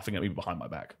women are laughing at me behind my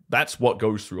back." That's what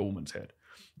goes through a woman's head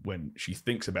when she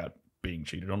thinks about being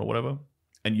cheated on or whatever.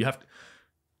 And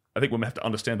I think women have to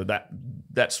understand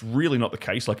that's really not the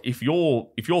case. Like if you're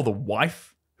the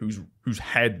wife who's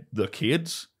had the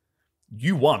kids,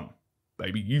 you won,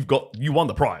 baby. You won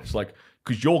the prize. Like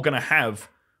because you're gonna have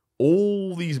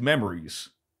all these memories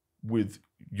with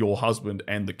your husband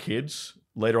and the kids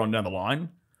later on down the line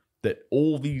that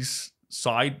all these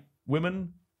side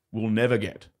women will never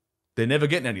get. They're never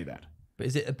getting any of that.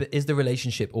 But is the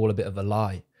relationship all a bit of a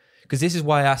lie? Because this is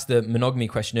why I asked the monogamy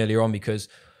question earlier on, because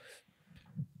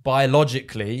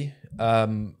biologically,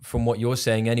 from what you're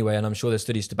saying anyway, and I'm sure there's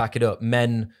studies to back it up,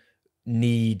 men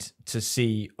need to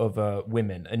see other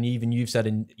women. And even you've said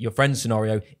in your friend's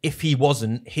scenario, if he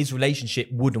wasn't, his relationship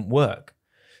wouldn't work.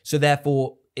 So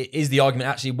therefore, it is the argument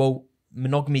actually, well,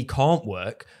 monogamy can't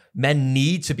work. Men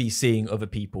need to be seeing other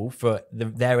people for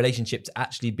their relationship to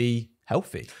actually be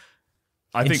healthy.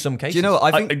 I think some cases. Do you know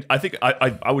what? I think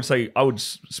I would say I would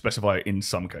specify it in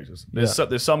some cases.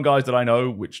 There's some guys that I know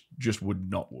which just would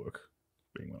not work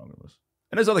being monogamous,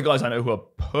 and there's other guys I know who are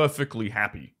perfectly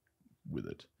happy with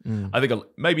it. I think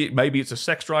maybe it's a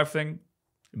sex drive thing.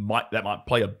 That might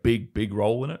play a big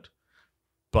role in it.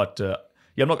 But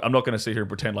I'm not going to sit here and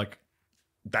pretend like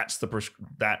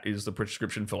that is the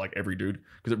prescription for like every dude,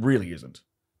 because it really isn't.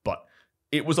 But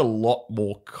it was a lot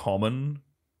more common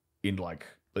in like,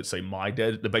 let's say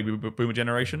the baby boomer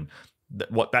generation.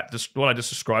 What I just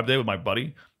described there with my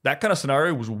buddy, that kind of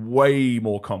scenario was way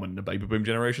more common in the baby boom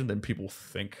generation than people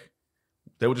think.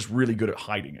 They were just really good at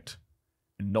hiding it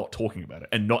and not talking about it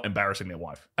and not embarrassing their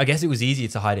wife. I guess it was easier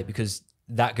to hide it because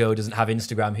that girl doesn't have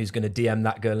Instagram who's going to DM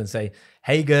that girl and say,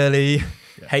 hey, girly,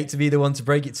 hate to be the one to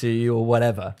break it to you or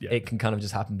whatever. Yeah. It can kind of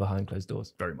just happen behind closed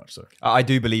doors. Very much so. I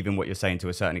do believe in what you're saying to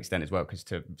a certain extent as well, because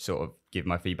to sort of give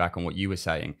my feedback on what you were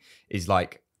saying is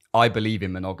like, I believe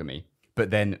in monogamy,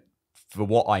 but then for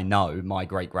what I know, my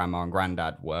great-grandma and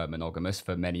granddad were monogamous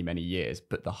for many, many years,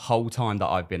 but the whole time that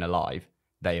I've been alive,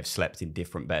 they have slept in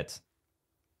different beds.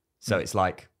 So it's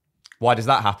like, why does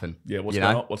that happen? Yeah, what's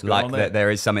going on there?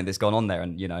 There is something that's gone on there,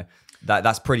 and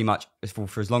that's pretty much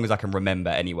for as long as I can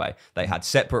remember. Anyway, they had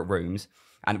separate rooms,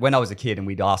 and when I was a kid and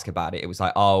we'd ask about it, it was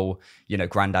like, oh,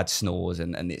 granddad snores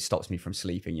and it stops me from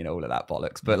sleeping, all of that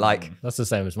bollocks. But like, that's the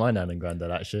same as my nan and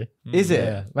granddad actually. Is it?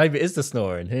 Yeah, maybe it is the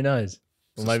snoring. Who knows?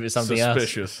 Or maybe it's something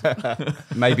suspicious. else.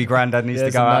 Maybe granddad needs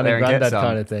to go out there and get some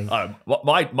kind of thing.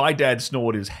 My dad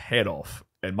snored his head off,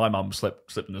 and my mum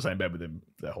slept in the same bed with him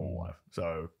their whole life.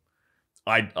 So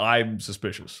I'm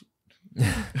suspicious.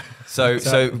 So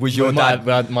was your dad?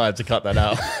 Might have to cut that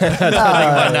out. I don't think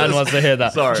my nan wants to hear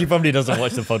that. Sorry. She probably doesn't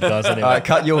watch the podcast anyway. All right,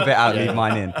 cut your bit out, leave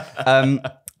mine in.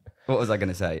 What was I going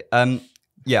to say?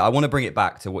 I want to bring it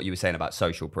back to what you were saying about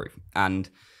social proof. And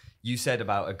you said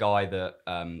about a guy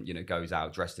that goes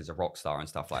out dressed as a rock star and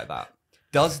stuff like that.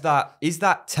 Is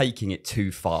that taking it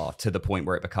too far to the point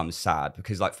where it becomes sad?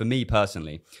 Because like for me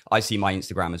personally, I see my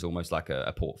Instagram as almost like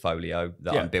a portfolio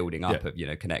that I'm building up of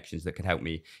connections that can help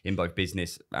me in both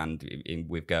business and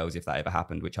with girls if that ever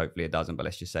happened, which hopefully it doesn't, but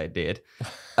let's just say it did.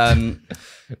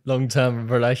 Long-term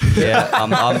relationship. Yeah,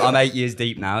 I'm 8 years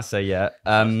deep now, so yeah.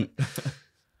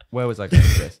 Where was I going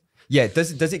with this? Yeah,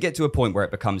 does it get to a point where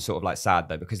it becomes sort of like sad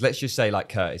though? Because let's just say like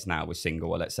Curtis now was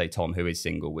single, or let's say Tom, who is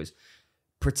single, was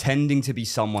pretending to be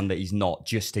someone that he's not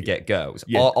just to get girls.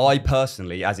 Yeah. I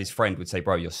personally, as his friend, would say,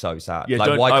 bro, you're so sad. Yeah,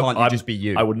 like, why can't you just be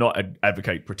you? I would not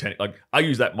advocate pretending. Like, I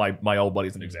use that my old buddy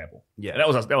as an example. Yeah. And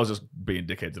that was just being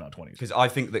dickheads in our 20s. Because I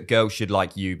think that girls should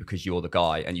like you because you're the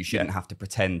guy, and you shouldn't have to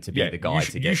pretend to be the guy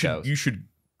to get girls. You should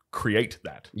create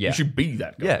that. Yeah. You should be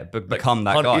that guy. Yeah, but become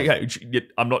that guy.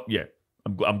 Yeah,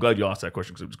 I'm glad you asked that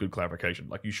question because it was good clarification.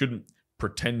 Like, you shouldn't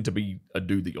pretend to be a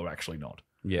dude that you're actually not.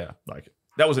 Yeah. Like,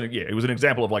 it was an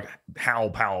example of like how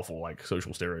powerful like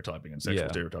social stereotyping and sexual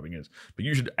stereotyping is. But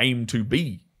you should aim to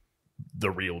be the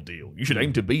real deal. You should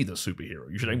aim to be the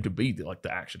superhero. You should aim to be the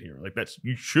action hero. Like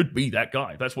you should be that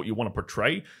guy. If that's what you want to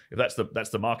portray, if that's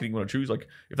the marketing you want to choose, like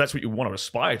if that's what you want to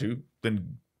aspire to,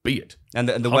 then be it. And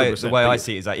the way I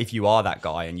see it is that if you are that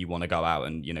guy and you want to go out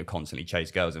and constantly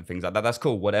chase girls and things like that, that's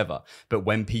cool, whatever. But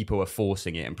when people are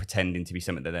forcing it and pretending to be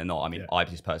something that they're not, I mean, I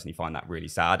just personally find that really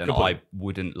sad, and completely. I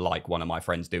wouldn't like one of my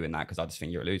friends doing that because I just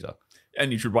think you're a loser.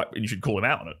 And you should call him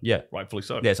out on it. Yeah, rightfully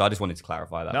so. Yeah, so I just wanted to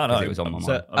clarify that. No, it was on my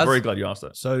mind. I'm very glad you asked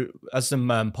that. So, as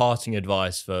some parting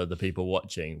advice for the people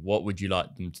watching, what would you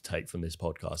like them to take from this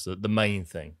podcast? The main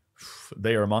thing.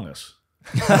 They are among us.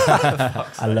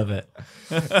 I love it.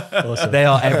 Awesome. They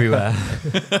are everywhere.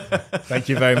 Thank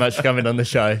you very much for coming on the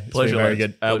show. It's Pleasure. Been very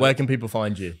good. Where can people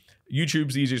find you?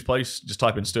 YouTube's the easiest place. Just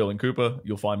type in Stirling Cooper.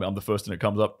 You'll find me. I'm the first thing that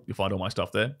comes up. You'll find all my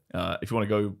stuff there. If you want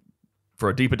to go for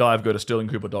a deeper dive, go to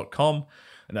stirlingcooper.com,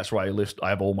 and that's where I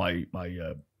have all my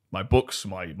books,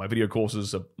 my video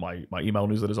courses, my email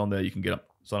newsletters on there. You can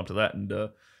sign up to that, and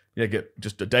get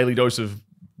just a daily dose of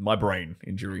my brain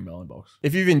into your email inbox.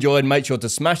 If you've enjoyed, make sure to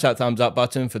smash that thumbs up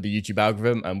button for the YouTube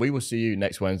algorithm, and we will see you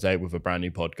next Wednesday with a brand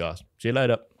new podcast. See you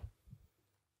later.